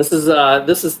 This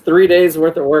is 3 days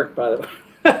worth of work, by the way.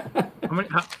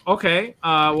 Okay.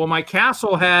 Well, my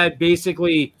castle had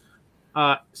basically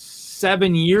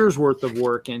 7 years worth of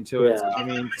work into it. Yeah. I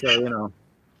mean, so you know.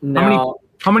 No.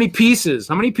 How many pieces?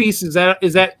 How many pieces?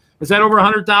 Is that over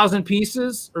 100,000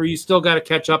 pieces, or you still got to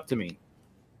catch up to me?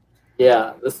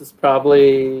 Yeah, this is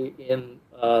probably in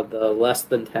the less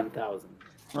than 10,000.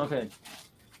 Okay.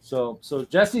 So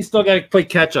Jesse's still got to play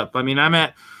catch up. I mean, I'm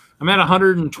at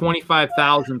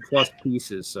 125,000 plus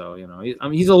pieces. So you know,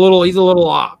 he's a little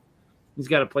off. He's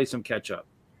got to play some catch up.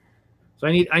 So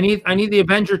I need the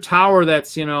Avenger Tower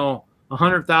that's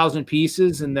 100,000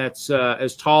 pieces and that's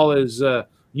as tall as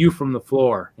you from the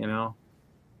floor. You know.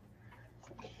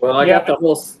 Well, I got the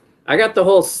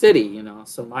whole city.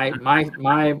 So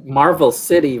my Marvel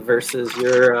city versus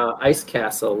your ice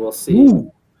castle. We'll see.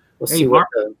 Ooh. We'll see what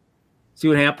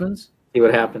happens. See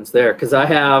what happens there, because I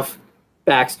have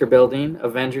Baxter Building,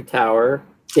 Avenger Tower,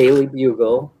 Daily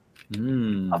Bugle,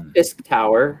 a Fisk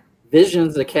Tower,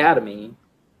 Visions Academy,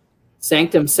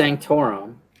 Sanctum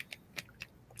Sanctorum.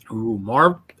 Ooh,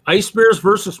 Ice Bears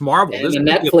versus Marvel. And the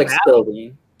Netflix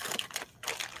building.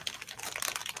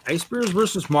 Ice Bears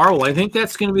versus Marvel. I think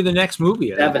that's going to be the next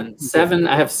movie. Seven.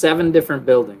 I have 7 different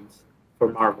buildings for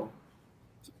Marvel.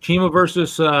 Chima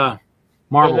versus Marvel.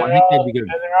 I think that'd be good. And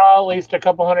they're all at least a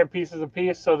couple hundred pieces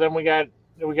apiece. So then we got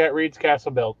Reed's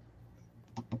castle built.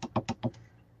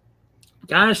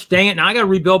 Gosh dang it! Now I got to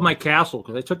rebuild my castle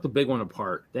because I took the big one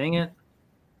apart. Dang it.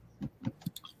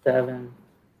 7.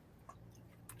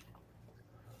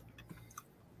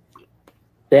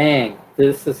 Dang,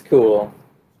 this is cool.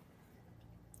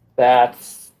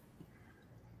 That's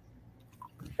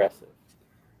impressive.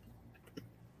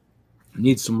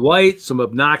 Need some light, some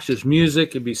obnoxious music.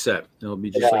 It'd be set. It'll be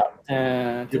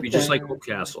just like Oak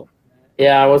Castle.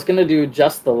 Yeah, I was gonna do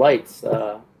just the lights,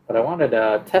 but I wanted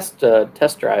to test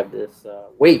drive this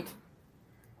weight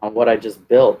on what I just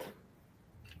built.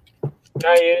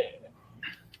 Now you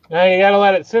gotta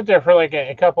let it sit there for like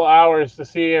a couple hours to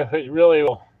see if it really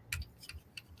will.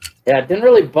 Yeah, it didn't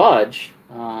really budge.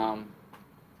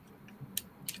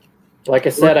 Like I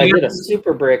said, I did a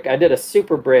super brick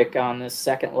on this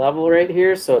second level right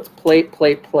here, so it's plate,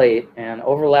 plate, plate, and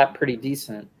overlap pretty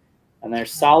decent. And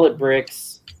there's solid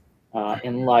bricks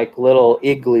in like little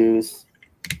igloos,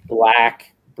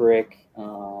 black brick,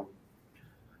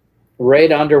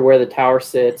 right under where the tower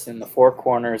sits in the 4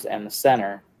 corners and the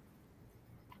center.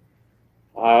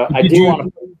 I do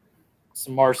want to.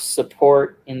 some more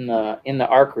support in the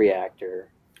arc reactor.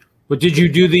 But did you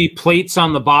do the plates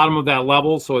on the bottom of that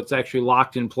level so it's actually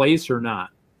locked in place or not?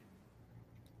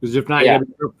 Because if not, yeah.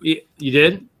 You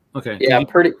did? Okay. Yeah,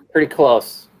 pretty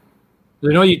close. I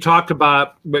know you talked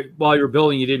about, but while you were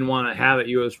building, you didn't want to have it.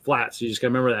 You was flat, so you just got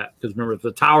to remember that. Because remember, if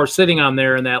the tower sitting on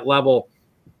there and that level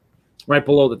right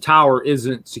below the tower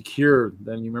isn't secure,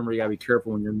 then you remember you got to be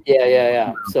careful when you're.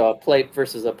 Yeah. So a plate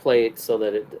versus a plate, so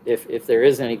that if there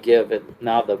is any give,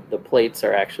 now the plates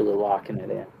are actually locking it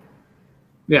in.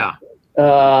 Yeah.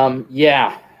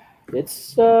 Yeah,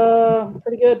 it's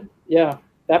pretty good. Yeah,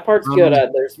 that part's good.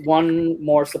 There's one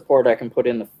more support I can put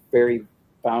in the very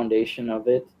foundation of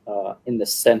it, in the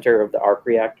center of the arc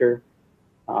reactor.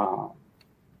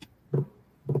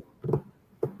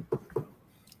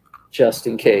 Just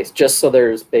in case, just so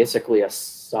there's basically a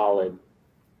solid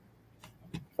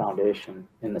foundation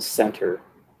in the center.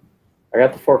 I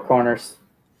got the 4 corners.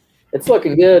 It's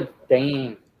looking good.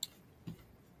 Dang.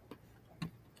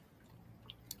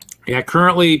 Yeah,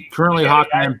 currently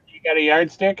Hawkman. You got a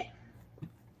yardstick?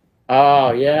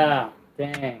 Oh yeah,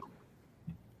 dang.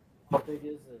 How big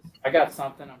is this? I got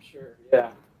something, I'm sure.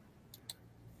 Yeah.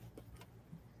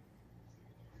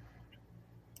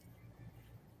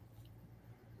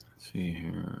 Let's see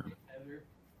here.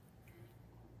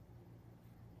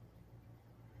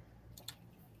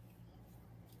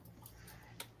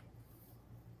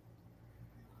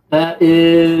 That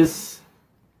is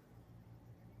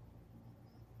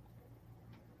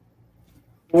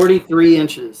 43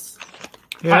 inches.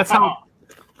 Yeah,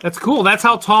 that's cool. That's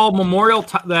how tall Memorial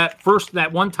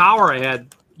that one tower I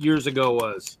had years ago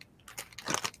was.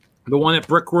 The one at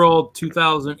Brickworld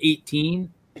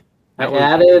 2018. I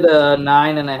added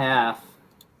 9.5.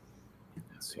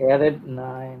 Added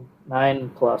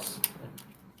 9 plus.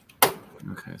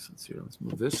 Okay, so let's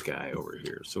move this guy over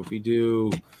here. So if we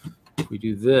do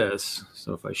this,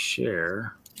 so if I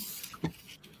share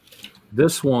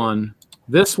this one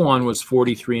was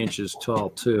 43 inches tall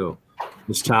too.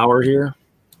 This tower here,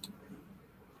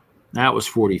 that was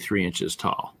 43 inches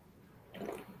tall.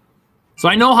 So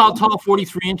I know how tall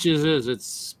 43 inches is.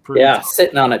 It's pretty tall.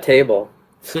 Sitting on a table.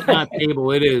 Sitting on a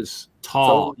table, it is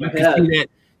tall. You can see that.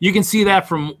 You can see that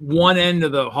from one end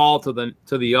of the hall to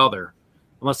the other,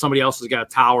 unless somebody else has got a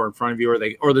tower in front of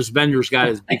you, or this vendor's got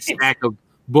his big stack of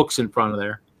books in front of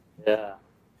there. Yeah.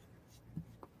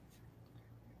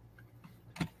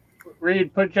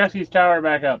 Reed, put Jesse's tower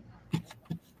back up.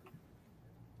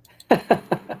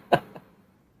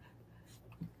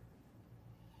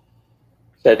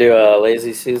 Should I do a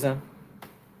lazy Susan?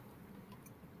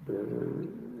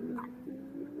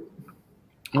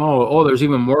 Oh, there's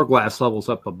even more glass levels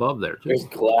up above there too. There's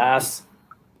glass.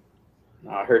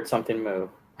 Oh, I heard something move.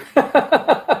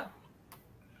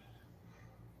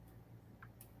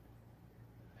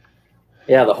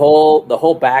 Yeah, the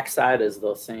whole backside is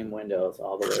those same windows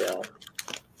all the way up.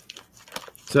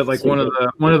 Is that like one of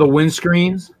the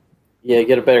windscreens? Yeah,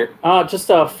 get a better. Just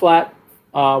a flat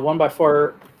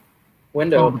 1x4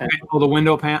 window panel. Oh, the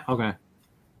window panel. Okay,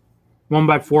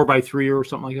 1x4x3 or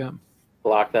something like that.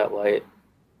 Block that light.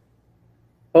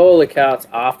 Holy cow! It's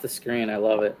off the screen. I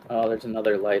love it. Oh, there's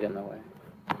another light in the way.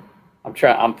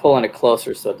 I'm pulling it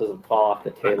closer so it doesn't fall off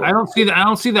the table. I don't see the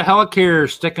helicarrier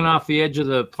sticking off the edge of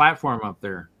the platform up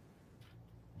there.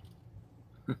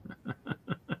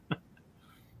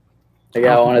 I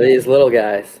got one of these little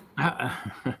guys.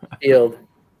 Field.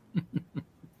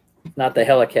 Not the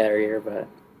helicarrier, but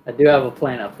I do have a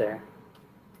plane up there.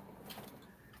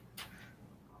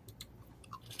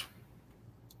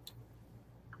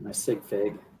 My sig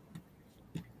fig.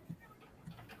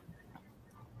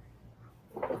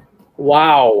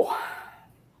 Wow.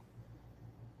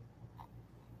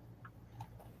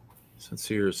 So let's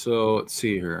see here. So let's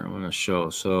see here. I'm going to show.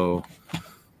 So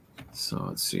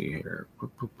let's see here.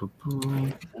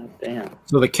 Oh, damn.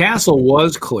 So the castle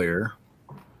was clear.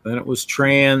 Then it was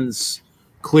trans,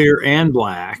 clear, and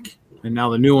black. And now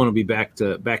the new one will be back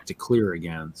to clear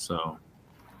again. So,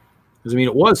 because I mean,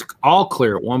 it was all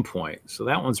clear at one point. So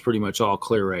that one's pretty much all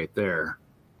clear right there.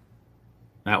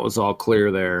 That was all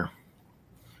clear there.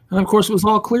 And of course, it was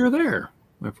all clear there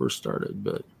when I first started.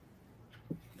 But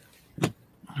I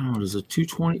don't know, does a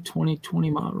 2020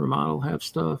 remodel have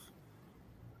stuff?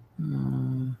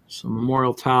 Some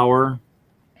Memorial Tower.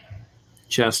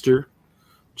 Chester's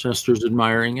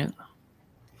admiring it.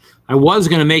 I was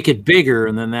going to make it bigger,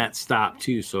 and then that stopped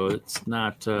too. So it's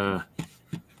not. So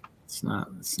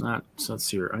let's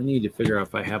see here. I need to figure out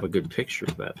if I have a good picture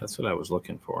of that. That's what I was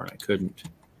looking for, and I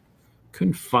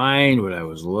couldn't find what I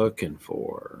was looking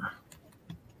for.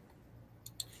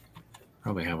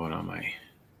 Probably have one on my.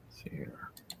 Let's see here.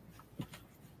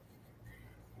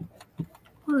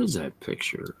 Where is that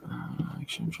picture?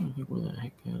 Actually, I'm trying to think where the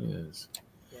heck that is.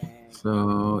 Dang. So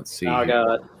let's see. Now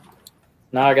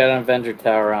I got an Avenger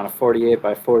tower on a 48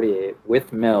 by 48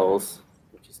 with mills,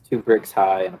 which is 2 bricks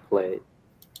high and a plate.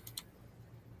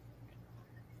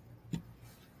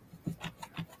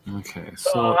 Okay,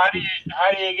 So how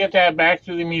do you get that back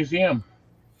to the museum?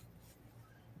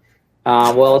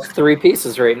 Well, it's 3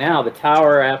 pieces right now. The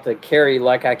tower I have to carry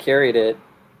like I carried it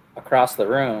across the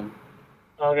room.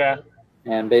 Okay.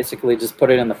 And basically just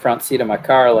put it in the front seat of my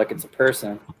car like it's a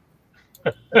person.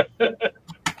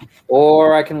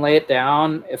 Or I can lay it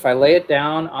down. If I lay it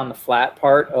down on the flat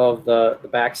part of the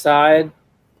backside,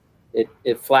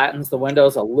 it flattens the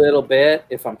windows a little bit.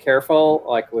 If I'm careful,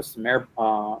 like with some air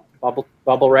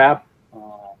bubble wrap,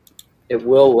 it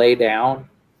will lay down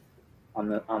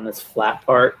on this flat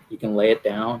part. You can lay it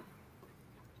down.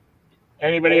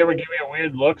 Anybody ever give you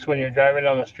weird looks when you're driving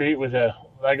down the street with a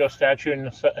Lego statue in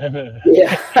the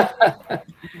Yeah.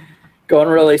 Going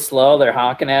really slow, they're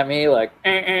honking at me like,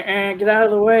 get out of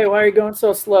the way. Why are you going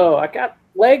so slow? I got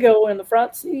Lego in the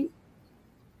front seat.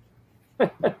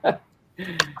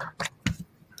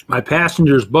 My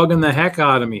passenger's bugging the heck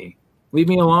out of me. Leave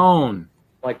me alone.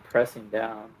 Like pressing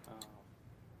down.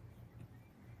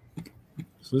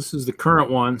 So this is the current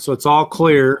one. So it's all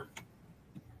clear.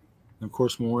 And of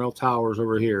course, Memorial Tower's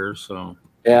over here. So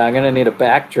yeah, I'm gonna need a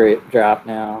backdrop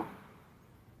now.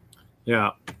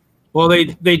 Yeah. Well,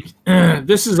 they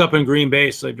this is up in Green Bay,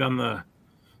 so they've done the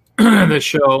the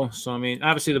show. So I mean,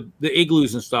 obviously the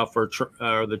igloos and stuff are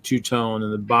the two-tone,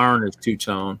 and the barn is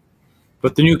two-tone.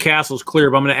 But the new castle's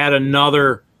clear. But I'm going to add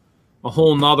a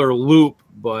whole nother loop.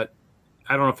 But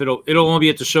I don't know if it'll only be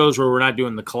at the shows where we're not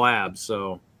doing the collab.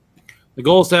 So the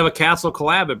goal is to have a castle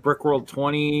collab at Brickworld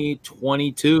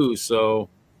 2022. So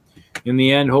in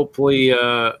the end, hopefully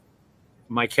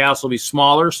my castle will be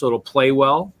smaller, so it'll play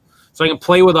well. So I can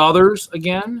play with others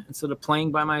again instead of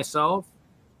playing by myself.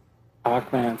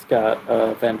 Hawkman's got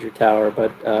Avenger Tower,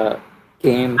 but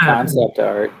game concept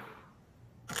art.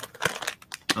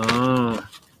 Oh.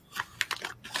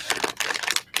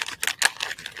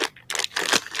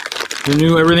 The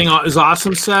new Everything is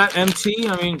Awesome set, MT.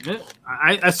 I mean,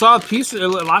 I saw a piece,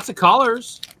 lots of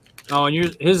colors. Oh, and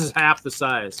his is half the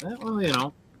size. Well, you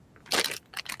know.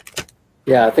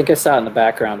 Yeah, I think I saw it in the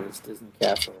background of this Disney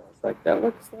castle. I was like, that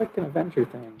looks like an Avenger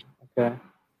thing. Okay.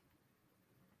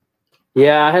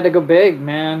 Yeah, I had to go big,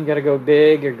 man. Got to go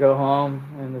big or go home.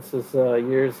 And this is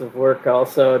years of work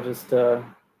also, just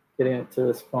getting it to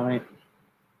this point.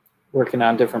 Working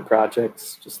on different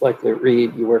projects, just like the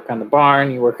Reed. You work on the barn,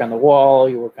 you work on the wall,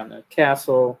 you work on the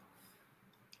castle.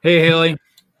 Hey, Haley.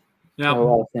 Yeah. A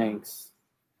lot of things.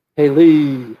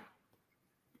 Haley.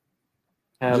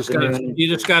 You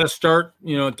just got to start,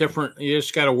 different. You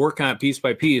just got to work on it piece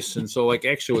by piece. And so, like,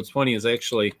 actually, what's funny is I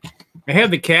had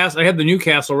the new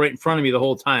castle right in front of me the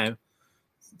whole time.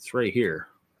 It's right here.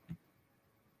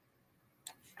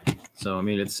 So I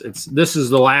mean, this is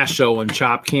the last show when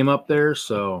Chop came up there.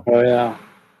 So oh yeah.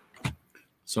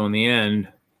 So in the end,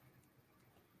 you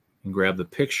can grab the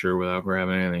picture without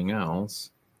grabbing anything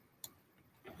else.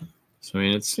 So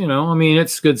I mean,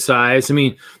 it's good size. I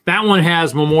mean, that one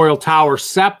has Memorial Tower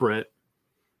separate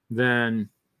than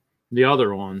the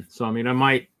other one. So I mean, I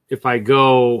might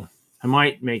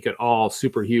make it all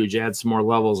super huge, add some more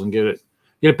levels, and get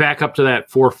it back up to that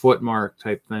 4-foot mark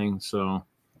type thing. So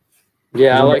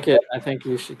yeah, I like it. I think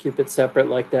you should keep it separate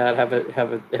like that. Have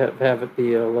it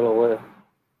be a little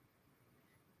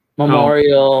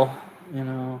memorial,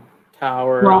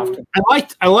 tower. Well,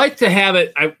 I like to have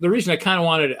it. The reason I kind of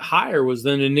wanted it higher was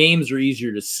then the names are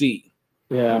easier to see.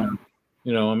 Yeah. I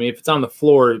mean, if it's on the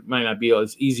floor, it might not be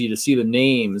as easy to see the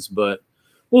names, but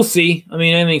we'll see. I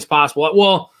mean, anything's possible.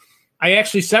 Well, I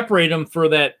actually separated them for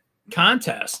that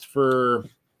contest for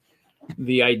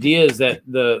the ideas that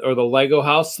the Lego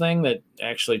house thing that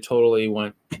actually totally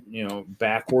went,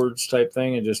 backwards type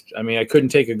thing. I couldn't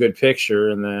take a good picture.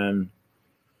 And then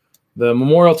the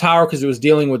Memorial Tower, because it was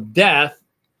dealing with death,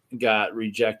 got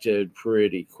rejected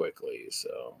pretty quickly.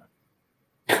 So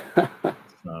I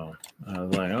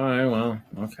was like, all right, well,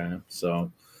 okay.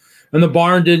 So, and the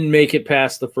barn didn't make it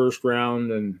past the first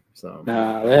round. And so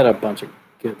nah, they had a bunch of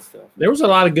good stuff. There was a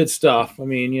lot of good stuff. I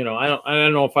mean, I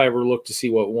don't know if I ever looked to see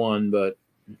what won, but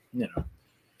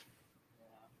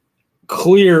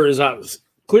clear is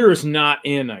not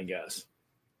in, I guess.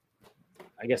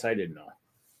 I guess I didn't know.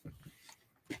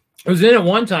 It was in at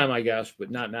one time, I guess,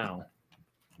 but not now.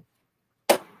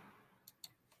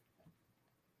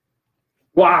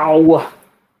 Wow.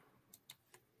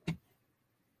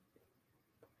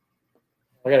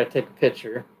 I gotta take a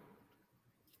picture.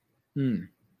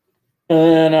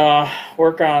 And then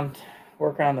work on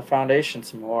the foundation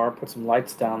some more. Put some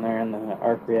lights down there in the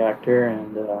arc reactor,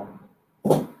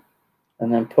 and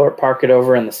then park it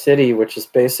over in the city, which is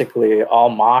basically all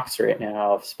MOCs right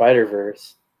now of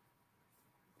Spider-Verse.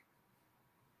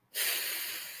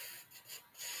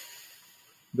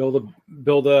 Build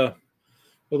a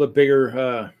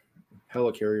bigger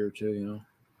helicarrier too, you know,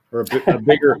 or a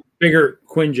bigger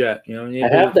Quinjet, you know.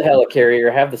 I have the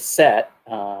helicarrier. I have the set.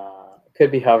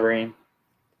 Could be hovering.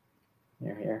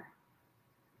 Here.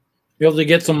 Be able to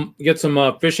get some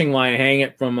fishing line, hang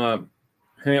it from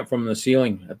the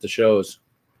ceiling at the shows.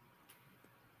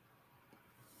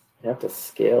 You have to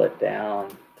scale it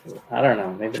down. I don't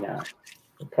know. Maybe not.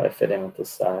 It'll probably fit in with this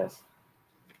size.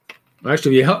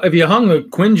 Actually, if you hung the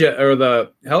Quinjet or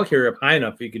the helicarrier up high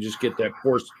enough, you could just get that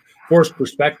forced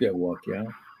perspective look, yeah.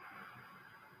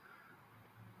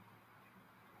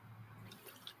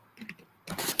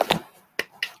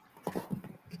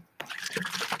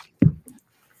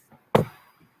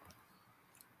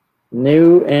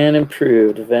 New and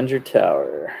improved Avenger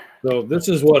Tower. So this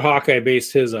is what Hawkeye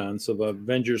based his on. So the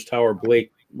Avengers Tower,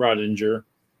 Blake Rodinger.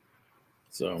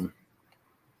 So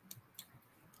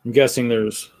I'm guessing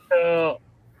there's. So,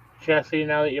 Jesse,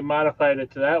 now that you modified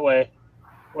it to that way,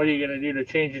 what are you going to do to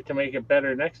change it to make it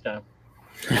better next time?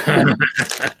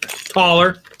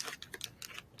 Taller.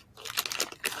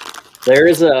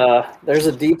 There's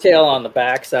a detail on the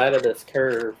back side of this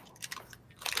curve.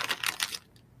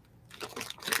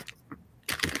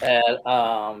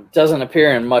 That doesn't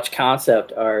appear in much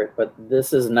concept art, but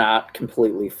this is not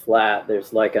completely flat.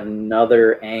 There's like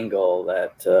another angle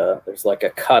that there's like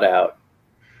a cutout.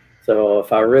 So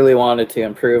if I really wanted to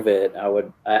improve it, I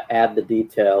would add the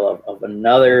detail of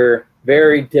another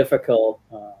very difficult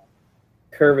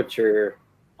curvature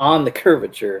on the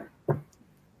curvature.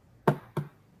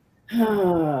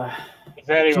 Is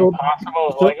that even possible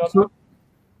with Lego? So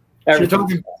you're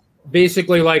talking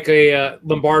basically like a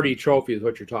Lombardi trophy is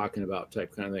what you're talking about,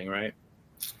 type kind of thing, right?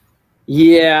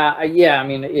 Yeah. I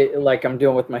mean, like I'm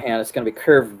doing with my hand, it's going to be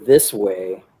curved this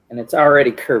way, and it's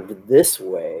already curved this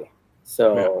way.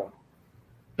 So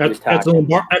yeah. That's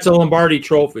a Lombardi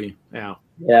trophy. Yeah.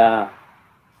 Yeah.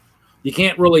 You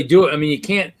can't really do it. I mean, you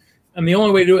can't. I mean, the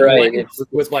only way to do it right. It's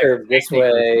like curved this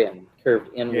way and curved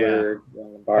inward.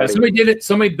 Yeah. Somebody did it.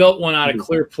 Somebody built one out of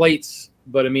clear plates,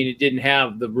 but I mean, it didn't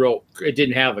have the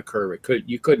curve.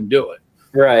 You couldn't do it.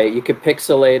 Right. You could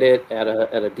pixelate it at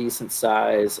a decent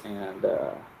size, and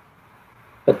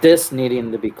but this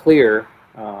needing to be clear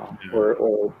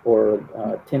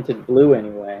or tinted blue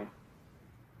anyway.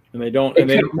 And they don't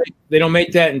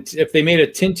make that. And if they made a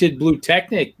tinted blue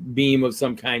Technic beam of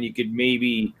some kind, you could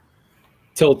maybe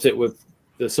tilt it with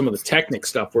some of the Technic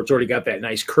stuff where it's already got that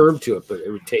nice curve to it, but it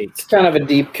would take. It's kind of a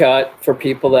deep cut for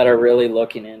people that are really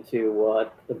looking into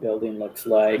what the building looks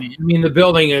like. I mean, the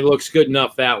building, it looks good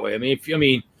enough that way. I mean, if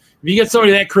you get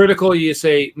somebody that critical, you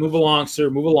say, "Move along, sir.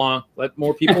 Move along. Let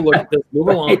more people look at this. Move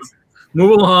along.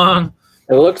 Move along."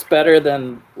 It looks better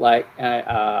than like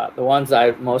the ones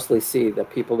I mostly see, the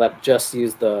people that just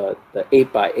use the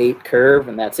 8x8 curve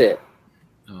and that's it.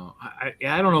 Oh, I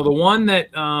don't know. The one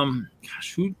that the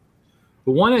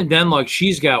one in DENLUG,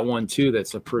 she's got one too.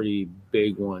 That's a pretty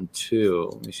big one too.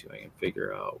 Let me see if I can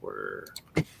figure out where.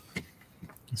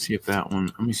 Let's see if that one.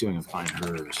 Let me see if I can find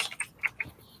hers.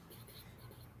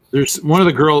 There's one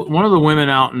of the women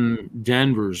out in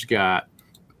Denver's got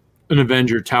an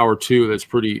Avenger Tower 2 that's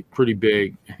pretty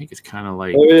big. I think it's kind of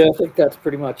like. Oh yeah, I think that's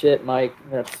pretty much it, Mike.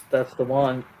 That's the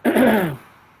one. It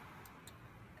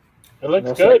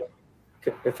looks good.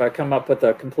 If I come up with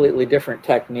a completely different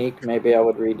technique, maybe I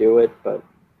would redo it. But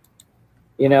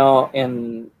you know,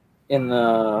 in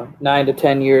the 9 to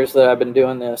 10 years that I've been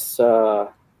doing this, the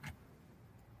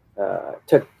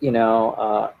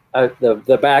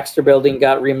Baxter building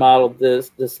got remodeled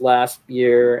this last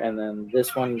year, and then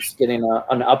this one's getting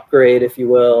an upgrade, if you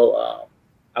will.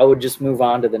 I would just move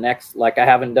on to the next. Like I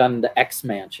haven't done the X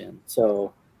mansion,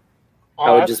 so I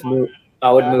would just move.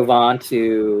 I would move on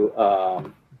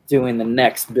to doing the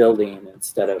next building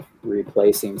instead of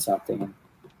replacing something.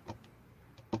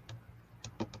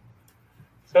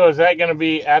 So is that going to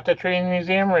be at the training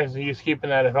museum, or is he just keeping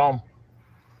that at home?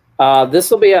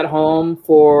 This will be at home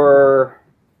for.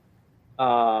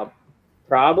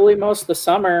 Probably most of the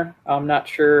summer. I'm not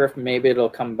sure if maybe it'll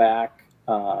come back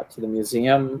to the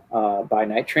museum by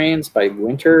night trains by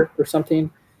winter or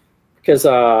something, because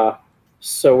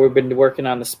so we've been working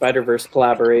on the Spider-Verse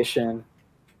collaboration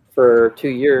for 2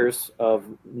 years of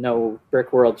No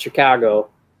Brick World Chicago.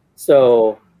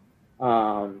 So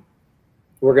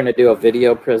we're going to do a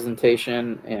video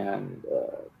presentation and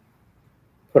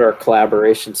put our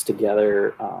collaborations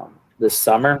together this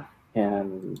summer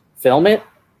and film it.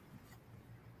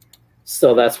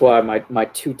 So that's why my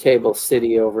 2-table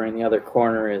city over in the other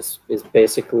corner is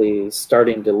basically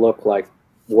starting to look like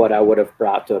what I would have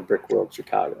brought to a Brick World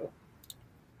Chicago.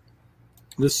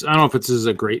 This, I don't know if this is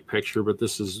a great picture, but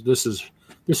this is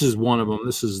one of them.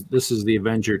 This is the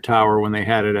Avenger Tower when they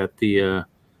had it at the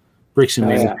Bricks and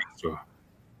Music store.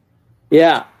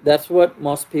 Yeah, that's what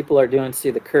most people are doing.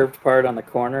 See, the curved part on the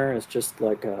corner is just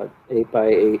like a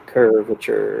 8x8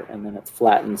 curvature, and then it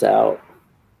flattens out.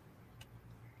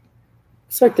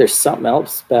 Looks like there's something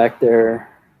else back there.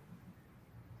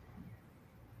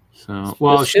 So,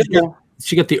 well, she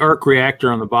got the arc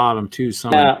reactor on the bottom too.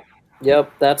 Yeah,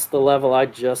 yep, that's the level I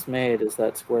just made. Is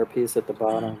that square piece at the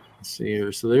bottom? Let's see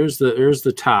here. So there's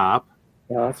the top.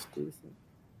 Yeah, that's decent.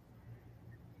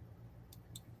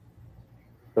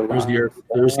 There's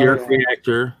the arc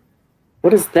reactor.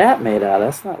 What is that made out of?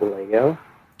 That's not Lego.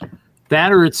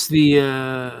 That or it's the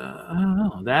I don't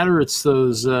know. That or it's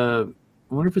those. I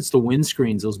wonder if it's the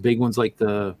windscreens, those big ones like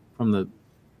from the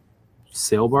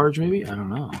sail barge, maybe. I don't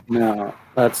know. No,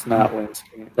 that's not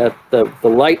windscreen. That the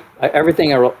light,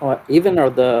 everything, even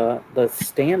the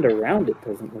stand around it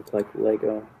doesn't look like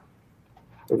Lego.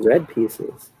 The red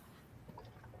pieces.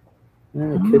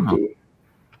 Yeah, it could be.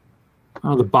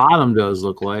 Oh, the bottom does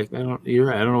look like. You're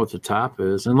right. I don't know what the top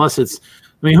is, unless it's.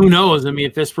 I mean, who knows? I mean,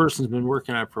 if this person's been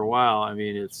working on it for a while, I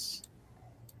mean, it's.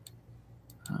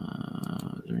 Is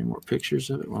there any more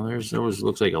pictures of it? Well, there always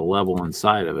looks like a level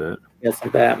inside of it. Got some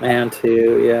Batman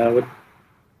too. Yeah, with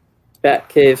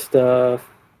Batcave stuff.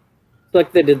 It's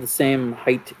like they did the same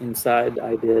height inside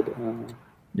I did.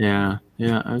 Yeah.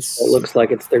 It looks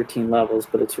like it's 13 levels,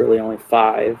 but it's really only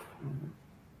 5.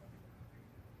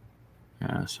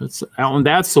 Yeah, so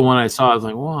that's the one I saw. I was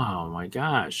like, wow, my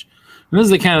gosh. And this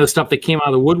is the kind of the stuff that came out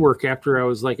of the woodwork after I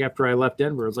left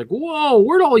Denver. I was like, whoa,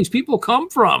 where'd all these people come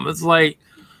from? It's like,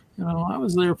 I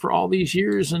was there for all these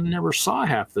years and never saw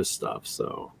half this stuff.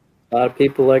 So a lot of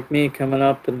people like me coming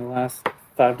up in the last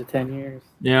 5 to 10 years.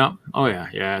 Yeah. Oh yeah.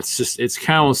 Yeah. It's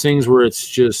kind of those things where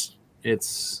it's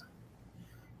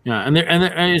and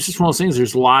it's just one of those things.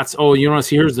 There's lots. Oh, you want to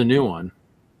see? Here's the new one.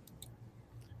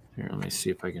 Here, let me see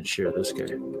if I can share this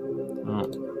guy. Oh.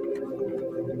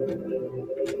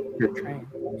 Your train.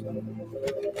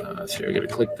 So I got to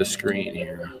click the screen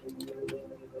here.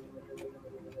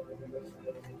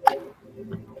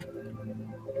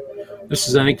 I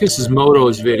think this is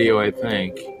MOTO's video, I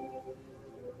think.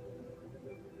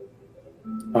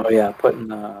 Oh yeah, putting.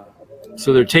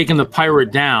 So they're taking the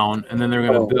pirate down, and then they're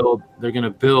going to build. They're going to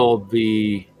build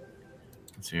the.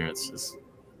 Let's see here.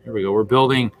 Here we go. We're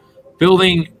building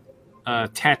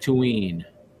Tatooine.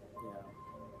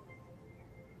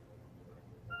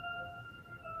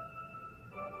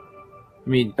 I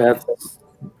mean, that's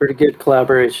pretty good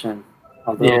collaboration.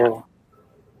 Although,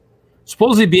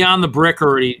 supposedly Beyond the Brick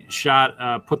already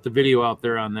put the video out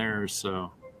there on theirs.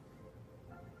 So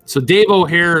Dave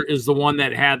O'Hare is the one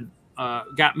that had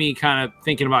got me kind of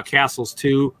thinking about castles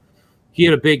too. He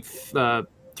had a big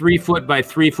 3 foot by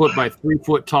 3 foot by 3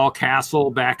 foot tall castle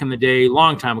back in the day,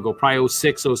 long time ago, probably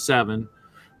 06, 07.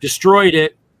 Destroyed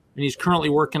it, and he's currently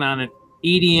working on an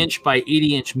 80-inch by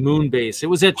 80-inch moon base. It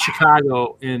was at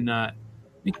Chicago in, I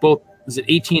think both, was it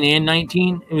 18 and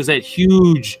 19? It was that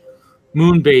huge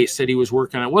moon base that he was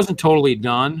working on. It wasn't totally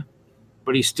done,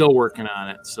 but he's still working on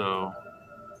it. So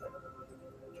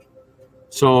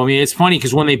I mean, it's funny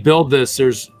because when they build this,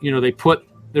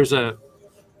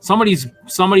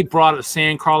 somebody brought a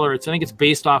sand crawler. I think it's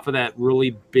based off of that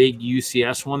really big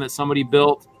UCS one that somebody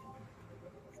built.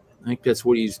 I think that's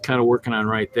what he's kind of working on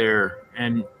right there.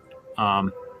 And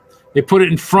they put it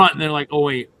in front, and they're like,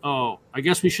 I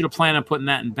guess we should have planned on putting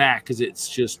that in back because it's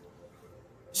just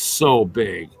so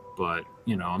big. But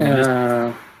you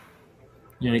got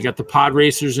the pod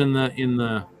racers in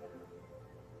the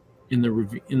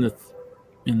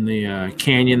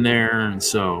canyon there, and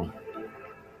so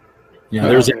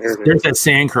there's that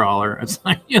sand crawler. It's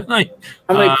like, how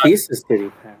many pieces did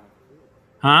he have?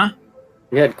 Huh?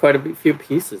 He had quite a few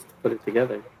pieces to put it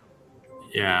together.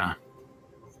 Yeah.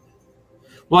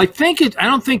 Well, I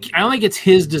don't think it's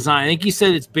his design. I think he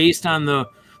said it's based on the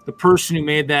person who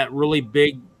made that really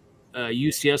big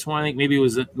UCS one. I think maybe it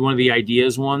was one of the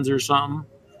Ideas ones or something.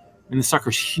 And the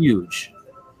sucker's huge.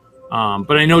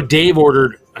 But I know Dave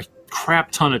ordered a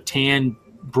crap ton of tan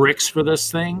bricks for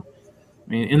this thing. I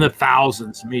mean, in the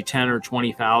thousands, maybe 10 or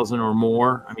 20,000 or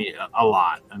more. I mean, a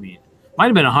lot. I mean, might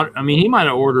have been 100. I mean, he might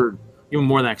have ordered even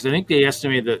more than that because I think they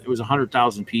estimated that it was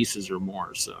 100,000 pieces or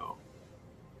more. So,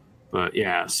 but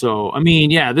yeah. So I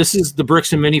mean, yeah, this is the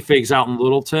Bricks and Minifigs out in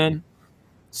Littleton,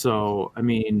 So I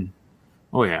mean,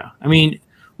 oh yeah, I mean,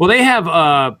 well they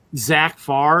have Zach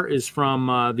Farr is from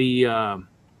oh,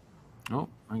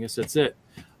 I guess that's it.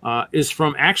 Is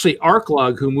from actually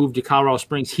ArcLug, who moved to Colorado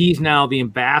Springs. He's now the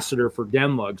ambassador for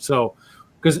DENLUG. So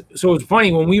it's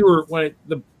funny when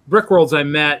the Brick Worlds I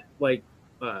met, like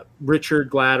Richard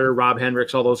Gladder, Rob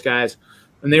Hendricks, all those guys,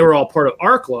 and they were all part of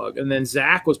ArcLug. And then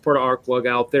Zach was part of ArcLug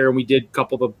out there, and we did a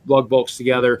couple of the lug bulks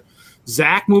together.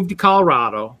 Zach moved to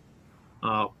Colorado.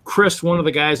 Chris, one of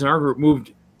the guys in our group,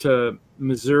 moved to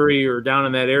Missouri or down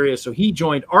in that area, so he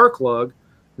joined ArcLug.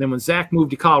 Then when Zach moved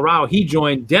to Colorado, he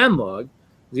joined DENLUG.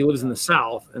 He lives in the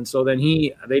South, and so then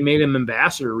they made him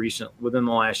ambassador within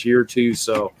the last year or two.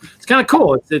 So it's kind of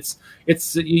cool. It's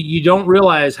you don't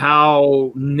realize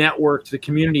how networked the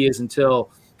community is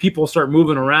until people start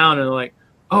moving around and they're like,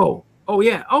 oh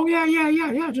yeah.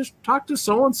 Just talk to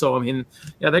so and so. I mean,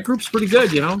 yeah, that group's pretty good.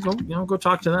 Go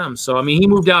talk to them. So I mean, he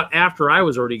moved out after I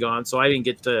was already gone, so I didn't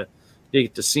get to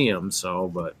see him. So,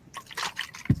 but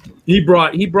he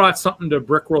brought something to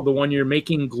Brick World the one year,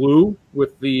 making glue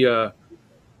with the.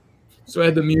 So I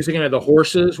had the music and I had the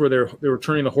horses where they were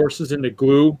turning the horses into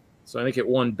glue. So I think it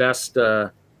won best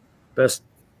comedic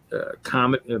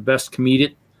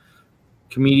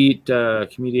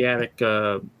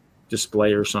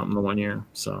display or something the one year.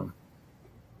 So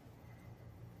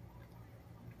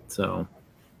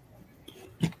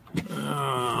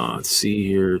let's see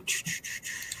here.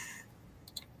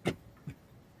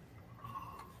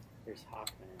 Here's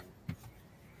Hawkman.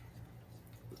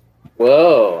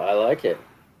 Whoa, I like it.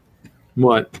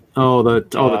 What? Oh, the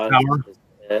tower?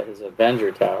 It's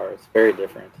Avenger Tower. It's very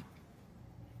different.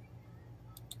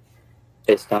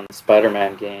 Based on the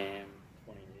Spider-Man game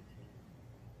 2018.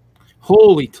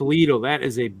 Holy Toledo, that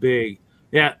is a big.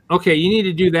 Yeah, okay, you need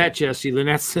to do that, Jesse. Then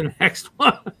that's the next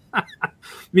one.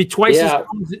 Be twice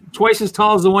as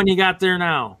tall as the one you got there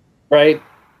now. Right.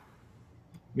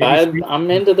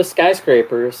 I'm into the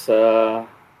skyscrapers.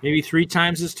 Maybe 3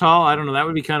 times as tall. I don't know. That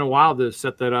would be kind of wild to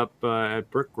set that up at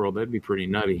Brick World. That'd be pretty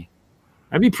nutty.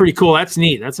 That'd be pretty cool. That's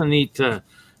neat. That's a neat. I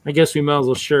guess we might as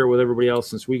well share it with everybody else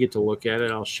since we get to look at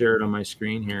it. I'll share it on my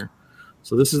screen here.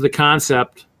 So this is the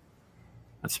concept.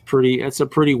 That's a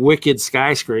pretty wicked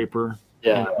skyscraper.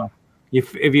 Yeah.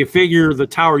 If you figure the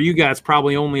tower you got is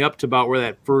probably only up to about where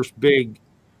that first big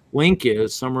link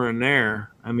is, somewhere in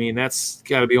there. I mean, that's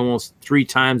got to be almost 3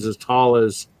 times as tall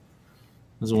as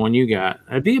the one you got.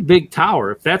 That'd be a big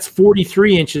tower. If that's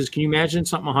 43 inches, can you imagine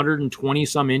something 120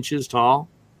 some inches tall?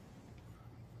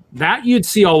 That you'd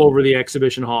see all over the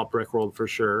exhibition hall at Brick World for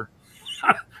sure.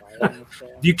 If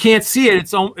you can't see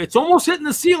it, it's almost hitting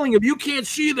the ceiling. If you can't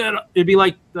see that, it'd be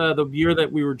like the year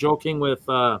that we were joking with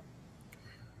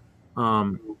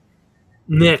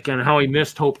Nick and how he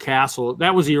missed Hope Castle.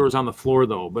 That was the year it was on the floor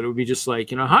though, but it would be just like,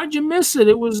 how'd you miss it?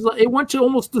 It went to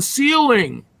almost the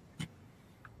ceiling.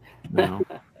 No.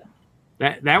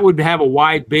 That would have a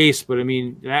wide base, but I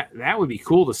mean that would be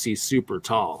cool to see super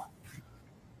tall.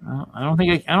 I don't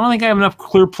think I have enough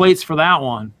clear plates for that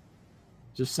one.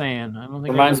 Just saying. I don't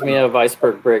think. Reminds me of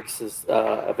Iceberg Bricks'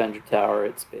 Avenger Tower.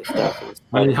 It's based off of.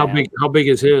 How big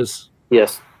is his?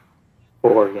 Yes,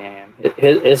 4 game.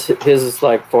 His is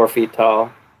like 4 feet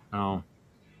tall. Oh.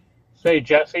 Say,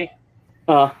 Jesse.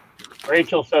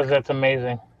 Rachel says that's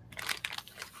amazing.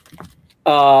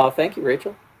 Thank you,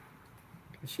 Rachel.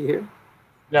 Is she here?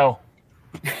 No.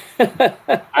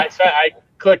 I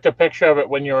clicked a picture of it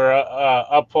when you were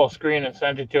up full screen and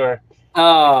sent it to her.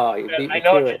 Oh, you beat me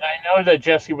to it. I know that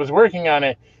Jesse was working on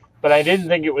it, but I didn't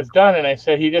think it was done. And I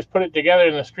said he just put it together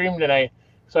in the stream tonight.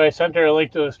 So I sent her a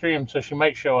link to the stream so she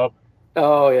might show up.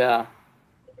 Oh yeah.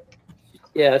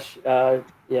 Yeah.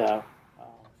 Yeah.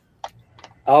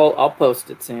 I'll post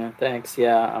it soon. Thanks.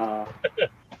 Yeah.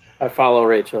 I follow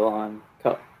Rachel on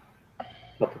a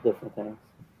couple different things.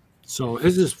 So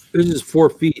his is 4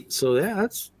 feet. So yeah,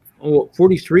 that's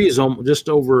 43 is almost just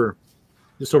over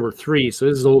 3. So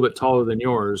this is a little bit taller than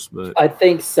yours, but I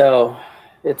think so.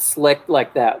 It's slick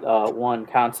like that one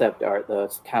concept art though.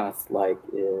 It's kind of like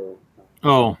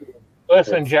oh.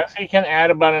 Listen, Jesse can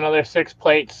add about another 6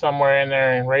 plates somewhere in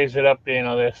there and raise it up.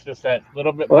 This just that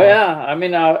little bit more. Oh yeah, I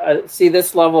mean, see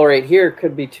this level right here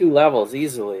could be 2 levels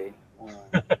easily.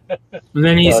 And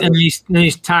then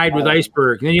he's tied with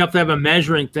Iceberg. And then you have to have a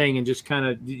measuring thing and just kind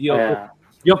of you have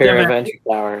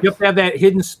to have that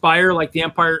hidden spire like the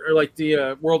Empire or like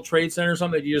the World Trade Center or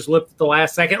something that you just lift at the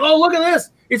last second. Oh, look at this!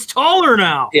 It's taller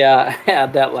now. Yeah,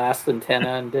 add that last antenna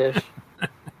and dish.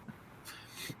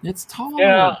 It's taller.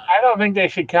 Yeah, I don't think they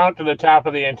should count to the top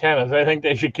of the antennas. I think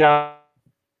they should count.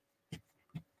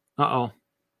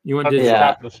 You went to the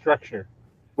top of the structure.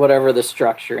 whatever the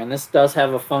structure. And this does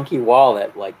have a funky wall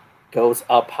that like goes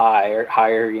up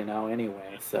higher, you know,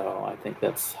 anyway. So I think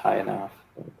that's high enough.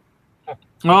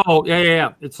 Oh,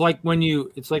 yeah. It's like when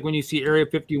you see Area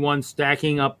 51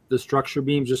 stacking up the structure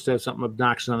beams just to have something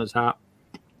obnoxious on the top.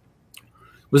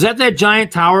 Was that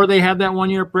giant tower they had that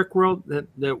one year at Brick World? That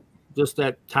just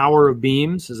that tower of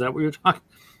beams? Is that what you're talking?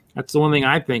 That's the one thing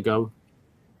I think of.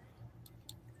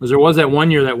 Because there was that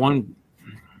one year that one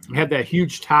had that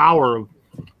huge tower of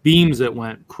beams that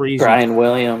went crazy. Brian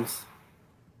Williams.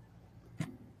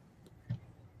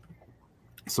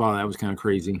 Saw that was kind of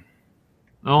crazy.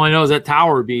 All I know is that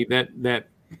tower would be that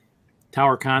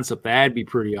tower concept. That'd be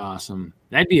pretty awesome.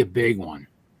 That'd be a big one.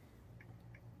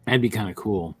 That'd be kind of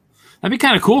cool. That'd be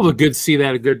kind of cool to see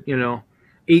that a good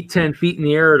 8-10 feet in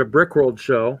the air at a Brick World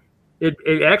show.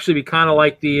 It'd actually be kind of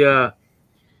like the.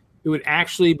 It would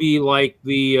actually be like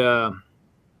the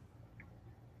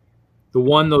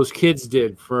one those kids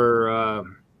did for a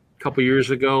couple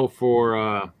years ago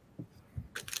for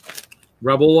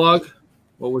Rebel Lug.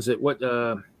 What was it? What?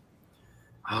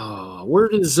 Where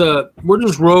does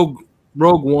Rogue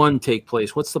One take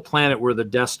place? What's the planet where the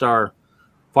Death Star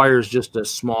fires just a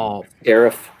small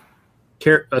Scarif?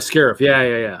 A Scarif.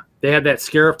 Yeah. They had that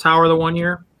Scarif tower the one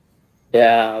year.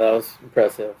 Yeah, that was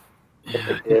impressive.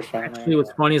 Actually,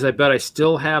 what's funny is I bet I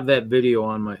still have that video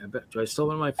on my. Do I still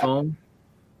have it on my phone?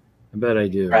 I bet I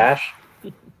do. Crash.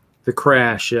 The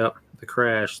crash. Yep, the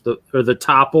crash. Or the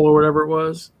topple or whatever it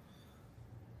was.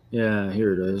 Yeah,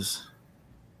 here it is.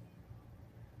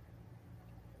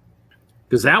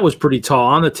 Because that was pretty tall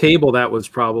on the table. That was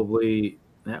probably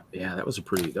that. Yeah, that was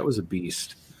a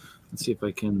beast. Let's see if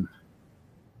I can.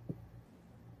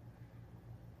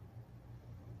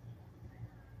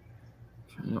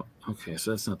 Okay, so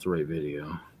that's not the right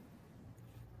video.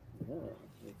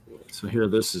 So here,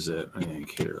 this is it. I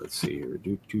think here. Let's see here.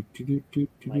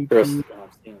 Micro scale. I'm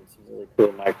seeing some really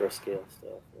cool micro scale stuff.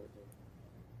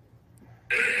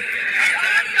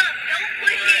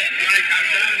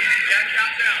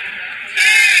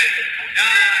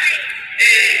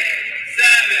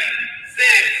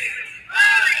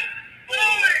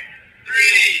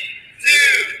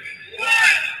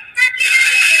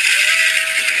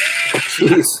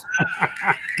 Jeez.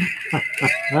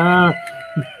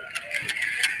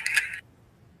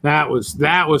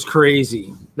 That was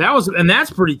crazy.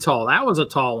 That's pretty tall. That was a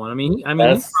tall one. I mean,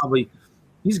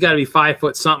 he's got to be 5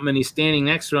 foot something, and he's standing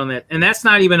next to it on that. And that's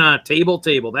not even on a table.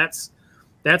 That's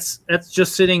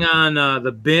just sitting on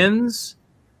the bins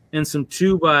and some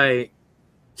 2x2,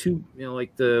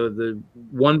 like the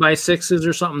 1x6s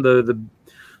or something. The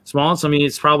smallest. I mean,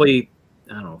 it's probably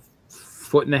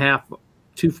foot and a half.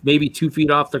 Maybe 2 feet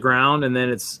off the ground, and then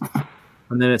it's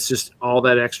just all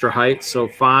that extra height. So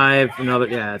 5,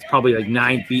 it's probably like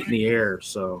 9 feet in the air.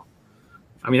 So,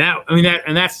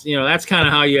 that's kind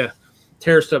of how you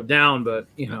tear stuff down. But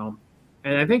and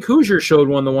I think Hoosier showed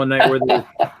one the one night where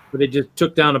they just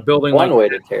took down a building. One way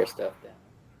to tear stuff down.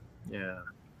 Yeah.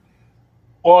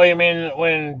 Well, you mean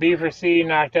when Beaver C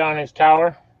knocked down his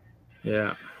tower?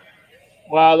 Yeah.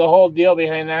 Well, the whole deal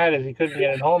behind that is he couldn't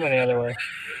get it home any other way.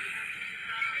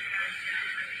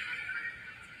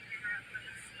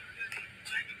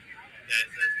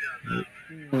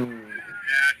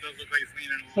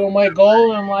 So my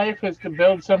goal in life is to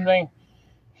build something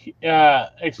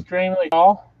extremely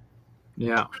tall.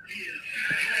 Yeah.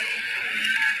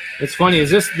 It's funny.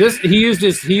 Is this he used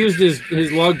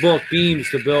his lug bulk beams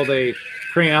to build a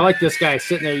crane. I like this guy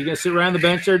sitting there. You gonna sit around the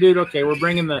bench there, dude? Okay, we're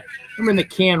bringing the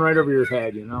can right over your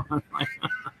head.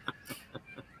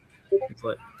 It's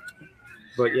like,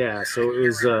 but yeah. So it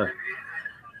was.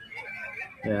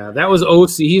 Yeah, that was OC.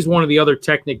 He's one of the other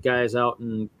Technic guys out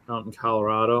in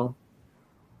Colorado.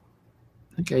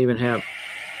 I think I even have.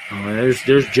 Oh,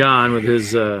 there's John with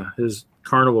his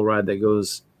carnival ride that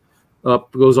goes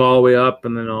all the way up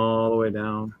and then all the way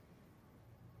down.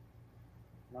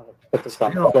 Put this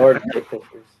on the floor to take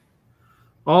pictures.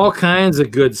 All kinds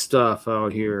of good stuff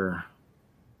out here.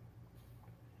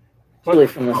 Really,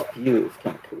 from this view, it's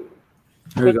kind of cool.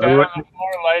 Put that on the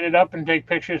floor, light it up, and take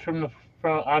pictures from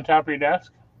on top of your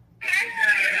desk.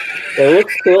 It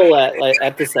looks cool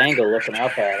at this angle, looking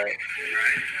up at it.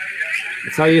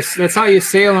 That's how you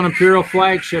sail an Imperial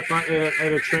flagship at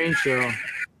a train show.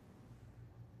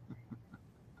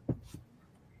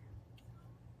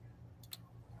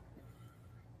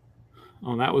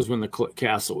 Oh, that was when the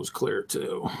castle was clear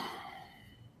too.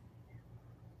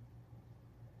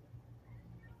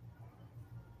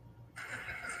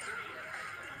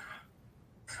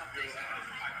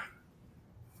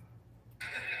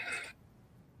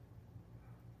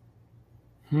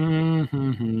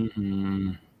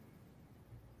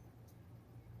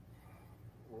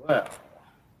 Well.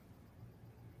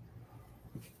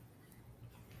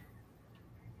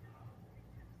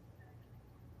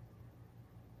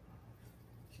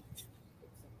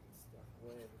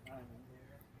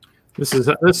 This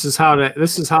is how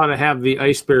to have the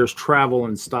ice bears travel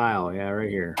in style. Yeah, right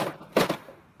here.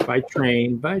 By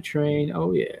train, by train.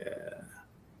 Oh yeah.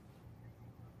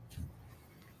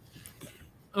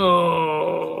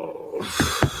 Oh.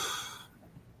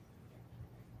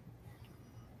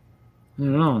 I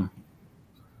don't know.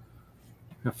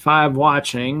 Got 5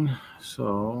 watching,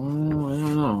 so I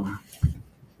don't know.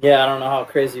 Yeah, I don't know how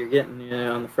crazy you're getting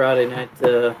on the Friday night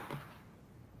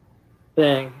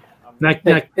thing. I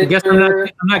guess I'm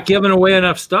not giving away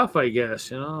enough stuff. I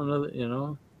guess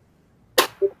And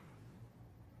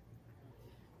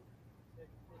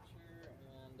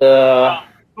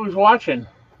who's watching?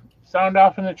 Sound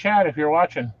off in the chat if you're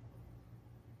watching.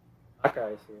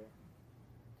 Hawkeye's here.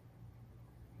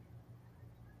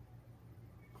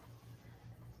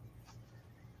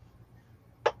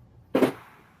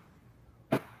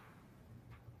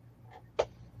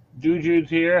 Juju's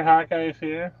here. Hawkeye's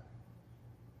here.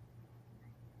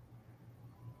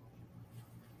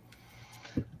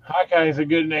 Hawkeye's a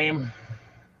good name.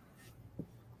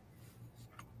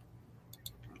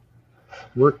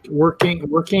 Working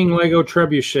Lego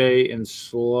trebuchet in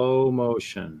slow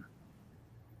motion.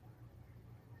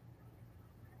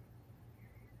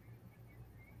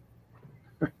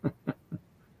 Let's see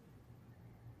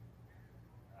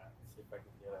if I can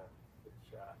get a good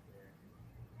shot here.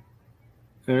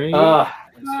 There you go.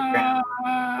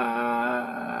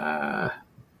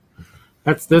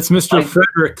 That's Mr.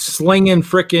 Frederick slinging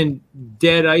frickin'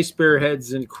 dead ice bear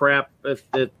heads and crap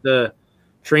at the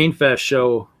Train Fest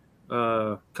show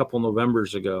a couple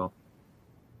Novembers ago.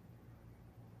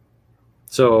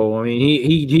 So I mean,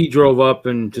 he drove up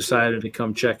and decided to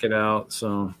come check it out.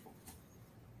 So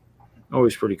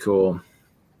always pretty cool.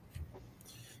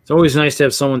 It's always nice to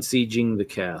have someone sieging the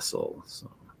castle. So.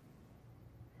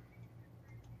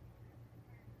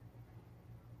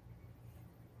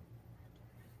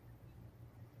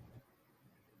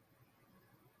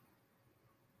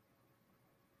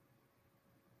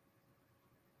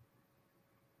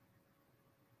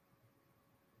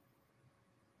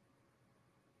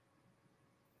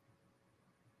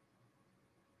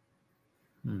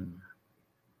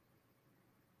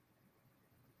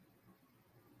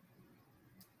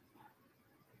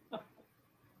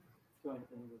 Going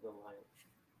into the light.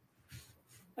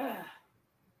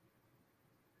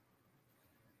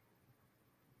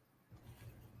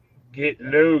 Get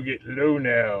low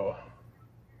now.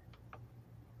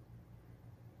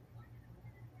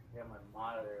 Got my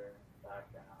monitor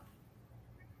back down.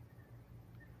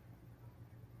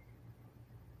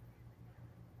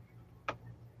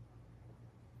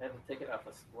 I have to take it off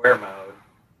of square mode.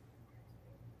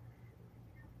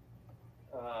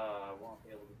 I won't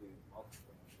be able to do multiple.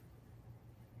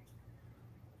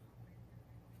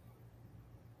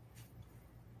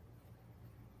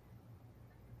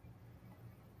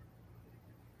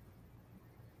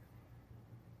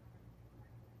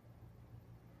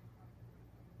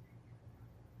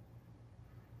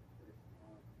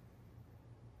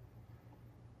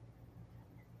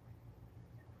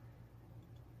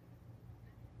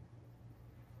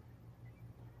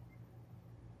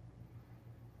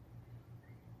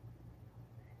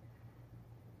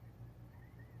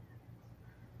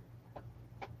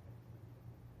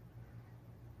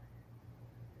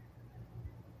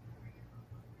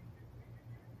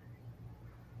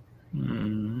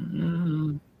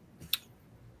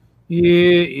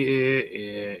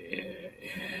 Yeah.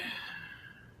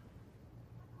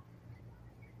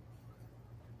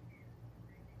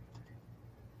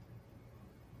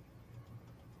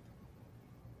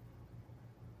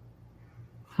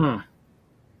 Huh.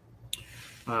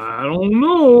 I don't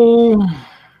know.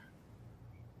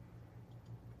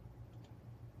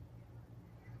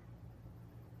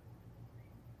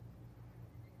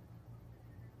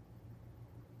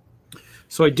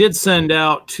 So I did send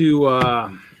out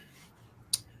to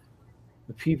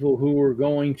the people who were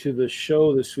going to the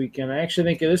show this weekend. I actually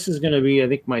think this is going to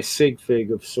be, my sig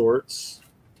fig of sorts.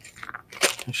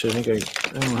 Actually, I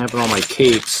don't have it on my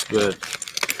capes, but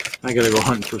I got to go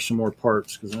hunting for some more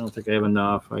parts because I don't think I have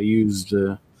enough. I used,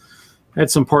 I had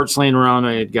some parts laying around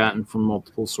I had gotten from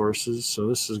multiple sources. So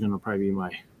this is going to probably be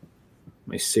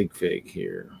my sig fig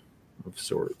here of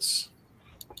sorts.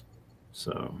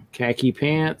 So khaki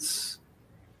pants,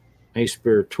 ice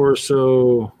bear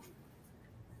torso,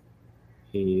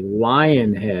 a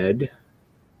lion head,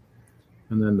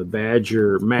 and then the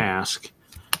badger mask.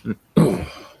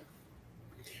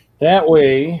 That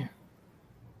way,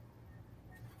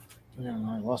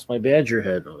 I lost my badger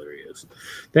head. Oh, there he is.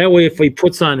 That way, if he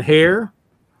puts on hair,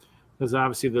 because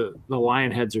obviously the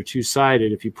lion heads are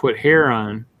two-sided. If you put hair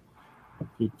on,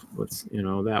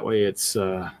 that way it's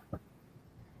a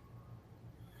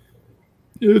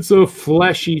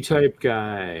fleshy type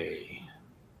guy.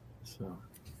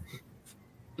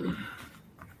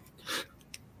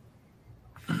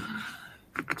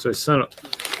 So I sent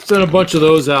a bunch of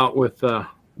those out with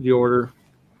the order.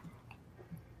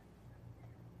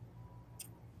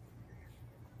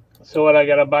 So what? I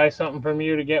gotta buy something from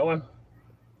you to get one?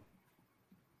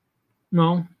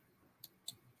 No,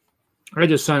 I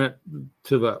just sent it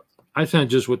I sent it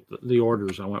just with the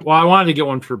orders. I wanted to get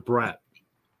one for Brett.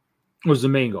 Was the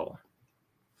main goal,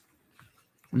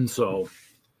 and so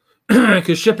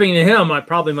because shipping to him, I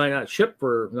probably might not ship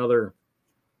for another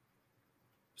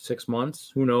 6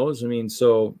 months. Who knows? I mean,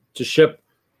 so to ship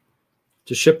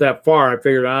that far, I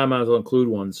figured I might as well include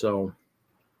one. So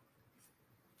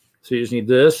you just need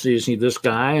this. You just need this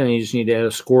guy, and you just need to add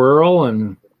a squirrel,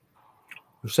 and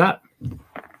what's that?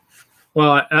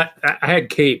 Well, I had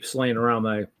capes laying around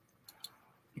that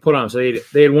I put on. So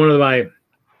they had one of my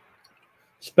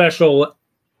special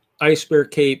ice bear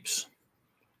capes.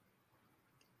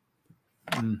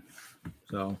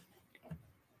 So,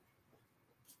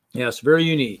 yes, very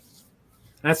unique.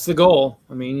 That's the goal.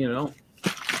 I mean,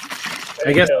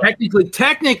 I guess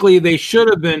technically they should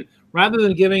have been, rather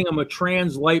than giving them a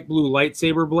trans light blue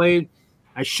lightsaber blade,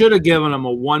 I should have given them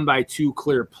a 1x2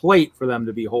 clear plate for them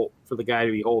to be for the guy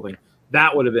to be holding.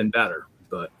 That would have been better,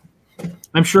 but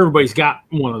I'm sure everybody's got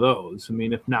one of those. I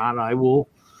mean, if not, I will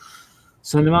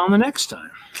send them out the next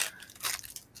time.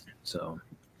 So,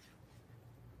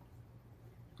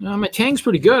 my tank's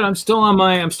pretty good. I'm still on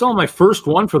my first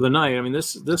one for the night. I mean,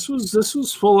 this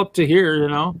was full up to here.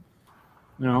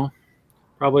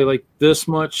 Probably like this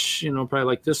much. Probably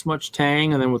like this much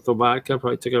tang, and then with the vodka,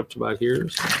 probably took it up to about here.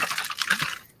 So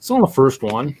it's on the first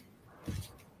one.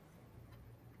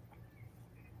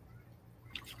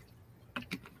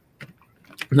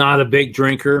 Not a big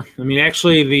drinker. I mean,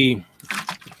 actually,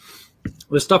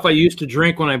 the stuff I used to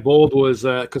drink when I bowled was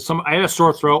because I had a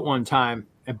sore throat one time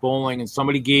at bowling, and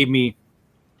somebody gave me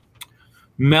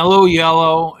mellow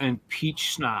yellow and peach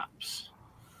schnapps.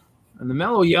 And the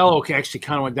mellow yellow actually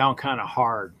kind of went down kind of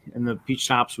hard, and the peach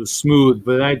schnapps was smooth.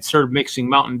 But I started mixing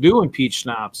Mountain Dew and peach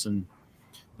schnapps, and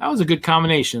that was a good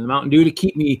combination. The Mountain Dew to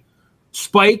keep me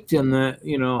spiked and the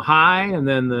high, and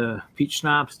then the peach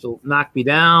schnapps to knock me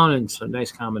down, and it's a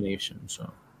nice combination. So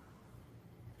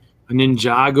a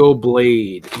Ninjago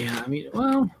blade. Yeah, I mean,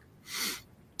 well,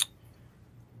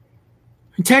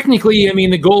 technically, I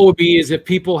mean, the goal would be is if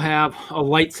people have a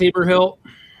lightsaber hilt,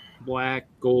 black,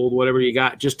 gold, whatever you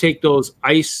got, just take those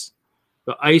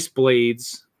the ice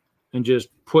blades and just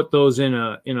put those in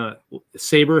a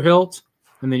saber hilt,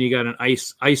 and then you got an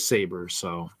ice saber.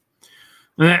 So,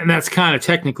 and that's kind of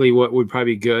technically what would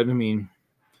probably be good. I mean,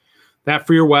 that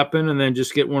for your weapon, and then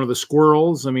just get one of the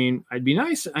squirrels. I mean, I'd be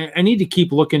nice. I need to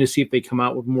keep looking to see if they come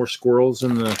out with more squirrels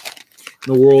in the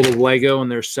world of Lego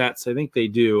and their sets. I think they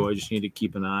do. I just need to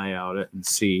keep an eye out it and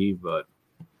see. But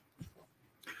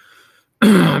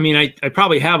I mean, I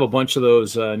probably have a bunch of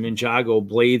those Ninjago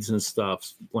blades and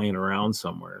stuff laying around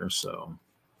somewhere. So.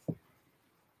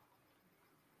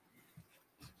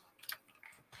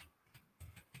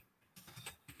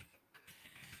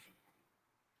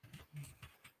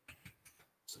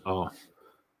 Oh,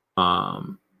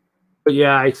 but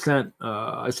yeah, I sent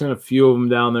a few of them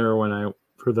down there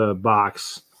for the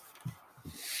box,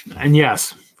 and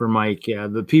yes, for Mike, yeah,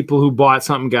 the people who bought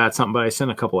something got something, but I sent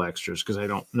a couple extras because I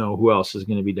don't know who else is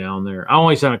going to be down there. I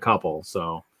only sent a couple,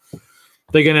 so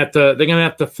they're gonna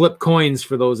have to flip coins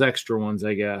for those extra ones,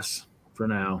 I guess, for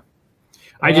now.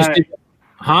 I just did,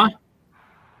 huh?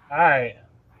 All right.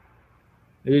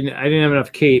 I didn't have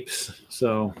enough capes,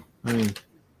 so I mean.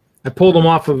 I pulled them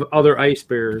off of other ice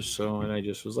bears, and I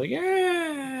just was like,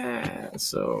 yeah.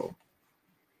 So,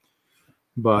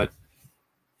 but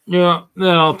yeah,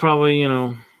 then I'll probably,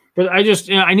 but I just,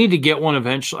 I need to get one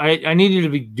eventually. I needed to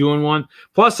be doing one.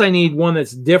 Plus, I need one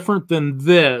that's different than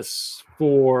this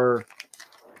for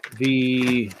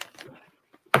the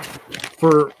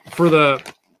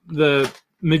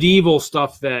medieval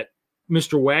stuff that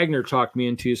Mr. Wagner talked me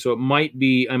into. So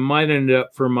I might end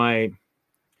up for my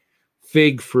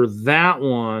fig for that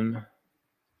one,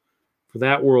 for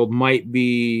that world, might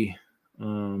be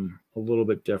a little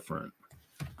bit different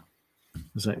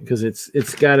because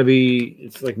it's got to be,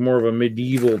 it's like more of a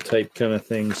medieval type kind of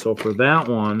thing. So for that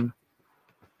one,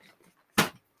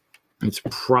 it's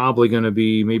probably going to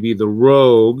be maybe the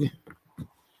rogue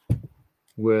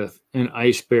with an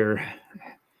ice bear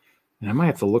And I might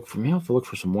have to look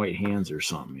for some white hands or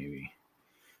something, maybe.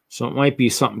 So it might be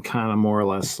something kind of more or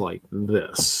less like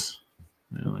this.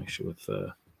 Well, actually, with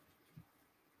so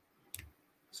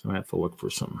I have to look for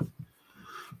some.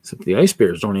 Except the ice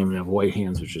bears don't even have white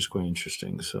hands, which is quite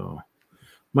interesting. So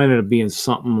might end up being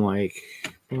something like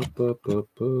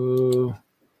something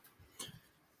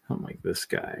like this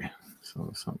guy.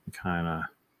 So something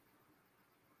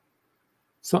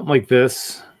like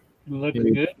this. Looks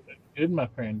good, my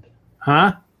friend.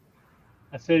 Huh?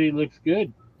 I said he looks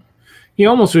good. He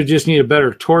almost would just need a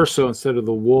better torso instead of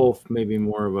the wolf, maybe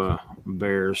more of a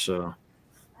bear. So,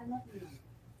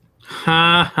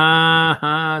 ha ha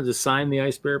ha! Just sign the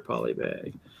ice bear poly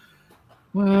bag.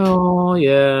 Well,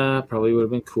 yeah, probably would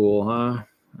have been cool, huh?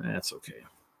 That's okay.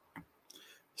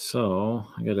 So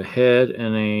I got a head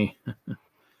and a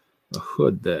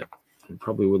hood that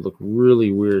probably would look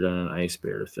really weird on an ice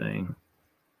bear thing.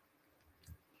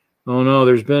 Oh no,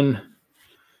 there's been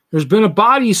a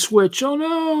body switch. Oh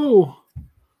no!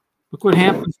 Look what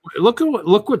happens.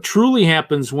 Look what truly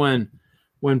happens when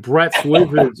Brett's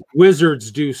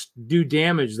wizards do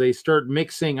damage. They start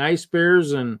mixing ice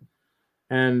bears and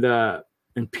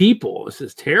people. This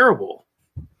is terrible.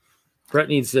 Brett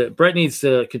needs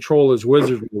to control his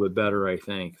wizards a little bit better. I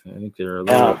think their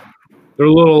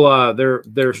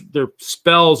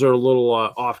spells are a little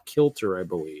off kilter. I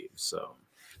believe so.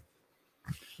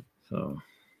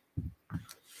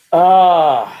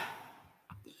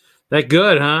 That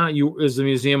good, huh? Is the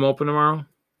museum open tomorrow?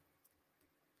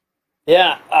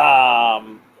 Yeah.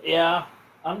 Yeah.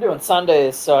 I'm doing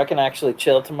Sundays, so I can actually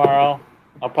chill tomorrow.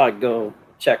 I'll probably go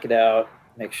check it out,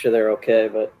 make sure they're okay,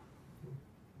 but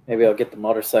maybe I'll get the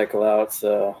motorcycle out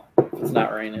so if it's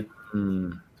not raining.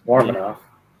 It's warm enough.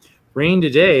 Rain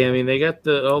today. I mean, they got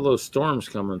all those storms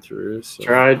coming through. So.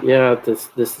 Tried, yeah. This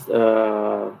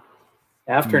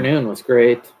afternoon was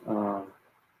great.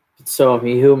 It's so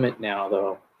humid now,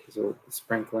 though, because of the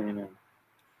sprinkling. And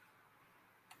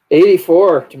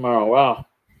 84 tomorrow. Wow.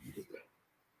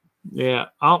 Yeah,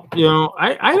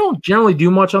 I don't generally do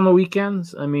much on the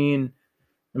weekends. I mean,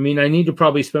 I need to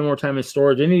probably spend more time in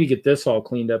storage. I need to get this all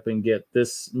cleaned up and get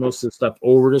most of the stuff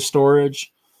over to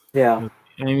storage. Yeah.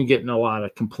 I'm getting a lot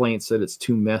of complaints that it's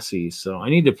too messy. So I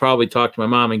need to probably talk to my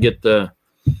mom and get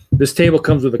this table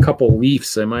comes with a couple of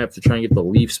leaves. I might have to try and get the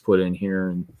leaves put in here,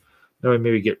 and that way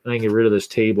maybe I can get rid of this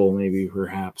table, maybe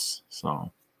perhaps.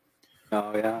 So.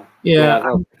 Oh yeah.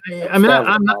 Yeah. I'm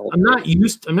not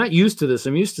used to this.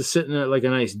 I'm used to sitting at like a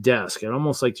nice desk. I'd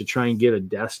almost like to try and get a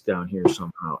desk down here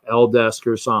somehow, L desk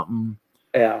or something.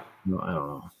 Yeah. No, I don't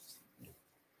know.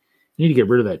 I need to get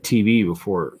rid of that TV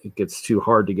before it gets too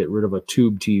hard to get rid of a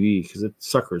tube TV because it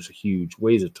sucker's huge,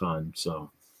 weighs a ton.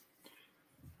 So,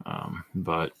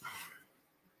 but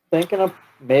thinking of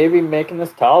maybe making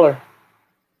this taller.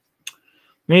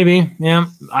 Maybe, yeah.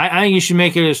 I think you should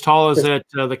make it as tall as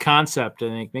the concept. I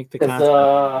think make the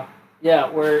concept. Yeah,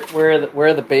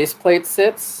 where the base plate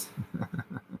sits,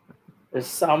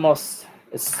 there's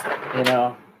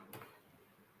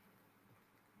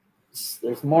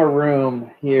there's more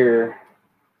room here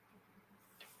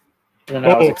than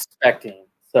I was expecting.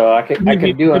 So I could make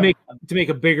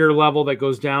a bigger level that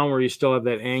goes down where you still have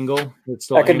that angle.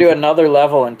 I could do another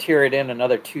level and tear it in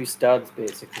another 2 studs,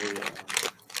 basically.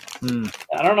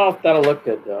 I don't know if that'll look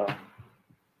good though.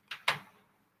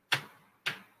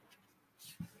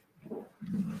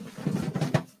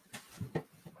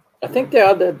 I think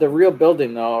the real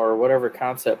building though, or whatever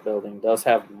concept building, does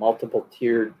have multiple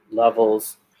tiered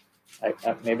levels.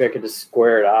 Maybe I could just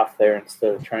square it off there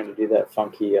instead of trying to do that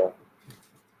funky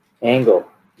angle.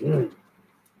 I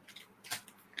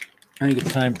think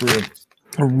it's time for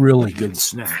a really good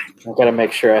snack. I've got to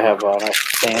make sure I have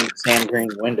sand green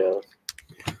windows.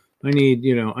 I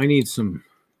need some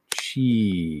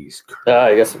cheese.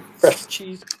 I got some fresh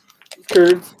cheese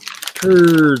curds.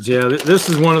 Curds, yeah. This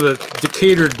is one of the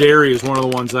Decatur Dairy is one of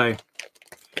the ones I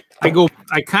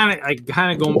kind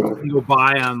of go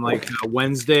buy on like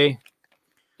Wednesday.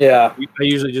 Yeah. I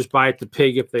usually just buy at the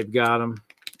Pig if they've got them.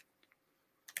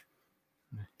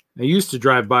 I used to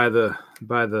drive by the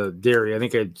dairy. I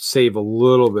think I'd save a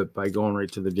little bit by going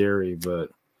right to the dairy, but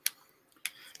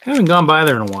I haven't gone by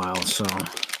there in a while, so.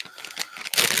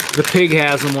 The Pig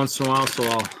has them once in a while, so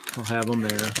I'll have them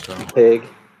there. So. Pig.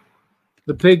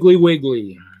 The Piggly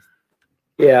Wiggly.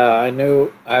 Yeah, I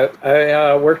knew.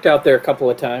 I worked out there a couple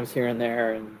of times here and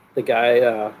there, and the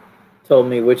guy told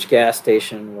me which gas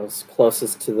station was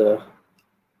closest to the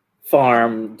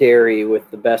farm dairy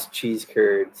with the best cheese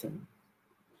curds. And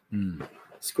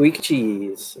squeak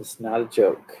cheese. It's not a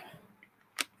joke.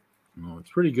 No,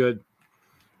 it's pretty good.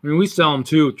 I mean, we sell them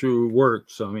too through work.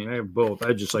 So, I mean, I have both.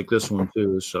 I just like this one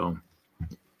too. So,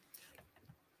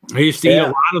 I used to eat a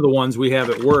lot of the ones we have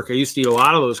at work. I used to eat a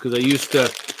lot of those because I used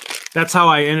to. That's how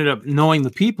I ended up knowing the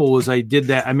people. Was I did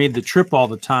that? I made the trip all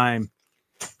the time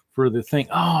for the thing.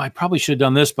 Oh, I probably should have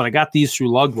done this, but I got these through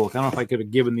Lugbook. I don't know if I could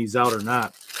have given these out or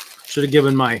not. Should have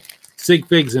given my sig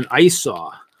figs an ice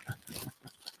saw.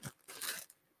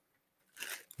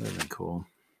 That'd been cool.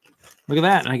 Look at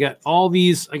that. And I got all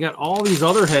these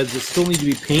other heads that still need to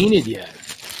be painted yet.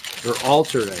 Or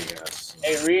altered, I guess.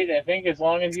 Hey, Reed, I think as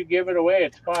long as you give it away,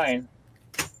 it's fine.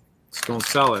 Just don't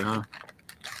sell it, huh?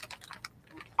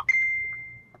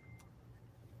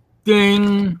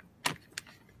 Ding.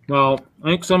 Well, I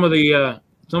think some of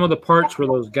the parts for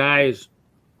those guys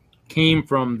came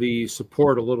from the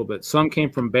support a little bit. Some came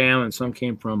from BAM and some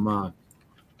came from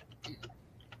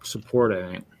support,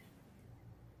 I think.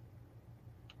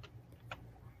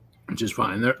 Which is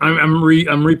fine. I'm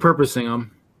repurposing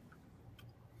them.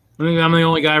 I think I'm the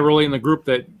only guy really in the group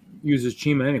that uses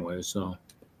Chima anyway, so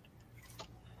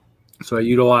I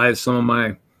utilize some of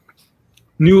my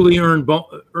newly earned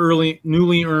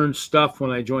stuff when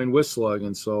I joined WISLUG,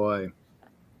 and so I did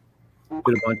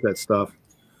a bunch of that stuff.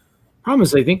 Problem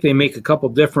is, I think they make a couple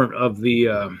different of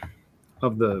the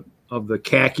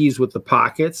khakis with the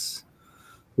pockets.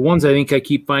 The ones I think I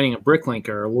keep finding at Bricklink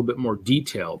are a little bit more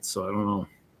detailed, so I don't know.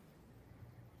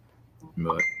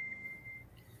 But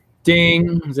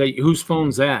ding! Is that whose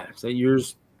phone's that? Is that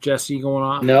yours, Jesse, going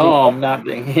off? No, I'm not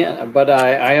dinging, but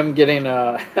I am getting.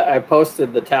 I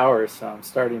posted the tower, so I'm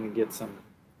starting to get some.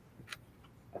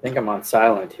 I think I'm on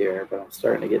silent here, but I'm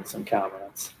starting to get some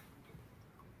comments.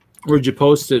 Where'd you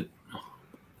post it?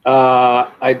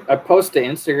 I post to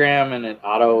Instagram and it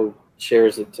auto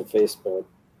shares it to Facebook.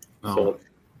 Oh. So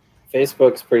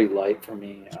Facebook's pretty light for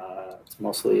me. It's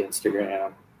mostly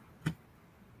Instagram.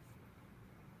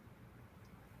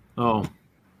 Oh.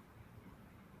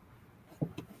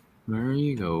 There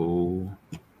you go.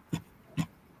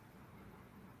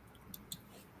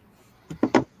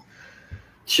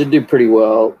 Should do pretty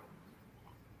well.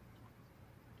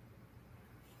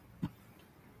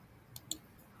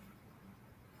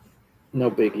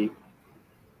 No biggie.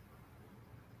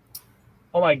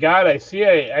 Oh my God! I see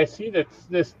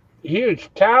this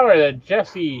huge tower that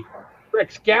Jesse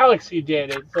Bricks Galaxy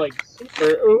did. It's like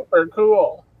super uber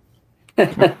cool.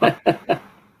 I'm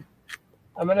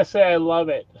gonna say I love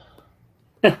it.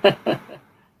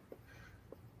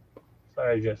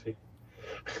 Sorry, Jesse.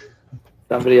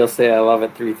 Somebody will say I love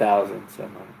it 3,000.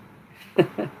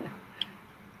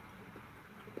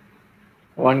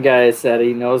 One guy said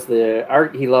he knows the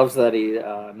arc. He loves that he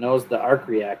knows the arc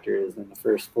reactor is in the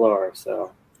first floor.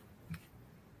 So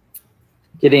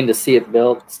getting to see it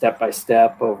built step by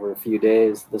step over a few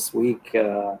days this week.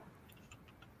 The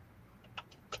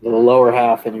lower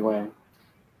half, anyway.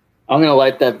 I'm going to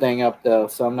light that thing up, though,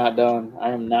 so I'm not done. I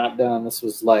am not done. This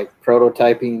was like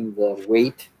prototyping the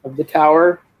weight of the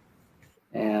tower,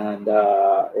 and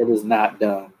it is not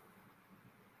done.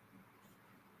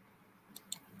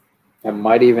 I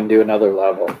might even do another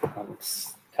level. I'm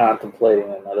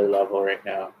contemplating another level right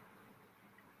now.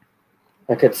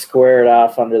 I could square it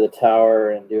off under the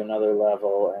tower and do another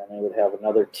level, and it would have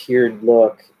another tiered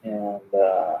look, and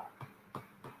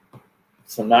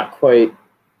so I'm not quite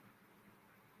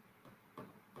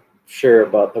sure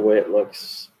about the way it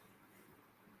looks.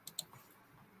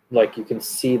 Like you can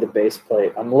see the base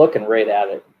plate. I'm looking right at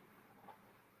it.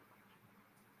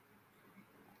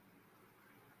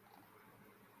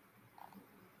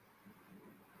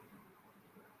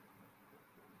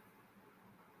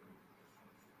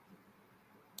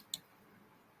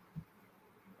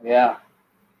 Yeah.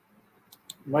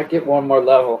 Might get one more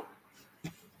level.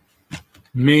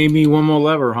 Maybe one more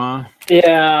lever, huh?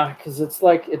 Yeah, because it's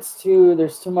like there's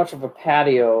too much of a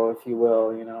patio, if you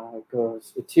will. You know,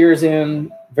 it tears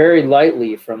in very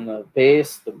lightly from the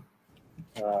base. The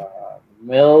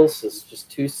mills is just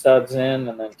 2 studs in,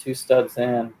 and then 2 studs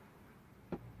in,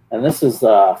 and this is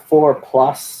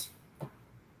 4+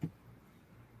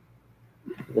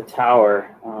 the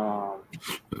tower.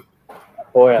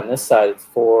 Boy, on this side it's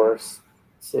 4,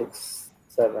 6,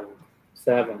 7,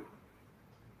 7.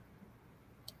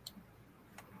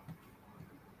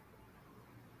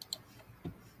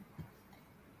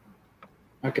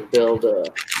 I could build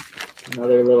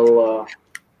another little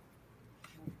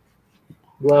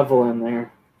level in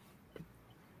there.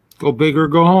 Go big or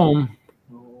go home.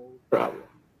 No problem.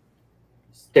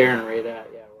 Staring right at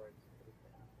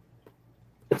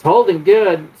it's holding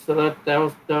good, so that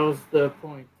was the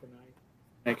point tonight.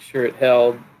 Make sure it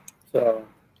held. So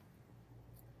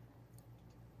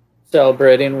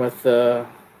celebrating with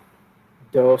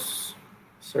Dos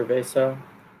Cerveza.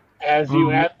 As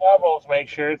you add levels, make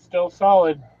sure it's still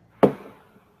solid.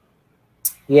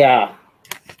 Yeah.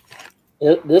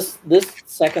 This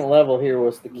second level here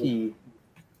was the key.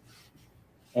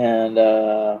 And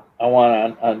I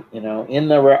want to, you know, in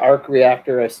the arc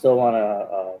reactor, I still want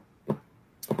a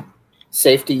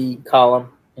safety column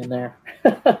in there.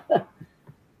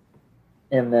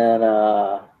 And then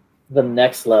the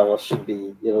next level should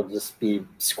be, it'll just be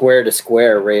square to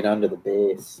square right under the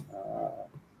base.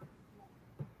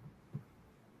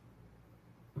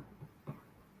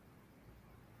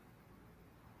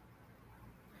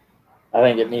 I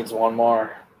think it needs one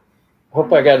more.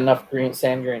 Hope I got enough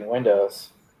sand green windows.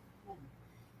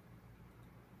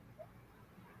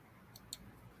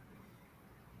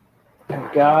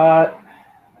 I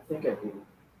think I do.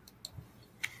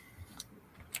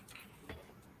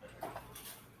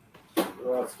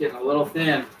 Well, it's getting a little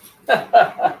thin.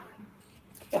 That's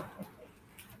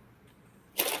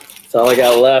all I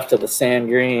got left of the sand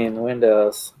green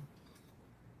windows.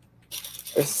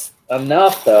 There's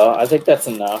enough, though. I think that's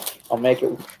enough. I'll make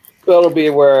it. It'll be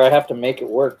where I have to make it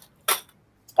work.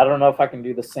 I don't know if I can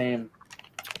do the same.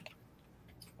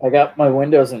 I got my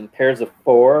windows in pairs of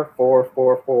 4, 4,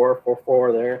 4, 4, 4,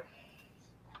 4 there.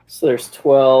 So there's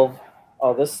 12.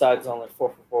 Oh, this side's only 4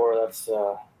 for 4. That's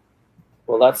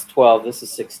well, that's 12. This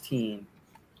is 16.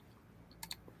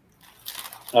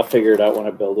 I'll figure it out when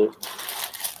I build it.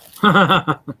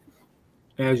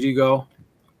 As you go.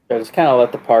 I just kind of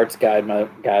let the parts guide my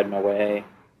way.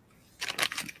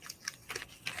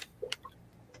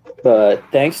 But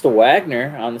thanks to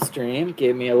Wagner on the stream,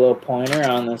 gave me a little pointer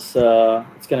on this.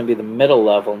 It's going to be the middle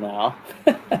level now.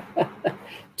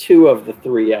 2 of the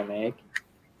 3 I make.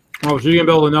 Oh, so you can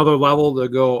build another level to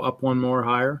go up one more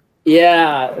higher?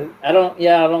 Yeah, I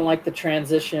don't like the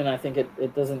transition. I think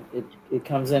it doesn't. It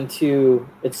comes into,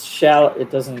 it's shallow. It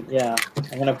doesn't. Yeah,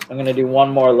 I'm gonna do one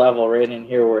more level right in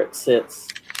here where it sits.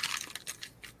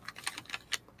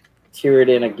 Tear it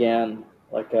in again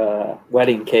like a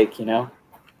wedding cake, you know.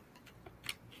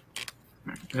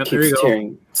 Yeah, there you go.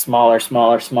 Tearing smaller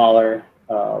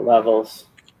levels,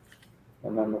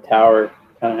 and then the tower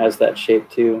kind of has that shape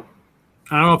too.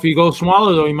 I don't know if you go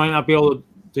smaller though, you might not be able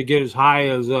to get as high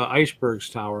as Iceberg's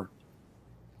tower.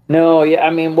 No, yeah, I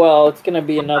mean, well, it's gonna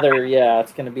be another. Yeah,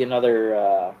 it's gonna be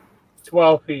another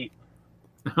 12 feet.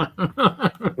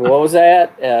 What was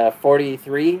that?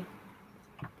 43.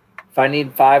 If I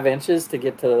need 5 inches to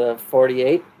get to the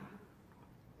 48.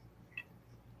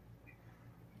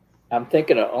 I'm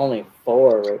thinking of only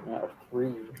 4 right now, or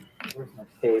 3. Where's my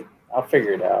tape? I'll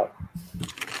figure it out.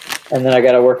 And then I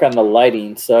got to work on the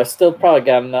lighting. So I still probably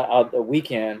got the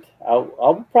weekend.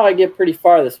 I'll probably get pretty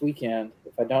far this weekend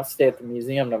if I don't stay at the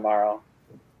museum tomorrow.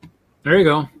 There you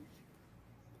go.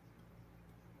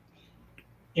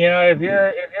 You know, if you're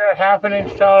a ½ an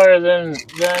inch taller than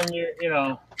you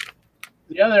know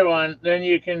the other one, then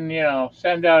you can, you know,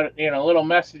 send out, you know, little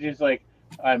messages like,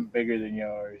 I'm bigger than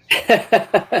yours.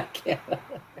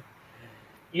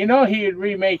 You know, he'd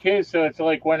remake his so it's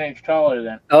like 1 inch taller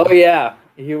then. Oh yeah,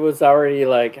 he was already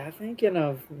like, I'm thinking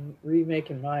of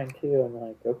remaking mine too. I'm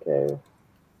like, okay.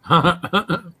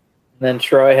 Then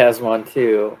Troy has one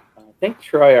too. I think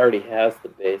Troy already has the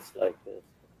base like this.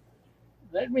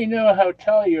 Let me know how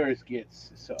tall yours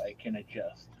gets so I can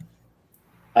adjust.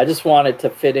 I just want it to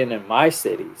fit in my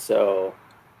city, so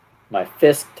my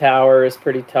Fisk Tower is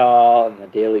pretty tall, and the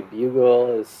Daily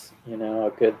Bugle is, you know,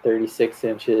 a good 36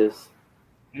 inches.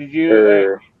 Did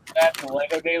you is that the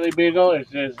Lego Daily Bugle, or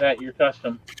is that your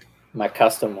custom? My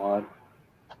custom one.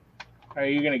 Are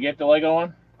you going to get the Lego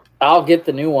one? I'll get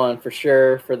the new one for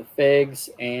sure for the figs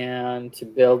and to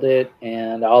build it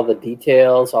and all the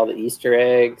details, all the Easter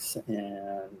eggs.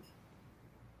 And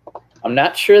I'm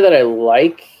not sure that I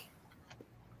like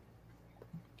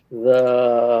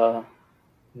that,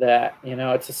 you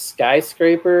know, it's a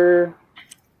skyscraper.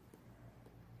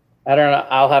 I don't know.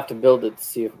 I'll have to build it to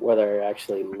see whether I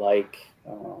actually like.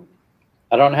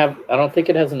 I don't think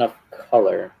it has enough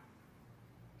color.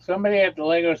 Somebody at the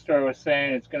Lego store was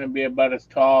saying it's going to be about as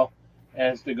tall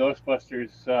as the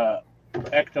Ghostbusters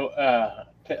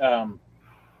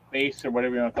base, or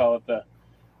whatever you want to call it,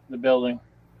 the building.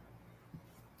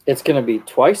 It's going to be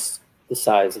twice the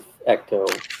size of Ecto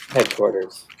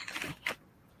headquarters.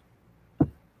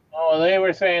 Oh, they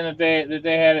were saying that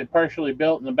they had it partially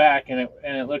built in the back, and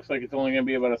it looks like it's only going to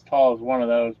be about as tall as one of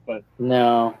those. But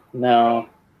no,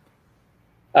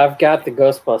 I've got the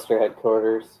Ghostbuster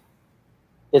headquarters.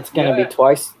 It's going to be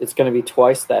twice. It's going to be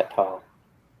twice that tall.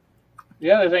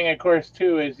 The other thing, of course,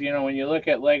 too, is, you know, when you look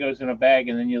at Legos in a bag,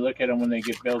 and then you look at them when they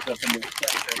get built up into the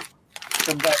structure.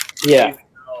 Sometimes, yeah. You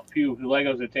know, few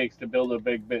Legos it takes to build a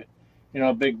big bit,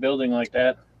 a big building like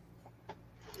that.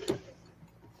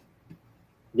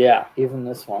 Yeah, even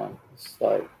this one. It's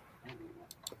like.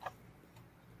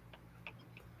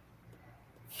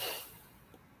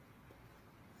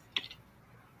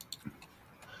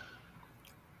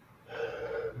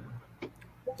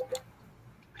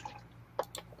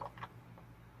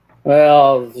 Well,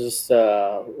 I'll just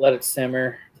let it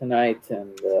simmer tonight,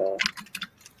 and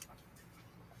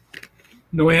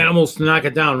no animals to knock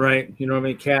it down, right? You don't have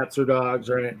any cats or dogs,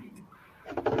 right?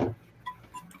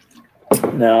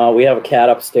 no, we have a cat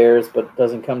upstairs, but it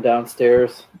doesn't come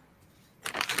downstairs.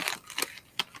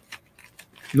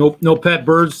 No pet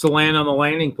birds to land on the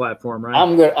landing platform, right?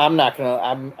 I'm not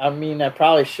gonna. I mean, I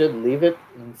probably should leave it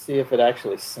and see if it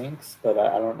actually sinks, but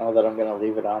I don't know that I'm gonna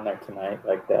leave it on there tonight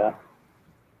like that.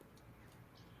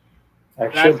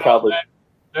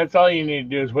 That's all you need to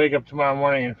do is wake up tomorrow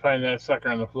morning and find that sucker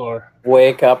on the floor.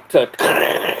 Wake up to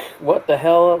what the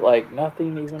hell? Like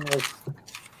nothing even was.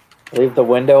 Leave the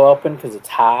window open because it's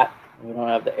hot. We don't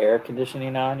have the air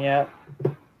conditioning on yet.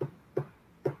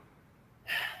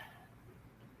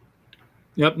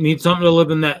 Yep, need something to live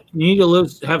in that. You need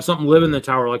to have something live in the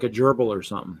tower, like a gerbil or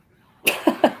something.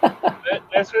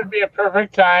 This would be a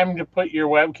perfect time to put your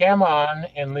webcam on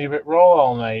and leave it roll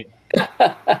all night.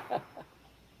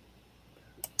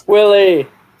 Willie,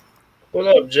 what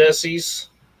up, Jesse's?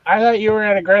 I thought you were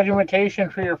at a graduation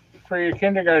for your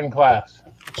kindergarten class.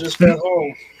 Just got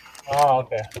home. Oh,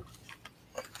 okay.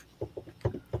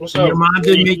 What's and up? Your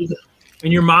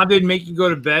mom didn't make you go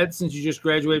to bed since you just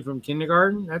graduated from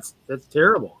kindergarten? That's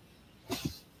terrible.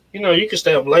 You know, you can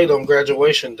stay up late on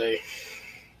graduation day.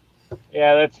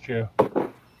 Yeah, that's true.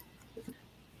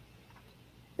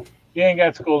 You ain't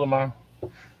got school tomorrow.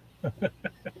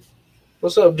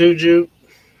 What's up, Juju?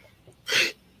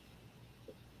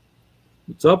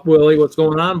 What's up, Willie? What's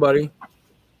going on, buddy?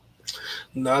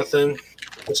 Nothing.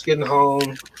 Just getting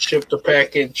home. Shipped a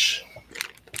package.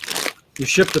 You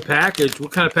shipped a package?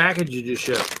 What kind of package did you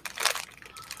ship?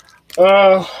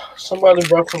 Somebody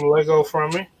brought some Lego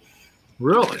from me.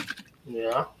 Really?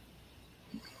 Yeah.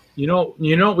 You know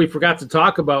what we forgot to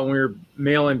talk about when we were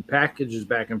mailing packages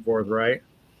back and forth, right?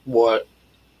 What?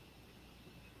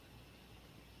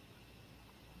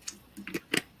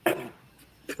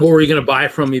 What were you going to buy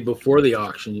from me before the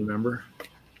auction? You remember?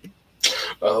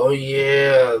 Oh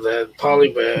yeah, that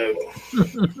poly bag.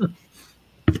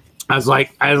 I was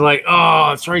like, oh,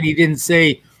 that's right. He didn't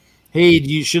say, hey,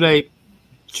 do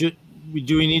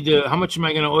we need to? How much am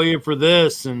I going to owe you for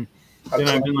this? And then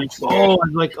I've been like,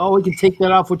 oh, we can take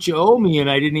that off what you owe me, and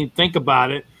I didn't even think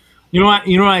about it. You know what?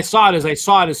 I saw it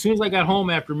as soon as I got home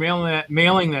after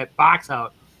mailing that box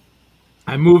out.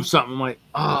 I moved something. I'm like,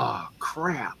 oh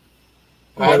crap.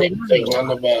 I didn't think nothing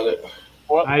about it.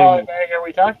 What poly bag are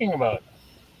we talking about?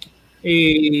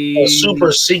 A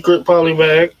super secret poly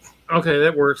bag. Okay,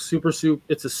 that works.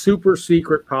 It's a super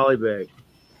secret poly bag.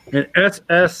 An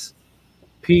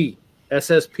SSP,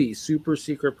 super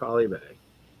secret poly bag.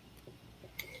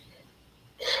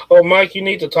 Oh, Mike, you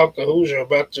need to talk to Hoosier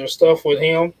about your stuff with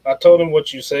him. I told him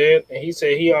what you said, and he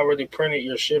said he already printed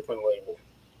your shipping label.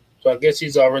 So I guess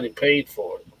he's already paid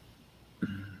for it.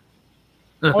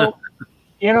 Well,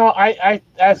 I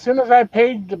as soon as I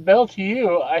paid the bill to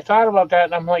you, I thought about that,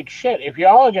 and I'm like, shit, if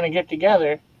y'all are going to get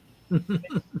together,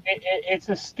 it's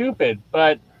a stupid,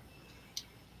 but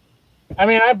I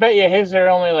mean, I bet you his are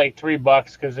only like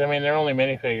 $3 because I mean they're only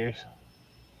minifigures.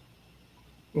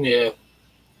 Yeah.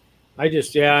 I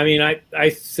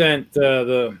sent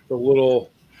the little.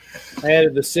 I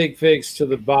added the sig figs to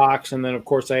the box, and then of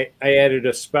course I added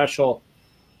a special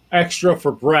extra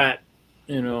for Brett.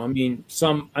 I mean,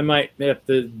 I might have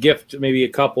to gift maybe a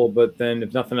couple, but then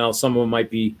if nothing else, some of them might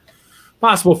be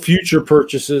possible future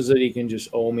purchases that he can just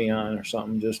owe me on or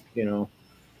something. Just, if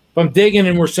I'm digging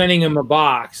and we're sending him a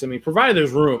box, I mean, provided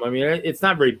there's room. I mean, it's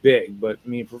not very big, but I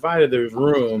mean, provided there's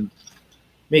room,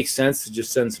 makes sense to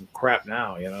just send some crap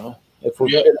now, If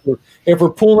we're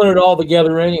pulling it all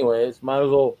together anyways, might as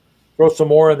well throw some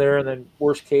more in there, and then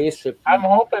worst case. I'm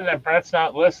hoping that Brett's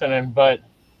not listening, but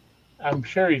I'm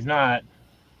sure he's not.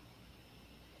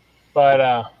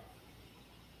 But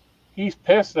he's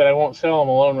pissed that I won't sell him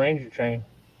a Lone Ranger train.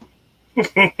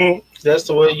 That's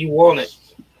the way you want it.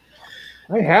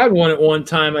 I had one at one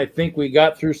time. I think we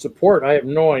got through support. I have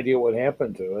no idea what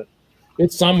happened to it.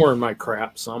 It's somewhere in my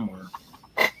crap somewhere.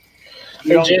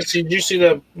 Hey, Jesse, did you see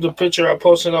the picture I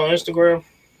posted on Instagram?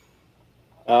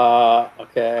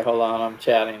 Okay, hold on. I'm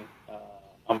chatting.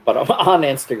 But I'm on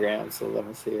Instagram, so let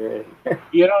me see right here.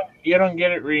 You don't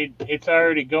get it, Reed. It's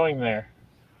already going there.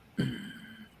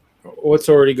 What's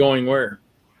already going where?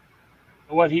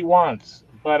 what he wants,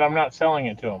 but I'm not selling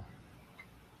it to him.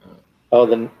 Oh,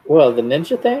 the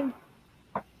ninja thing?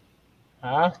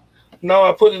 Huh? No,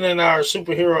 I put it in our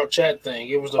superhero chat thing.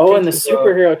 It was in the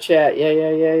superhero chat.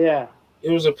 Yeah. It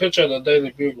was a picture of the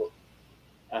Daily Bugle.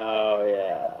 Oh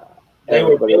yeah. They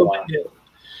were building it.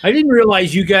 I didn't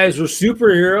realize you guys were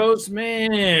superheroes,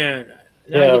 man.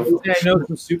 Now I know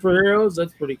some superheroes.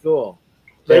 That's pretty cool.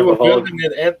 They were building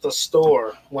it at the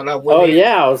store when I went. Oh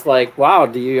yeah, I was like, wow,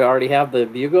 do you already have the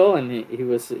bugle? And he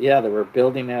was, yeah, they were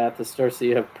building it at the store, so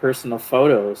you have personal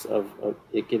photos of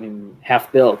it getting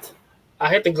half built. I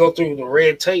had to go through the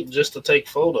red tape just to take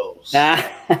photos.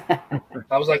 I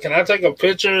was like, can I take a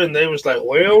picture? And they was like,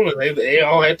 well, and they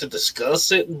all had to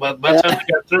discuss it. But by the time we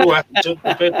got through, I took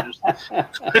the pictures.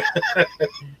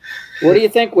 What do you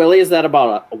think, Willie? Is that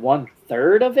about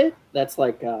 1/3 of it? That's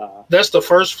like... That's the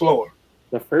first floor.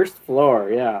 The first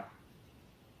floor, yeah.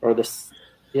 Or this,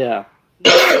 yeah.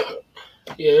 Yeah,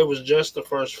 it was just the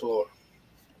first floor.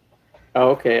 Oh,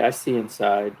 okay, I see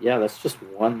inside. Yeah, that's just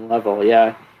one level,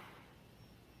 yeah.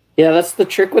 Yeah, that's the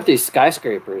trick with these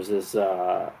skyscrapers is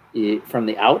from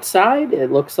the outside, it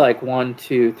looks like 1,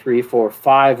 2, 3, 4,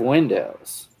 5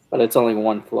 windows, but it's only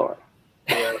one floor.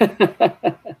 Yeah.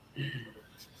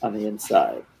 On the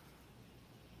inside.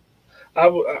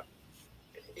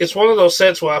 It's one of those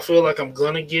sets where I feel like I'm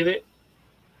going to get it.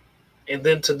 And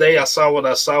then today I saw what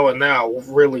I saw, and now I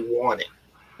really want it.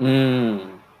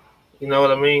 Mm. You know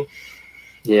what I mean?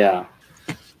 Yeah.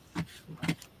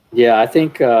 Yeah, I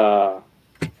think...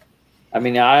 I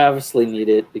mean, I obviously need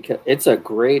it because it's a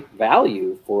great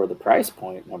value for the price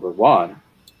point, number one.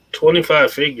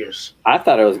 25 figures. I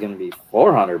thought it was going to be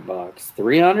 $400.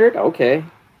 300? Okay.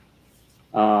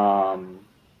 Well,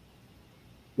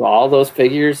 all those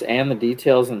figures and the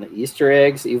details and the Easter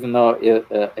eggs, even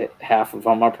though half of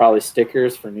them are probably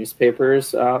stickers for newspapers.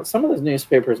 Some of those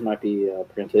newspapers might be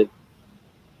printed.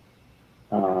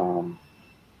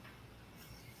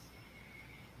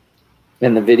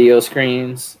 And the video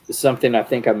screens is something I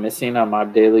think I'm missing on my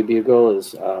Daily Bugle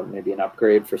is maybe an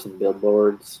upgrade for some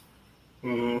billboards.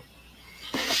 Mm-hmm.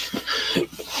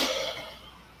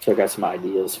 So I got some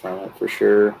ideas from it for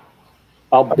sure.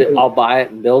 I'll buy it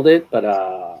and build it,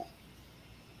 but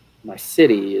my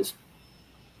city is.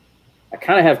 I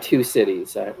kind of have two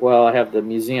cities. I have the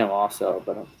museum also,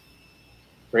 but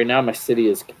right now my city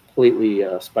is completely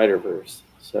Spider-Verse.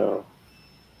 So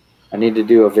I need to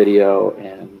do a video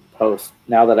and post.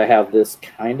 Now that I have this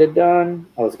kind of done,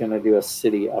 I was going to do a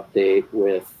city update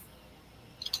with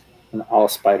an all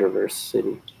Spider-Verse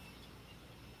city.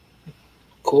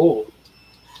 Cool.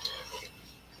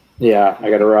 Yeah, I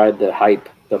got to ride the hype,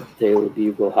 the Daily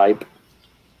Bugle hype.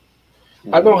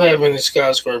 I don't have any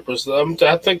skyscrapers.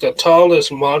 I think the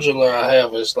tallest modular I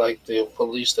have is like the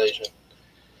police station.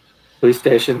 Police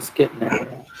station's getting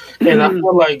there. And I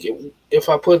feel like if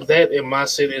I put that in my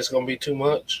city, it's going to be too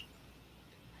much.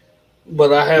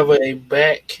 But I have a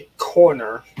back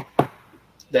corner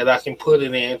that I can put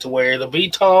it in to where it'll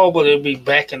be tall, but it'll be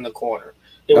back in the corner.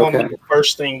 It won't be the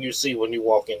first thing you see when you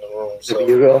walk in the room. So. The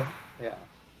Bugle? Yeah.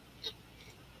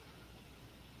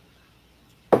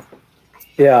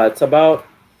 Yeah, it's about,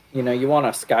 you want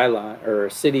a skyline or a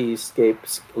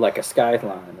cityscape, like a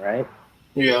skyline, right?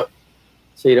 Yeah.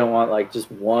 So you don't want like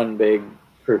just one big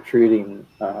protruding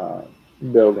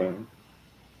building.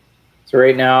 So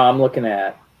right now I'm looking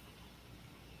at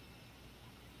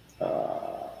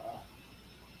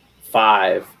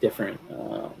 5 different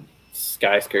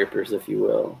skyscrapers, if you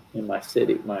will, in my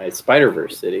city, my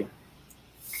Spider-Verse city.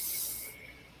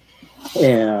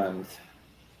 And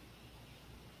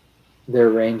they're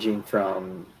ranging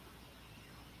from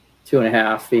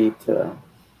 2.5 feet to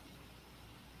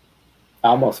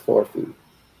almost 4 feet.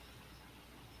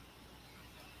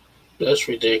 That's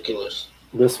ridiculous.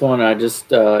 This one, I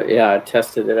just, I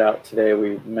tested it out today.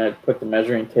 We put the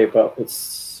measuring tape up.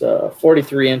 It's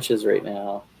 43 inches right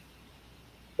now.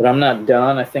 But I'm not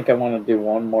done. I think I want to do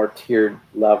one more tiered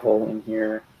level in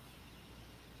here.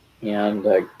 And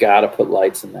got to put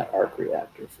lights in that arc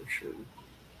reactor for sure.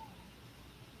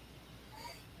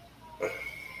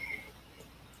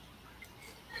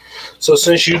 So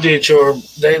since you did your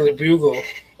Daily Bugle,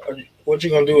 what you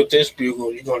going to do with this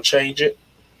Bugle? You going to change it?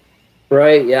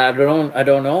 Right, yeah, I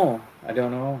don't know.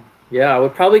 Yeah, I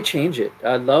would probably change it.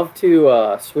 I'd love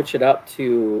to switch it up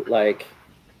to, like,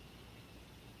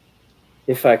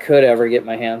 if I could ever get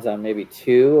my hands on maybe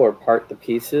 2 or part the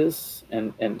pieces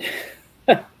and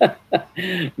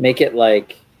make it,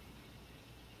 like,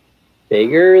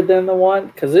 bigger than the one,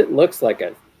 because it looks like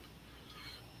a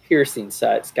piercing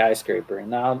side skyscraper. And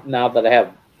now that I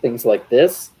have things like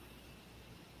this,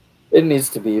 it needs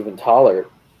to be even taller.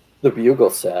 bugle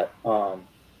set.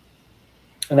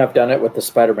 And I've done it with the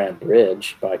Spider-Man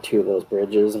bridge, buy 2 of those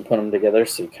bridges and put them together,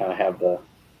 so you kind of have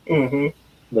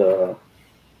the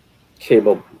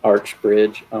cable arch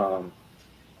bridge,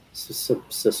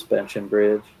 suspension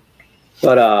bridge.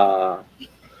 But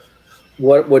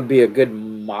what would be a good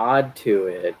mod to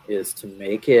it is to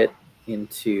make it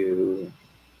into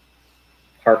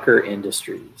Parker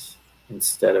Industries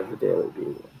instead of the Daily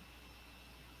Bugle.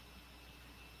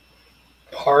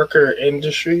 Parker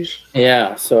Industries?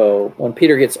 Yeah, so when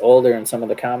Peter gets older in some of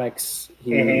the comics,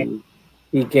 he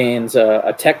gains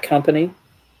a tech company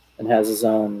and has his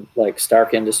own, like,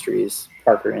 Stark Industries,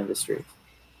 Parker Industries.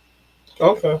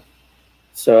 Okay.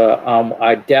 So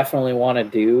I definitely want to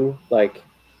do, like,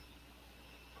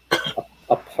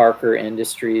 a Parker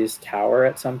Industries tower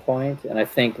at some point, and I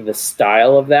think the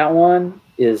style of that one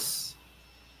is,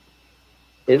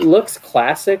 it looks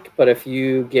classic, but if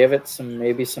you give it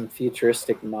maybe some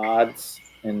futuristic mods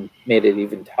and made it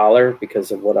even taller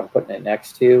because of what I'm putting it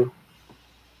next to,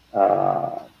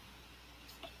 that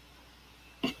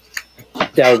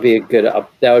would be a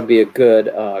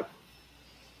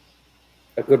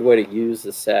good way to use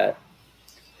the set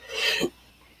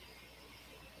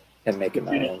and make it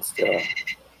my own still.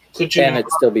 And it'd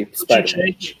still be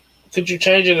Spider-Man. Could you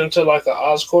change it into like an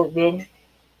Oscorp building?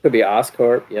 Could be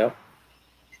Oscorp, yep.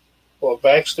 Or a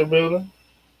Baxter building?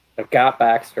 I've got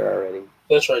Baxter already.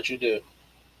 That's right, you did.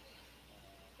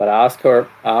 But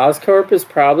Oscorp is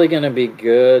probably going to be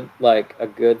good, like a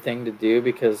good thing to do,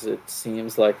 because it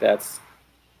seems like that's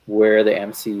where the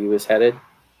MCU is headed.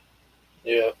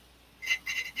 Yeah.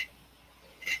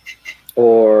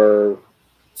 Or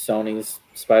Sony's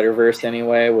Spider-Verse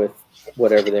anyway, with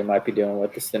whatever they might be doing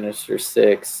with the Sinister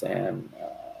Six, and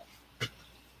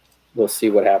we'll see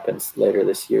what happens later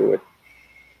this year with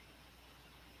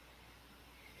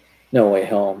No Way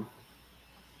Home.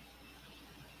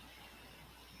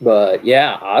 But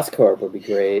yeah, Oscorp would be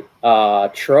great.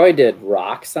 Troy did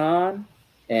Roxxon,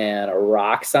 and a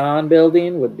Roxxon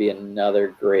building would be another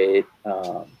great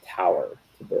tower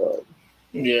to build.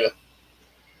 Yeah.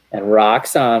 And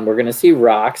Roxxon, we're going to see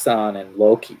Roxxon and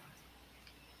Loki.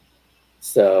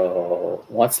 So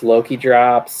once Loki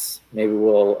drops, maybe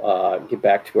we'll get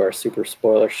back to our super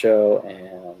spoiler show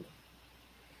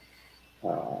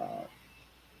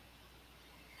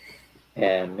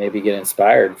and maybe get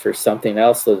inspired for something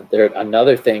else. So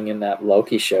another thing in that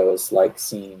Loki show is like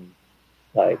seeing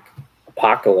like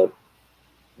Apocalypse,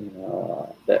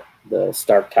 that the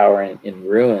Stark Tower in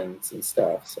ruins and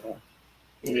stuff. So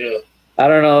yeah. I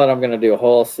don't know that I'm going to do a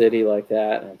whole city like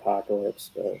that in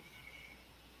Apocalypse, but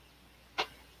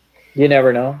you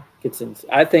never know.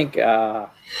 I think.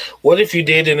 What if you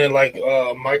did it in like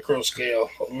micro scale,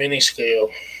 mini scale?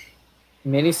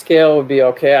 Mini scale would be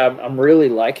okay. I'm really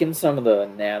liking some of the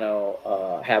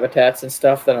nano habitats and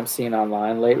stuff that I'm seeing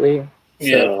online lately.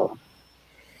 Yeah. So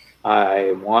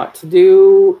I want to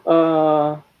do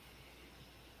a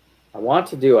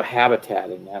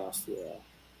habitat in nanoscale,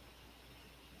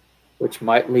 which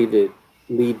might lead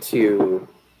to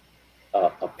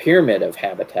a pyramid of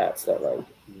habitats that like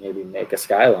maybe make a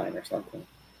skyline or something.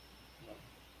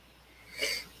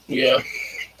 Yeah.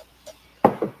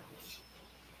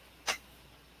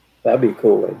 That'd be a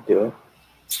cool way to do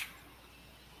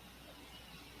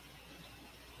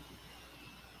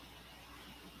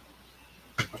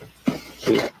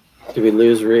it. Did we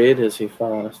lose Reed? Is he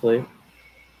falling asleep?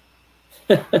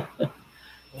 3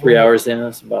 hours in,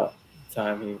 it's about the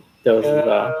time he dozes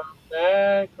off.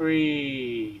 Back,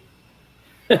 Reed.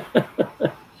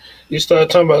 You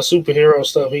start talking about superhero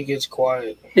stuff, he gets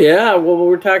quiet. Yeah, well,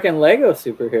 we're talking Lego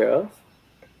superheroes.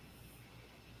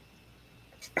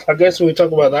 I guess when we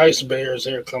talk about ice bears,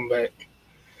 he'll come back.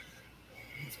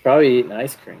 He's probably eating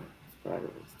ice cream. That's probably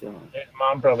what he's doing. Yeah,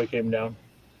 Mom probably came down.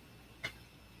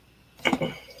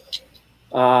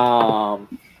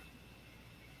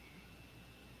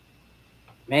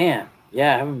 Man,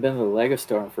 yeah, I haven't been to the Lego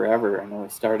store in forever. I know we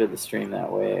started the stream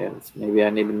that way. Maybe I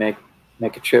need to make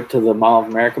a trip to the Mall of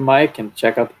America, Mike, and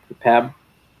check out the Pab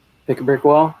Pick-a-Brick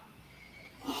Wall.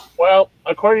 Well,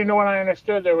 according to what I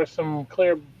understood, there were some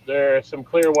clear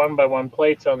 1x1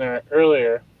 plates on there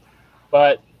earlier,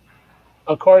 but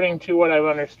according to what I've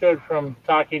understood from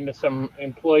talking to some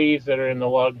employees that are in the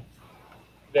lug,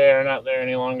 they are not there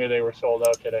any longer. They were sold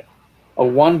out today. A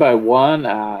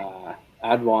 1x1?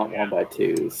 I'd want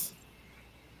 1x2s.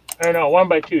 Or no,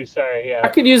 1x2. Sorry, yeah. I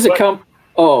could use what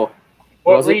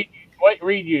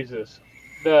Reed uses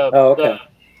okay.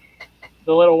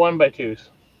 the little 1x2s.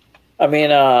 I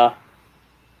mean,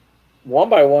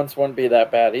 1x1s wouldn't be that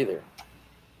bad either.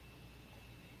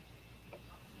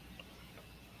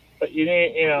 But you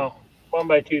need,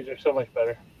 1x2s are so much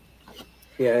better.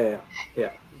 Yeah. Did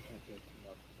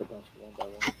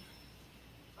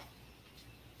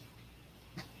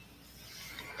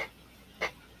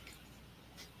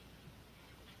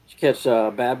you catch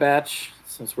Bad Batch?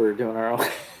 Since we're doing our own,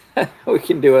 we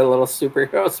can do a little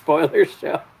superhero spoiler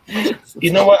show.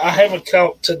 You know what? I haven't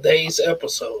count today's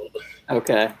episode.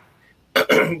 Okay.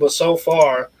 But so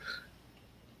far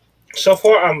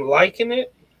I'm liking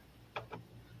it.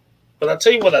 But I'll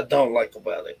tell you what I don't like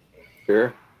about it.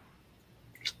 Sure.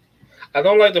 I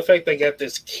don't like the fact they got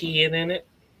this kid in it.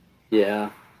 Yeah.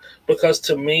 Because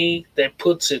to me, that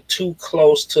puts it too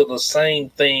close to the same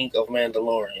thing of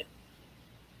Mandalorian.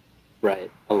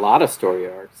 Right. A lot of story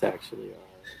arcs actually are.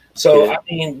 So, yeah. I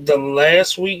mean, the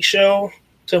last week's show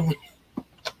to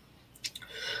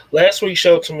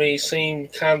me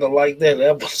seemed kind of like that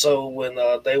episode when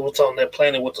they was on that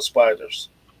planet with the spiders.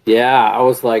 Yeah, I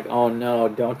was like, oh no,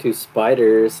 don't do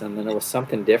spiders. And then it was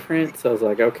something different. So I was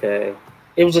like, okay.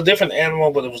 It was a different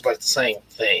animal, but it was like the same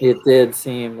thing. It did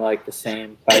seem like the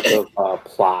same type of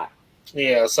plot.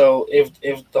 Yeah, so if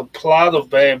the plot of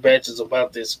Bad Batch is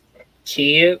about this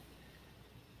kid,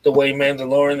 the way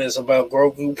Mandalorian is about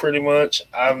Grogu pretty much,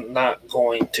 I'm not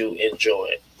going to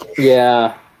enjoy it.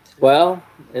 Yeah. Well,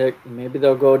 maybe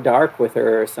they'll go dark with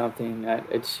her or something.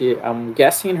 I'm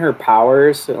guessing her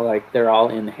powers, like they're all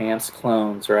enhanced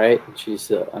clones, right? She's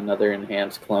another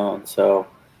enhanced clone. So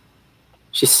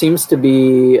she seems to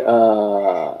be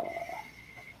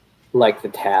like the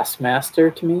Taskmaster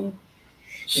to me.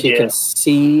 She can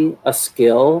see a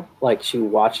skill, like she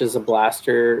watches a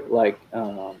blaster, like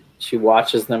she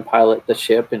watches them pilot the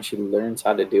ship and she learns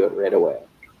how to do it right away.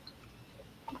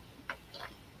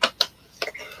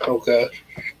 Okay.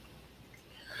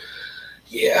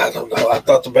 Yeah, I don't know. I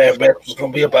thought the Bad Batch was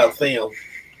going to be about them.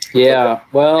 Yeah,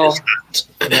 well,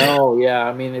 no, yeah.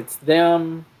 I mean, it's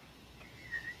them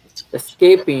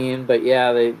escaping, but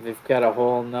yeah, they've got a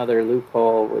whole nother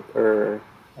loophole or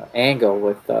angle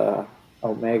with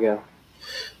Omega.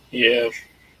 Yeah.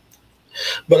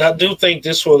 But I do think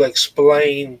this will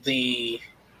explain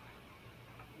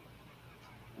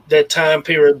that time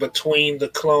period between the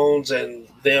clones and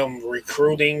them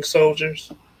recruiting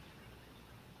soldiers.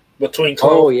 Between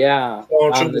clones. Oh, yeah.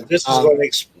 This is going to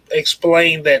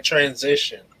explain that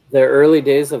transition. The early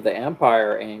days of the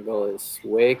Empire angle is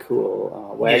way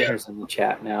cool. Wagner's in the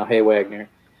chat now. Hey, Wagner.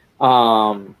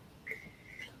 I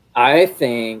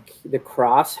think the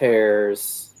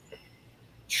Crosshairs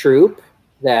troop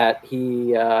that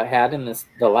he had in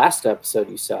the last episode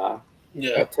you saw,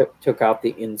 took out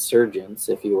the insurgents,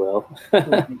 if you will,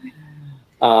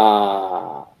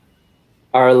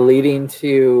 are leading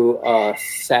to a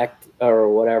sect or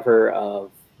whatever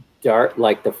of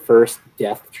like the first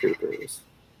Death Troopers.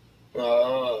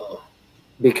 Oh.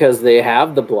 Because they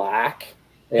have the black.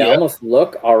 They almost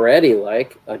look already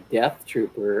like a Death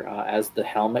Trooper as the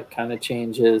helmet kind of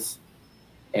changes.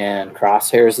 And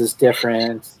Crosshairs is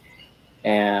different.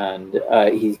 And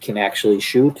he can actually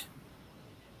shoot.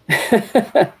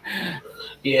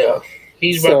 Yeah.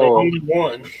 He's about the only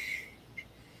one.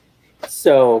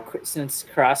 So since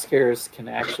Crosshairs can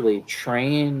actually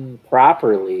train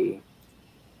properly,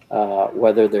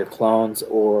 whether they're clones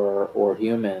or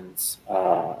humans,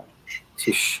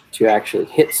 to actually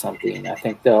hit something, I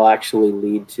think they'll actually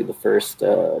lead to the first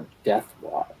Death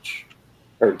Watch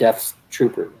or Death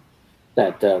Trooper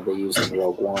that they use in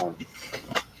Rogue One.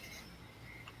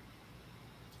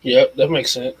 Yep, that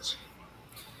makes sense.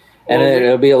 And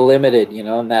it'll be a limited,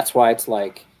 and that's why it's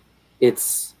like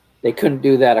they couldn't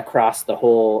do that across the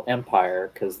whole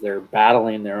Empire because they're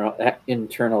battling their own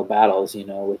internal battles,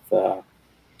 with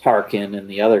Tarkin and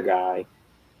the other guy.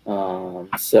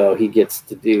 So he gets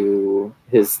to do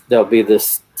there'll be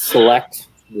this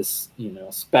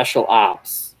special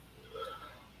ops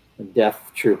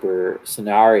Death Trooper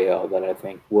scenario that I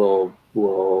think will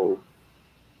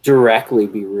directly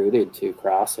be rooted to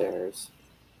Crosshairs.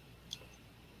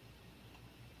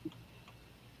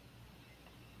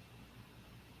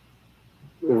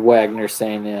 Wagner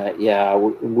saying that,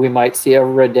 we might see a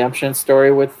redemption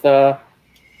story with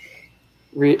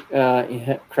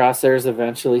Crosshairs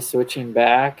eventually switching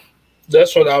back.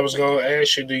 That's what I was going to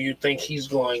ask you. Do you think he's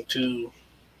going to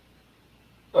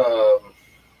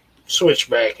switch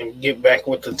back and get back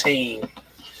with the team?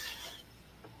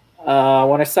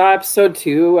 When I saw episode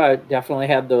 2, I definitely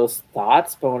had those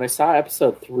thoughts, but when I saw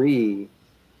episode 3,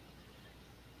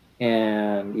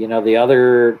 and the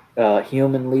other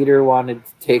human leader wanted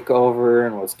to take over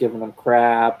and was giving them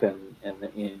crap, and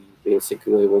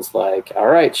basically was like, "All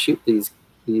right, shoot these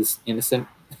innocent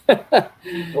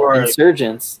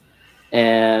insurgents."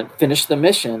 and finish the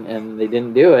mission, and they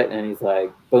didn't do it. And he's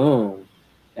like, boom,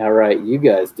 all right, you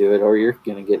guys do it or you're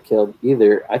going to get killed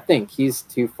either. I think he's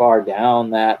too far down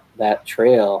that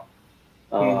trail.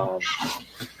 I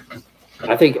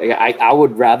think I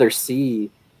would rather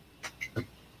see,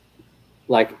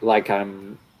 like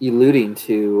I'm alluding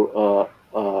to,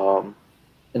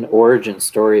 an origin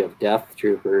story of Death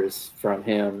Troopers from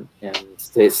him and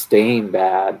staying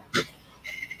bad.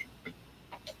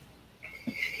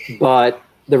 But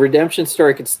the redemption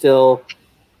story could still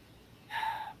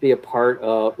be a part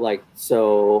of, like,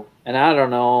 so, and I don't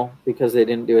know because they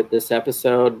didn't do it this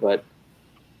episode, but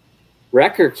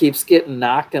Wrecker keeps getting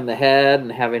knocked in the head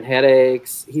and having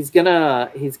headaches. He's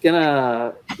gonna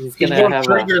trigger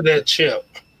that chip.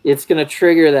 It's gonna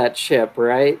trigger that chip,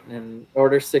 right? And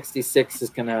Order 66 is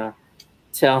gonna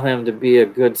tell him to be a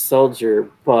good soldier,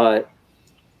 but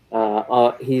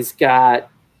he's got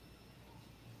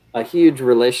a huge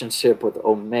relationship with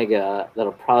Omega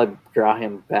that'll probably draw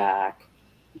him back.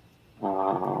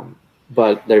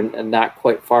 But they're not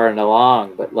quite far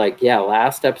along. But like, yeah,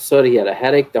 last episode he had a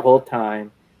headache the whole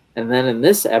time, and then in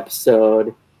this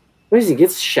episode, what is he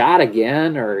gets shot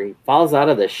again, or he falls out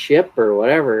of the ship or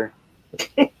whatever?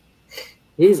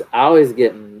 He's always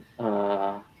getting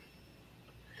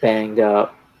banged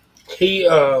up. He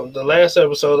the last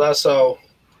episode I saw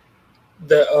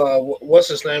that what's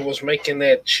his name was making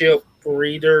that chip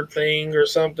reader thing or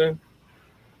something.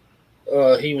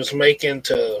 He was making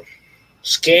to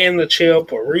scan the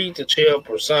chip or read the chip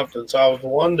or something. So I was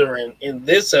wondering in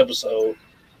this episode,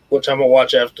 which I'm gonna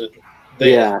watch after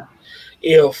this,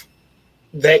 if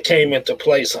that came into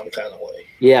play some kind of way.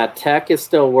 Yeah, Tech is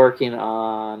still working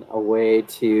on a way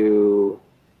to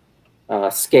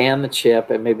scan the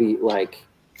chip and maybe like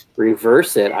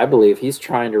reverse it. I believe he's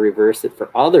trying to reverse it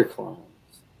for other clones,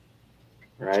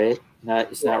 right?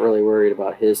 He's not really worried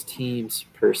about his teams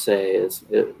per se,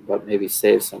 but maybe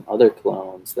save some other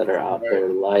clones that are out there,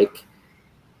 like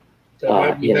that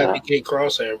might be how to get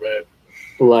Crosshair back.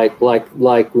 Like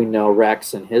we know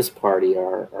Rex and his party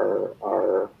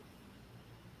are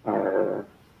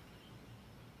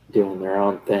doing their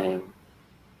own thing.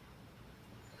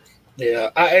 Yeah,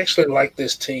 I actually like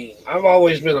this team. I've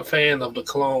always been a fan of the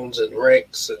clones and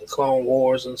Rex and Clone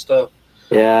Wars and stuff.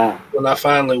 Yeah. When I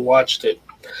finally watched it.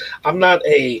 I'm not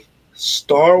a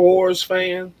Star Wars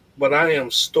fan, but I'm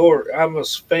a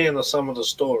fan of some of the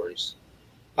stories.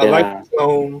 I like the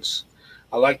clones.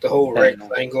 I like the whole Rex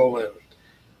angle, and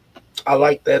I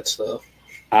like that stuff.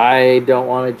 I don't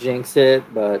want to jinx it,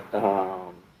 but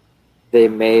they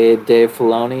made Dave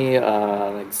Filoni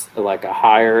like a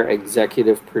higher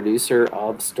executive producer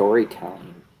of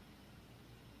storytelling.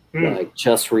 Like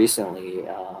just recently,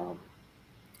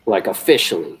 like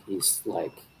officially, he's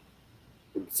like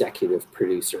executive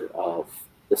producer of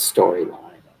the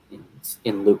storyline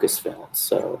in Lucasfilm.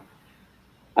 So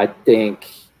I think,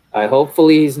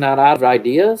 hopefully he's not out of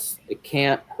ideas. It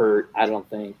can't hurt, I don't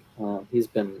think. He's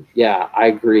been, I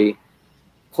agree.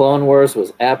 Clone Wars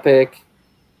was epic.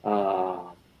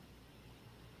 The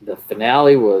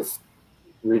finale was,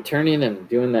 returning and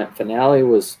doing that finale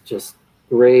was just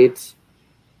great.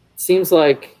 Seems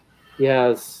like he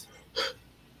knows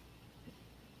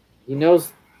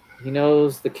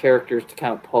the characters to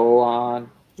kind of pull on.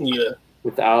 Yeah.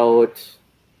 Without,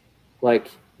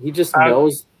 like, he just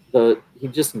knows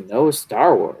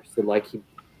Star Wars. So, like, he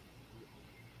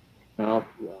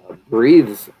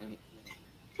breathes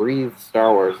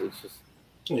Star Wars. It's just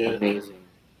amazing.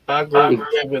 I agree.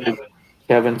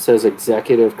 Kevin says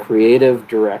executive creative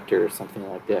director or something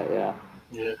like that. Yeah.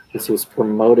 Yeah. Because he was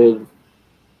promoted.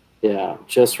 Yeah,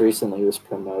 just recently he was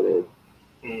promoted.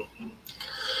 Mm-hmm.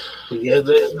 Yeah,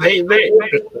 they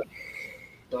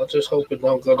I just hope it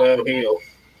don't go downhill.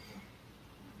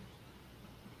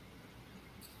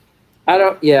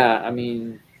 I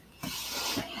mean,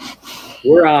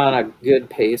 we're on a good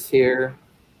pace here.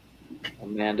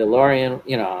 Mandalorian,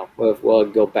 we'll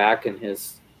go back in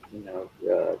his,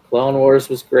 Clone Wars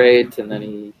was great, and then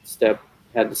he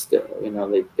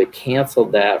they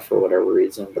canceled that for whatever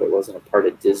reason, but it wasn't a part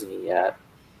of Disney yet.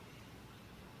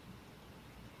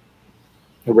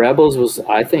 Rebels was,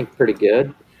 I think, pretty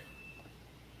good.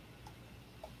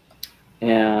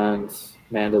 And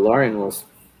Mandalorian was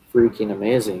freaking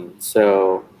amazing.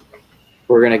 So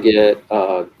we're going to get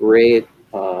a great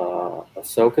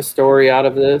Ahsoka story out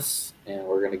of this, and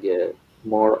we're going to get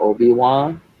more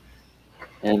Obi-Wan.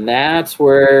 And that's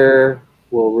where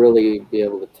we'll really be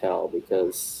able to tell,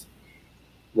 because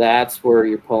that's where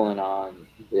you're pulling on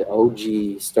the OG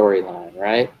storyline,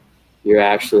 right? You're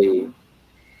actually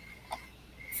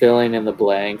filling in the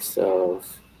blanks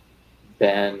of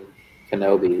Ben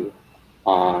Kenobi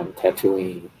on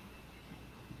Tatooine,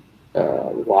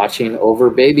 watching over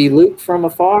baby Luke from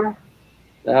afar.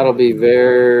 That'll be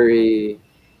very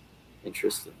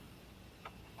interesting.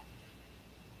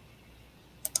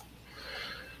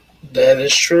 That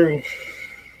is true.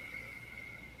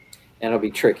 And it'll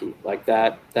be tricky. Like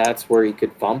that's where you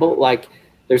could fumble. Like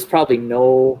there's probably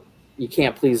you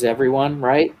can't please everyone,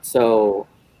 right? So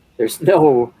there's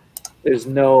no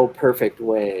perfect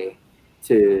way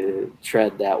to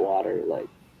tread that water. Like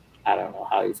I don't know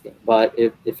how he's going to, but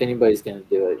if anybody's going to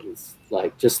do it, he's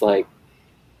like, just like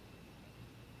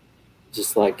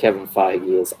Kevin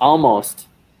Feige has almost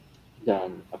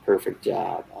done a perfect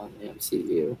job on the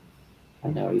MCU. I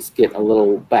know he's getting a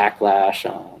little backlash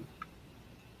on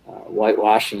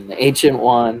whitewashing the Ancient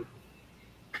One,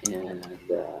 and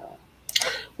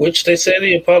which they said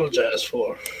he apologized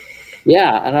for.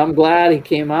 Yeah, and I'm glad he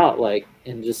came out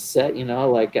and just said, I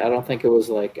don't think it was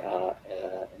an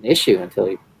issue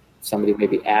until somebody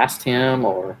maybe asked him,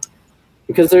 or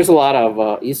because there's a lot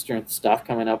of Eastern stuff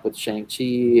coming up with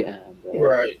Shang-Chi, and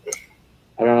right.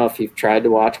 I don't know if you've tried to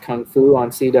watch Kung Fu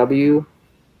on CW.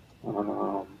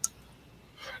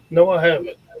 No, I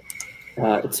haven't.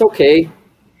 It's okay.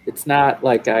 It's not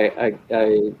like I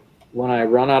when I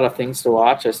run out of things to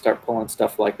watch, I start pulling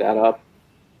stuff like that up.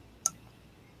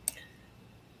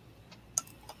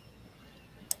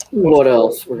 What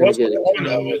else? We're gonna get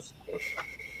it.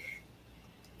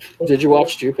 Did you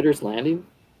watch Jupiter's Landing?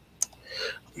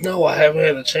 No, I haven't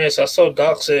had a chance. I saw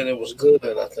Doc said it was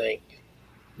good, I think.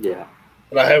 Yeah.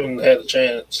 But I haven't had a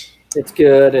chance. It's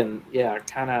good, and yeah,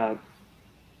 kind of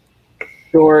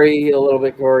gory, a little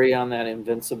bit gory on that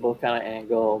Invincible kind of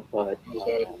angle, but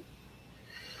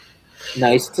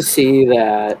nice to see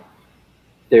that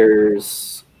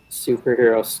there's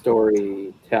superhero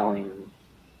storytelling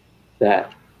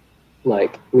that,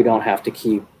 we don't have to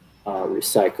keep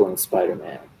recycling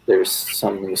Spider-Man. There's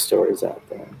some new stories out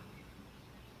there.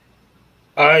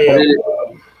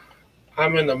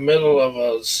 I'm in the middle of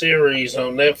a series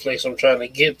on Netflix I'm trying to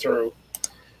get through.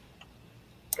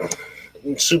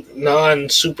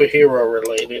 Non-superhero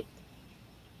related.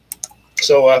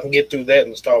 So I can get through that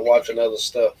and start watching other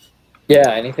stuff.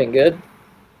 Yeah, anything good?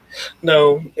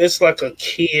 No, it's like a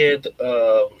kid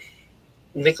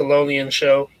Nickelodeon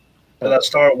show that I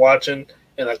start watching,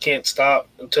 and I can't stop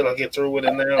until I get through with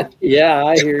it now. Yeah,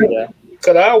 I hear you.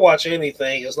 Because I watch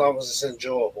anything as long as it's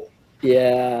enjoyable.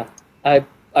 Yeah, I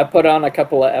put on a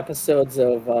couple of episodes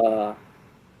of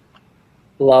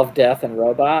Love, Death, and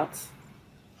Robots.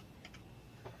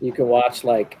 You can watch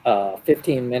a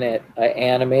 15-minute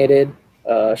animated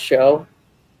show,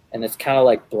 and it's kind of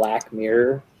like Black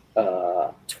Mirror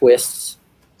twists.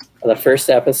 The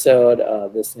first episode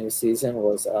of this new season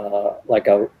was like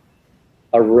a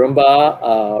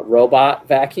Roomba robot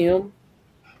vacuum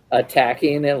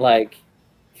attacking and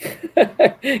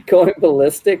going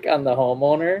ballistic on the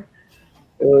homeowner.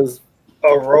 It was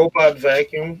a robot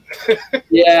vacuum.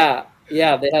 Yeah,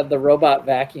 they have the robot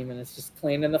vacuum, and it's just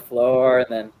cleaning the floor,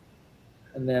 and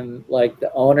then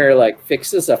the owner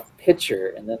fixes a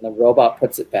pitcher, and then the robot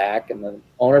puts it back, and the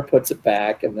owner puts it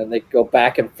back, and then they go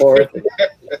back and forth. And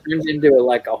it turns into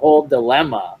a whole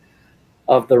dilemma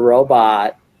of the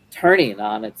robot turning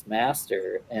on its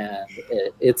master, and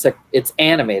it's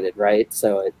animated, right?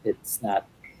 So it's not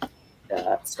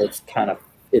so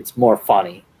it's more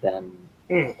funny than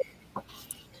and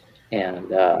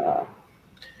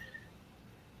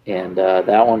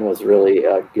that one was really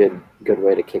a good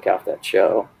way to kick off that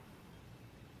show.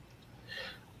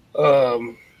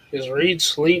 Is Reed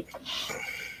asleep?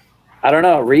 I don't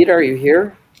know. Reed, are you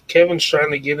here? Kevin's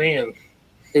trying to get in.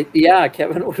 Yeah,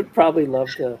 Kevin would probably love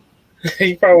to.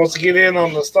 He probably wants to get in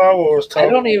on the Star Wars talk. I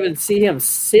don't even see him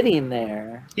sitting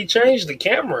there. He changed the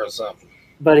camera or something.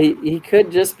 But he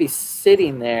could just be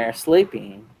sitting there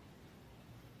sleeping.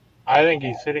 I think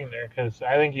he's sitting there because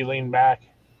I think he leaned back.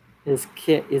 His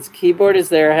keyboard is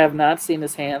there. I have not seen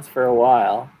his hands for a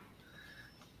while.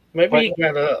 Maybe he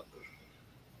got up.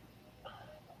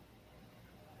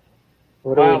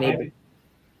 What do we need?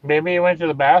 Maybe he went to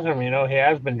the bathroom. He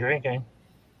has been drinking.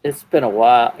 It's been a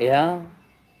while. Yeah.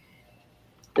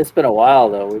 It's been a while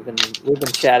though. We've been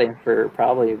chatting for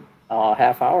probably a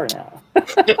half hour now.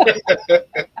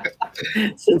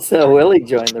 Since Willie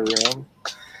joined the room.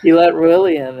 He let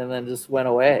Willie in and then just went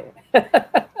away.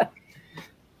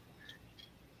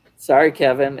 Sorry,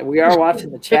 Kevin. We are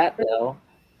watching the chat though.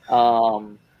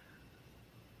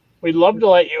 We'd love to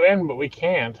let you in, but we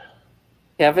can't.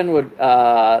 Kevin would,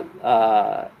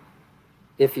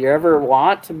 if you ever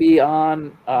want to be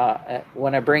on,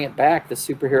 when I bring it back, the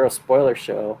superhero spoiler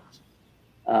show,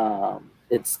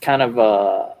 it's kind of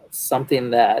a something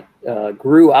that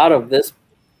grew out of this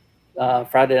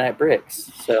Friday Night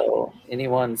Bricks. So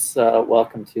anyone's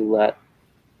welcome to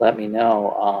let me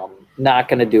know. Not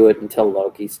going to do it until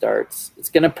Loki starts. It's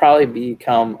going to probably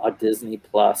become a Disney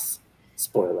Plus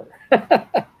spoiler.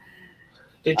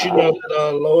 Did you know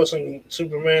that Lois and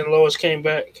Superman Lois came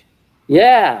back?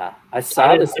 Yeah, I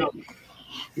saw this.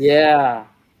 Yeah.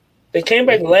 They came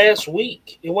back last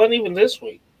week. It wasn't even this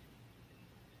week.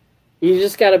 You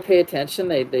just got to pay attention.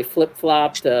 They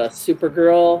flip-flopped.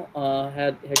 Supergirl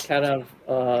had kind of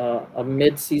a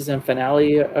mid-season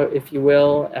finale, if you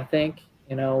will, I think,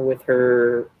 with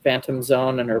her Phantom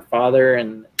Zone and her father,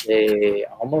 and they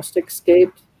almost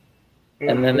escaped.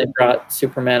 And then they brought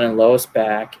Superman and Lois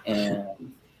back,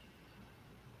 and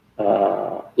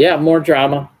more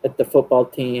drama at the football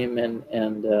team, and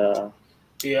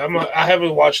I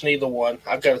haven't watched neither one.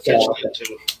 I got to catch that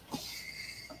too.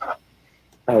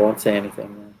 I won't say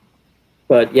anything, man.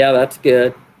 But yeah, that's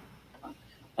good.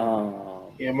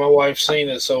 Yeah, my wife's seen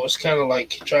it, so it's kind of like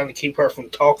trying to keep her from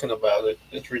talking about it.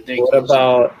 It's ridiculous.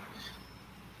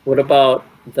 What about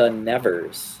the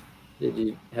Nevers?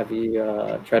 Have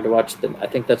you tried to watch them? I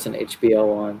think that's an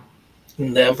HBO one.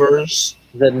 Nevers?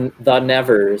 The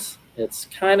Nevers. It's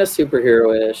kind of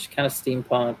superhero-ish, kind of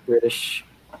steampunk, British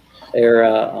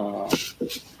era.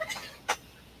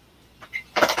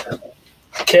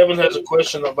 Kevin has a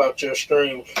question about your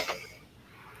stream.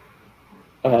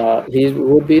 He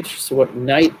would be interested what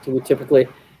night do we typically...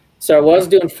 So I was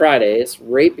doing Fridays,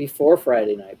 right before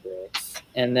Friday Night Bricks,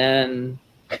 and then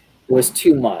it was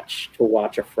too much to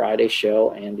watch a Friday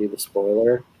show and do the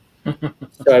spoiler.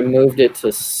 So I moved it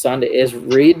to Sunday. Is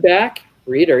Reed back?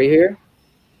 Reed, are you here?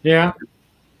 Yeah.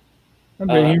 I've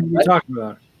been here. What are you talking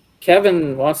about?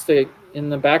 Kevin wants to in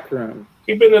the back room.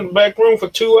 He's been in the back room for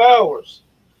 2 hours.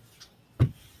 I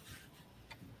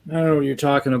don't know what you're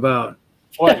talking about.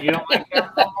 What, you don't like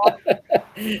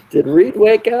Kevin? Did Reed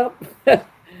wake up? I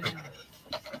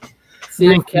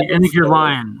think you're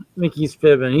lying. I think he's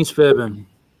fibbing. He's fibbing.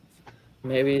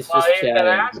 Maybe he's just he's been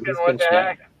asking what the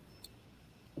heck.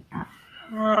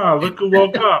 Oh, look who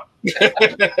woke up. He's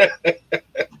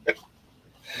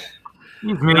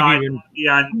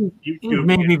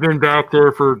maybe been back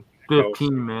there for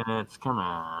 15 minutes. Come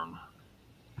on.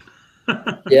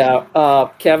 Yeah,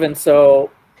 Kevin.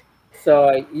 So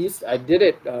I did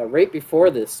it right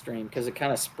before this stream because it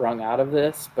kind of sprung out of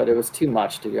this, but it was too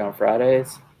much to do on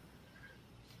Fridays.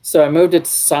 So I moved it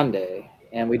to Sunday,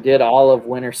 and we did all of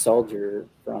Winter Soldier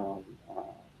from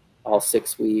all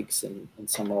 6 weeks and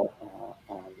some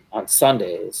on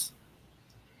Sundays.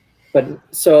 But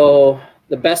so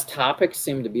the best topics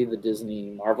seem to be the Disney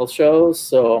Marvel shows.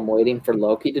 So I'm waiting for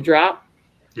Loki to drop.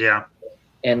 Yeah.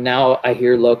 And now I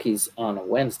hear Loki's on a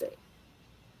Wednesday.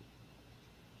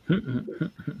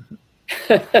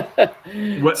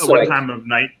 What time of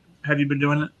night have you been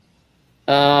doing it?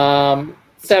 7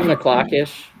 o'clock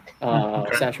ish,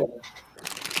 Central.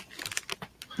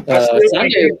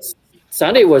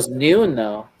 Sunday was noon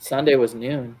though. Sunday was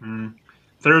noon.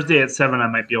 Thursday at 7, I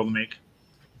might be able to make.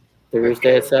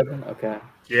 Thursday at 7. Okay.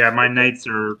 Yeah, my nights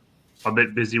are a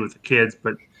bit busy with the kids,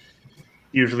 but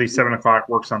usually 7 o'clock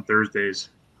works on Thursdays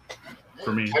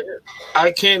for me.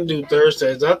 I can't do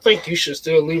Thursdays. I think you should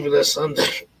still leave it as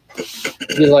Sunday.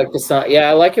 You like the sun? Yeah,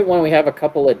 I like it when we have a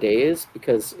couple of days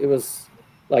because it was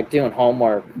like doing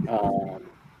homework,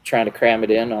 trying to cram it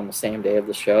in on the same day of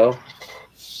the show,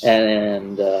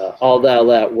 and all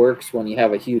that works when you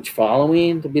have a huge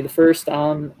following to be the first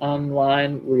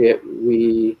online.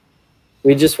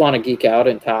 We just want to geek out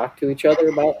and talk to each other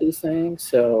about these things.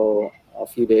 So a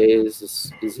few days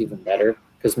is even better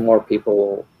because more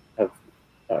people have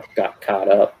got caught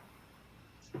up.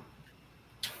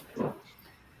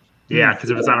 Yeah, because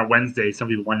if it's on a Wednesday, some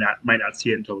people might not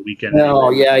see it until the weekend. No,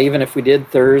 yeah, even if we did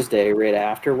Thursday right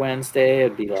after Wednesday,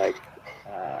 it'd be like,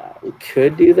 we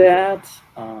could do that.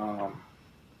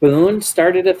 Boone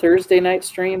started a Thursday night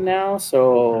stream now,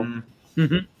 so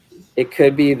it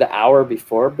could be the hour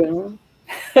before Boone.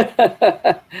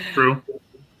 True.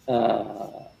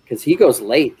 Because he goes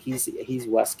late. He's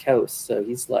West Coast, so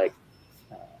he's like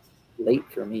late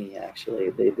for me, actually.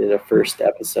 They did a first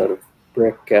episode of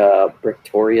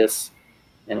Bricktorious,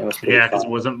 and it was pretty fun. Because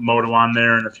wasn't MOTO on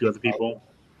there and a few other people?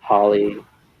 Holly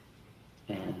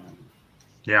and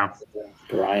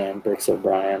Brian, Bricks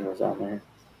O'Brien was on there.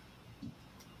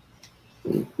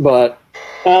 But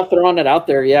throwing it out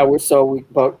there,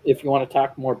 but if you want to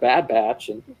talk more Bad Batch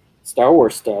and Star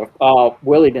Wars stuff,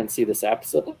 Willie didn't see this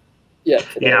episode yet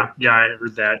today. Yeah, I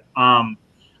heard that.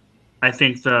 I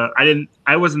think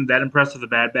I wasn't that impressed with the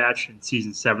Bad Batch in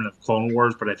season 7 of Clone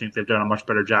Wars, but I think they've done a much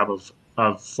better job of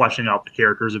of fleshing out the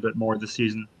characters a bit more this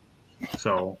season.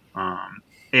 So,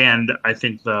 and I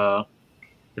think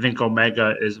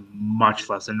Omega is much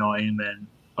less annoying than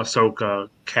Ahsoka,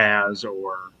 Kaz,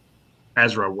 or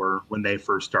Ezra were when they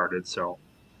first started. So,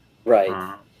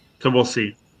 right. So we'll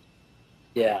see.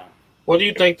 Yeah. What do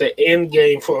you think the end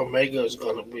game for Omega is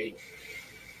going to be?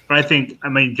 I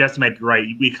mean, Jess might be right.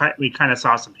 We kind of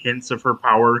saw some hints of her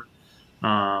power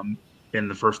in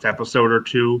the first episode or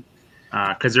two.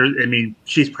 Because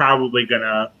she's probably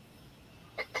gonna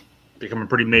become a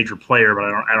pretty major player, but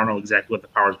I don't know exactly what the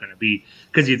power is going to be.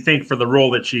 Because you'd think for the role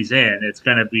that she's in,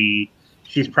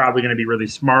 she's probably going to be really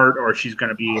smart, or she's going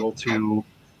to be able to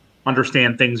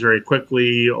understand things very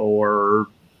quickly, or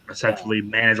essentially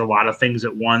manage a lot of things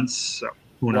at once. So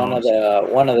who knows?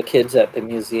 One of the kids at the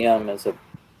museum is a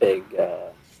big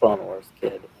Clone Wars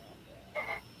kid.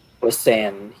 Was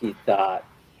saying he thought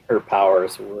her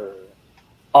powers were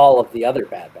all of the other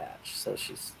Bad Batch, so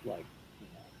she's like,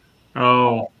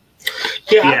 oh,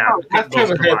 yeah. I kind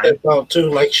of had that thought too.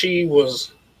 Like she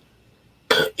was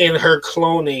in her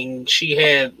cloning, she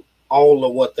had all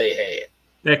of what they had.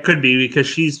 That could be because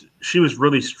she was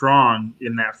really strong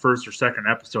in that first or second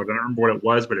episode. I don't remember what it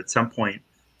was, but at some point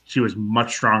she was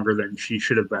much stronger than she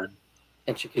should have been.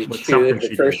 And she could shoot.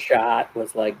 The first shot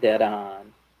was like dead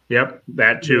on. Yep,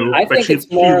 that too. I think she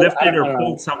lifted or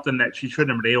pulled something that she shouldn't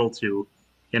have been able to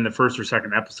in the first or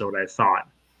second episode, I thought.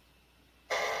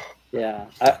 Yeah,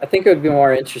 I think it would be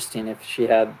more interesting if she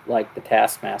had like the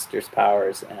Taskmaster's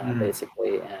powers,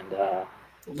 basically, and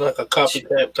like a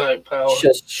copycat type power.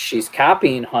 She's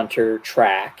copying Hunter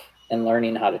track and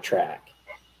learning how to track,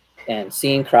 and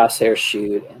seeing Crosshair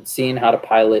shoot, and seeing how to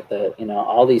pilot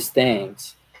all these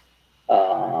things.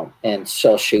 And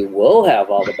so she will have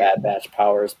all the Bad Batch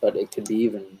powers, but it could be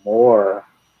even more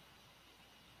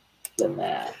than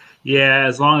that. Yeah,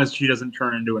 as long as she doesn't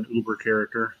turn into an Uber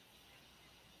character.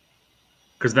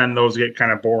 Because then those get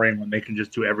kind of boring when they can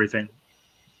just do everything.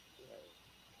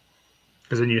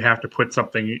 Because then you have to put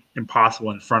something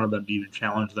impossible in front of them to even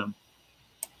challenge them.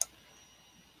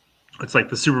 It's like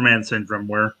the Superman syndrome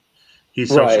where he's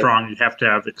so strong you have to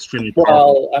have extremely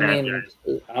powerful guys.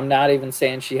 I'm not even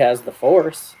saying she has the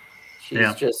Force.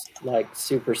 She's just like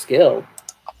super skilled.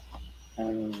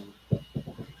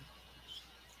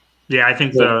 Yeah, I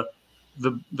think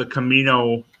the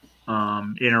Camino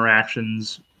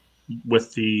interactions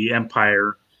with the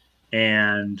Empire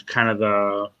and kind of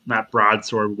the not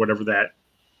broadsword, whatever that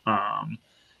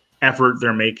effort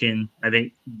they're making. I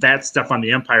think that stuff on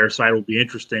the Empire side will be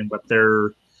interesting, but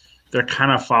they're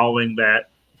kind of following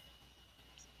that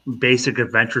basic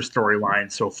adventure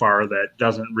storyline so far that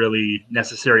doesn't really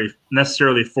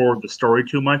necessarily forward the story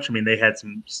too much. I mean, they had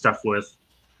some stuff with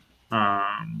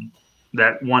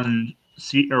that one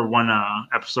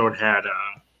episode had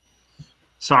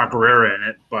Saw Gerrera in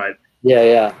it, but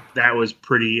that was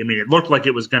pretty. I mean, it looked like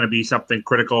it was going to be something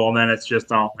critical, and then it's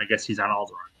just, I guess he's on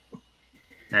Alderaan,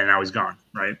 and now he's gone,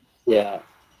 right? Yeah,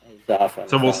 he's off.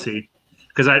 So we'll see.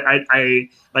 Because I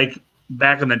like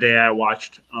back in the day, I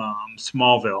watched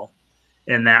Smallville,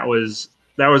 and that was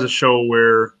a show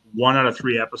where 1 out of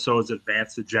 3 episodes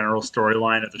advanced the general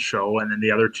storyline of the show, and then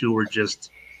the other 2 were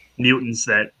just mutants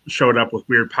that showed up with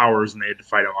weird powers and they had to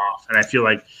fight them off. And I feel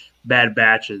like Bad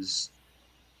Batches,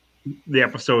 the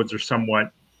episodes are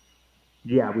somewhat,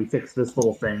 we fixed this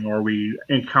little thing, or we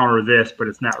encounter this, but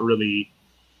it's not really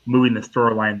moving the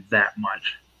storyline that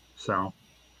much. So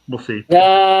we'll see.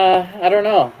 I don't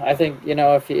know. I think,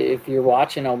 if you're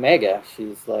watching Omega,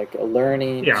 she's like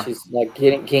learning, she's like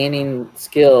gaining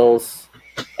skills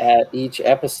at each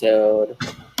episode.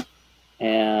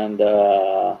 And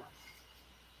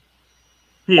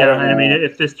I mean,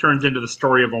 if this turns into the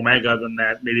story of Omega, then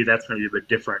maybe that's going to be a bit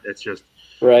different. It's just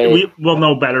we'll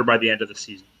know better by the end of the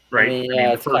season, right? I mean,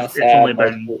 it's only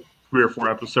been 3 or 4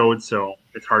 episodes, so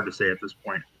it's hard to say at this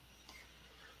point.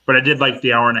 But I did like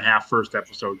the hour-and-a-half first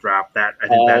episode drop. I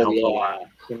think that helped a lot.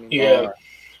 Yeah.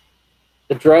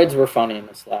 The droids were funny in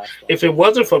this last one. If it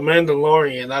wasn't for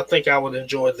Mandalorian, I think I would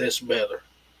enjoy this better.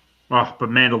 Oh, but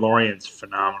Mandalorian's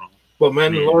phenomenal. But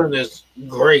Mandalorian is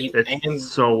great.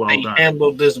 It's so well done.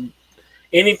 Handled this.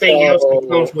 Anything else that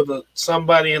comes with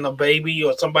somebody and a baby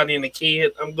or somebody and a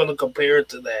kid, I'm going to compare it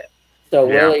to that. So,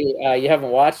 Willie, you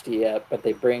haven't watched it yet, but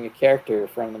they bring a character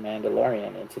from The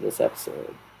Mandalorian into this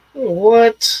episode.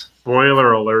 What?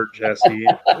 Spoiler alert, Jesse.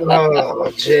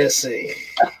 Oh, Jesse.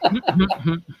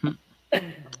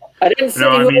 I didn't see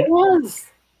who it was.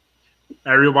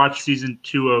 I rewatched season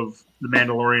 2 of The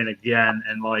Mandalorian again,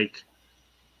 and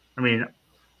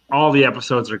all the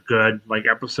episodes are good. Like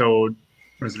episode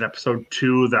was it episode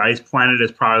 2? The Ice Planet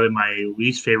is probably my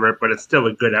least favorite, but it's still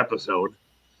a good episode.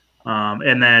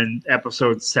 And then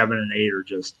episodes 7 and 8 are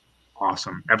just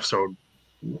awesome. Episode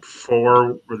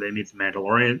 4, where they meet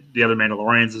the other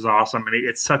Mandalorians, is awesome. I mean,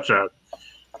 it's such that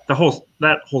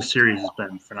whole series has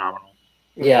been phenomenal.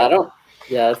 Yeah,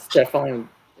 it's definitely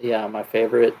my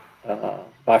favorite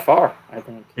by far. I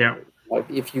think. Yeah.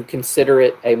 If you consider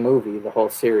it a movie, the whole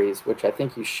series, which I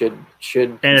think you should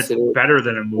and it's better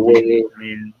than a movie. I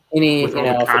mean, if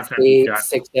it's 8,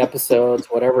 6 episodes,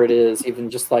 whatever it is, even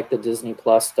just like the Disney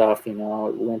Plus stuff,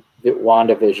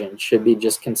 WandaVision should be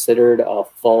just considered a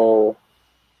full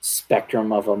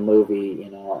spectrum of a movie,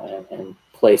 and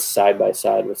placed side by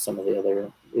side with some of the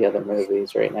other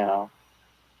movies right now.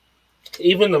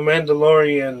 Even the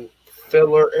Mandalorian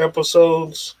filler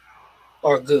episodes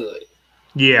are good.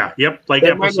 Yeah, yep. Like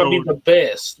that might not be the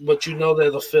best, but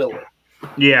they're the filler.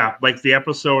 Yeah, like the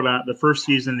episode on the first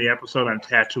season, the episode on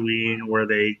Tatooine where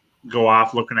they go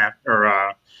off looking at,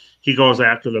 or he goes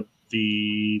after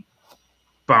the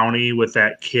bounty with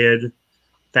that kid.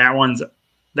 That was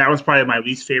probably my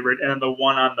least favorite, and the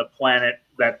one on the planet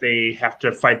that they have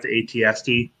to fight the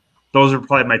ATST. Those are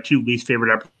probably my 2 least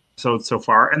favorite episodes so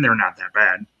far, and they're not that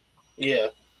bad. Yeah.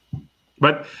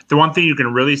 But the one thing you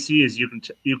can really see is you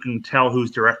can tell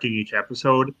who's directing each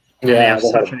episode, and they have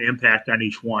such an impact on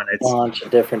each one. It's a bunch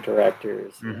of different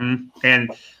directors, and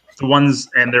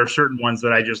there are certain ones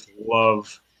that I just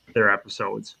love their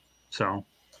episodes. So,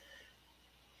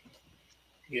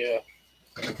 yeah.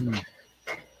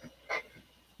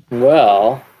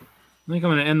 Well, I think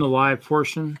I'm going to end the live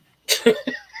portion.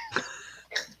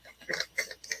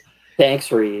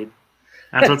 Thanks, Reed.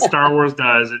 That's what Star Wars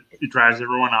does. It drives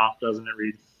everyone off, doesn't it,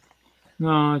 Reed?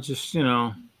 No, just,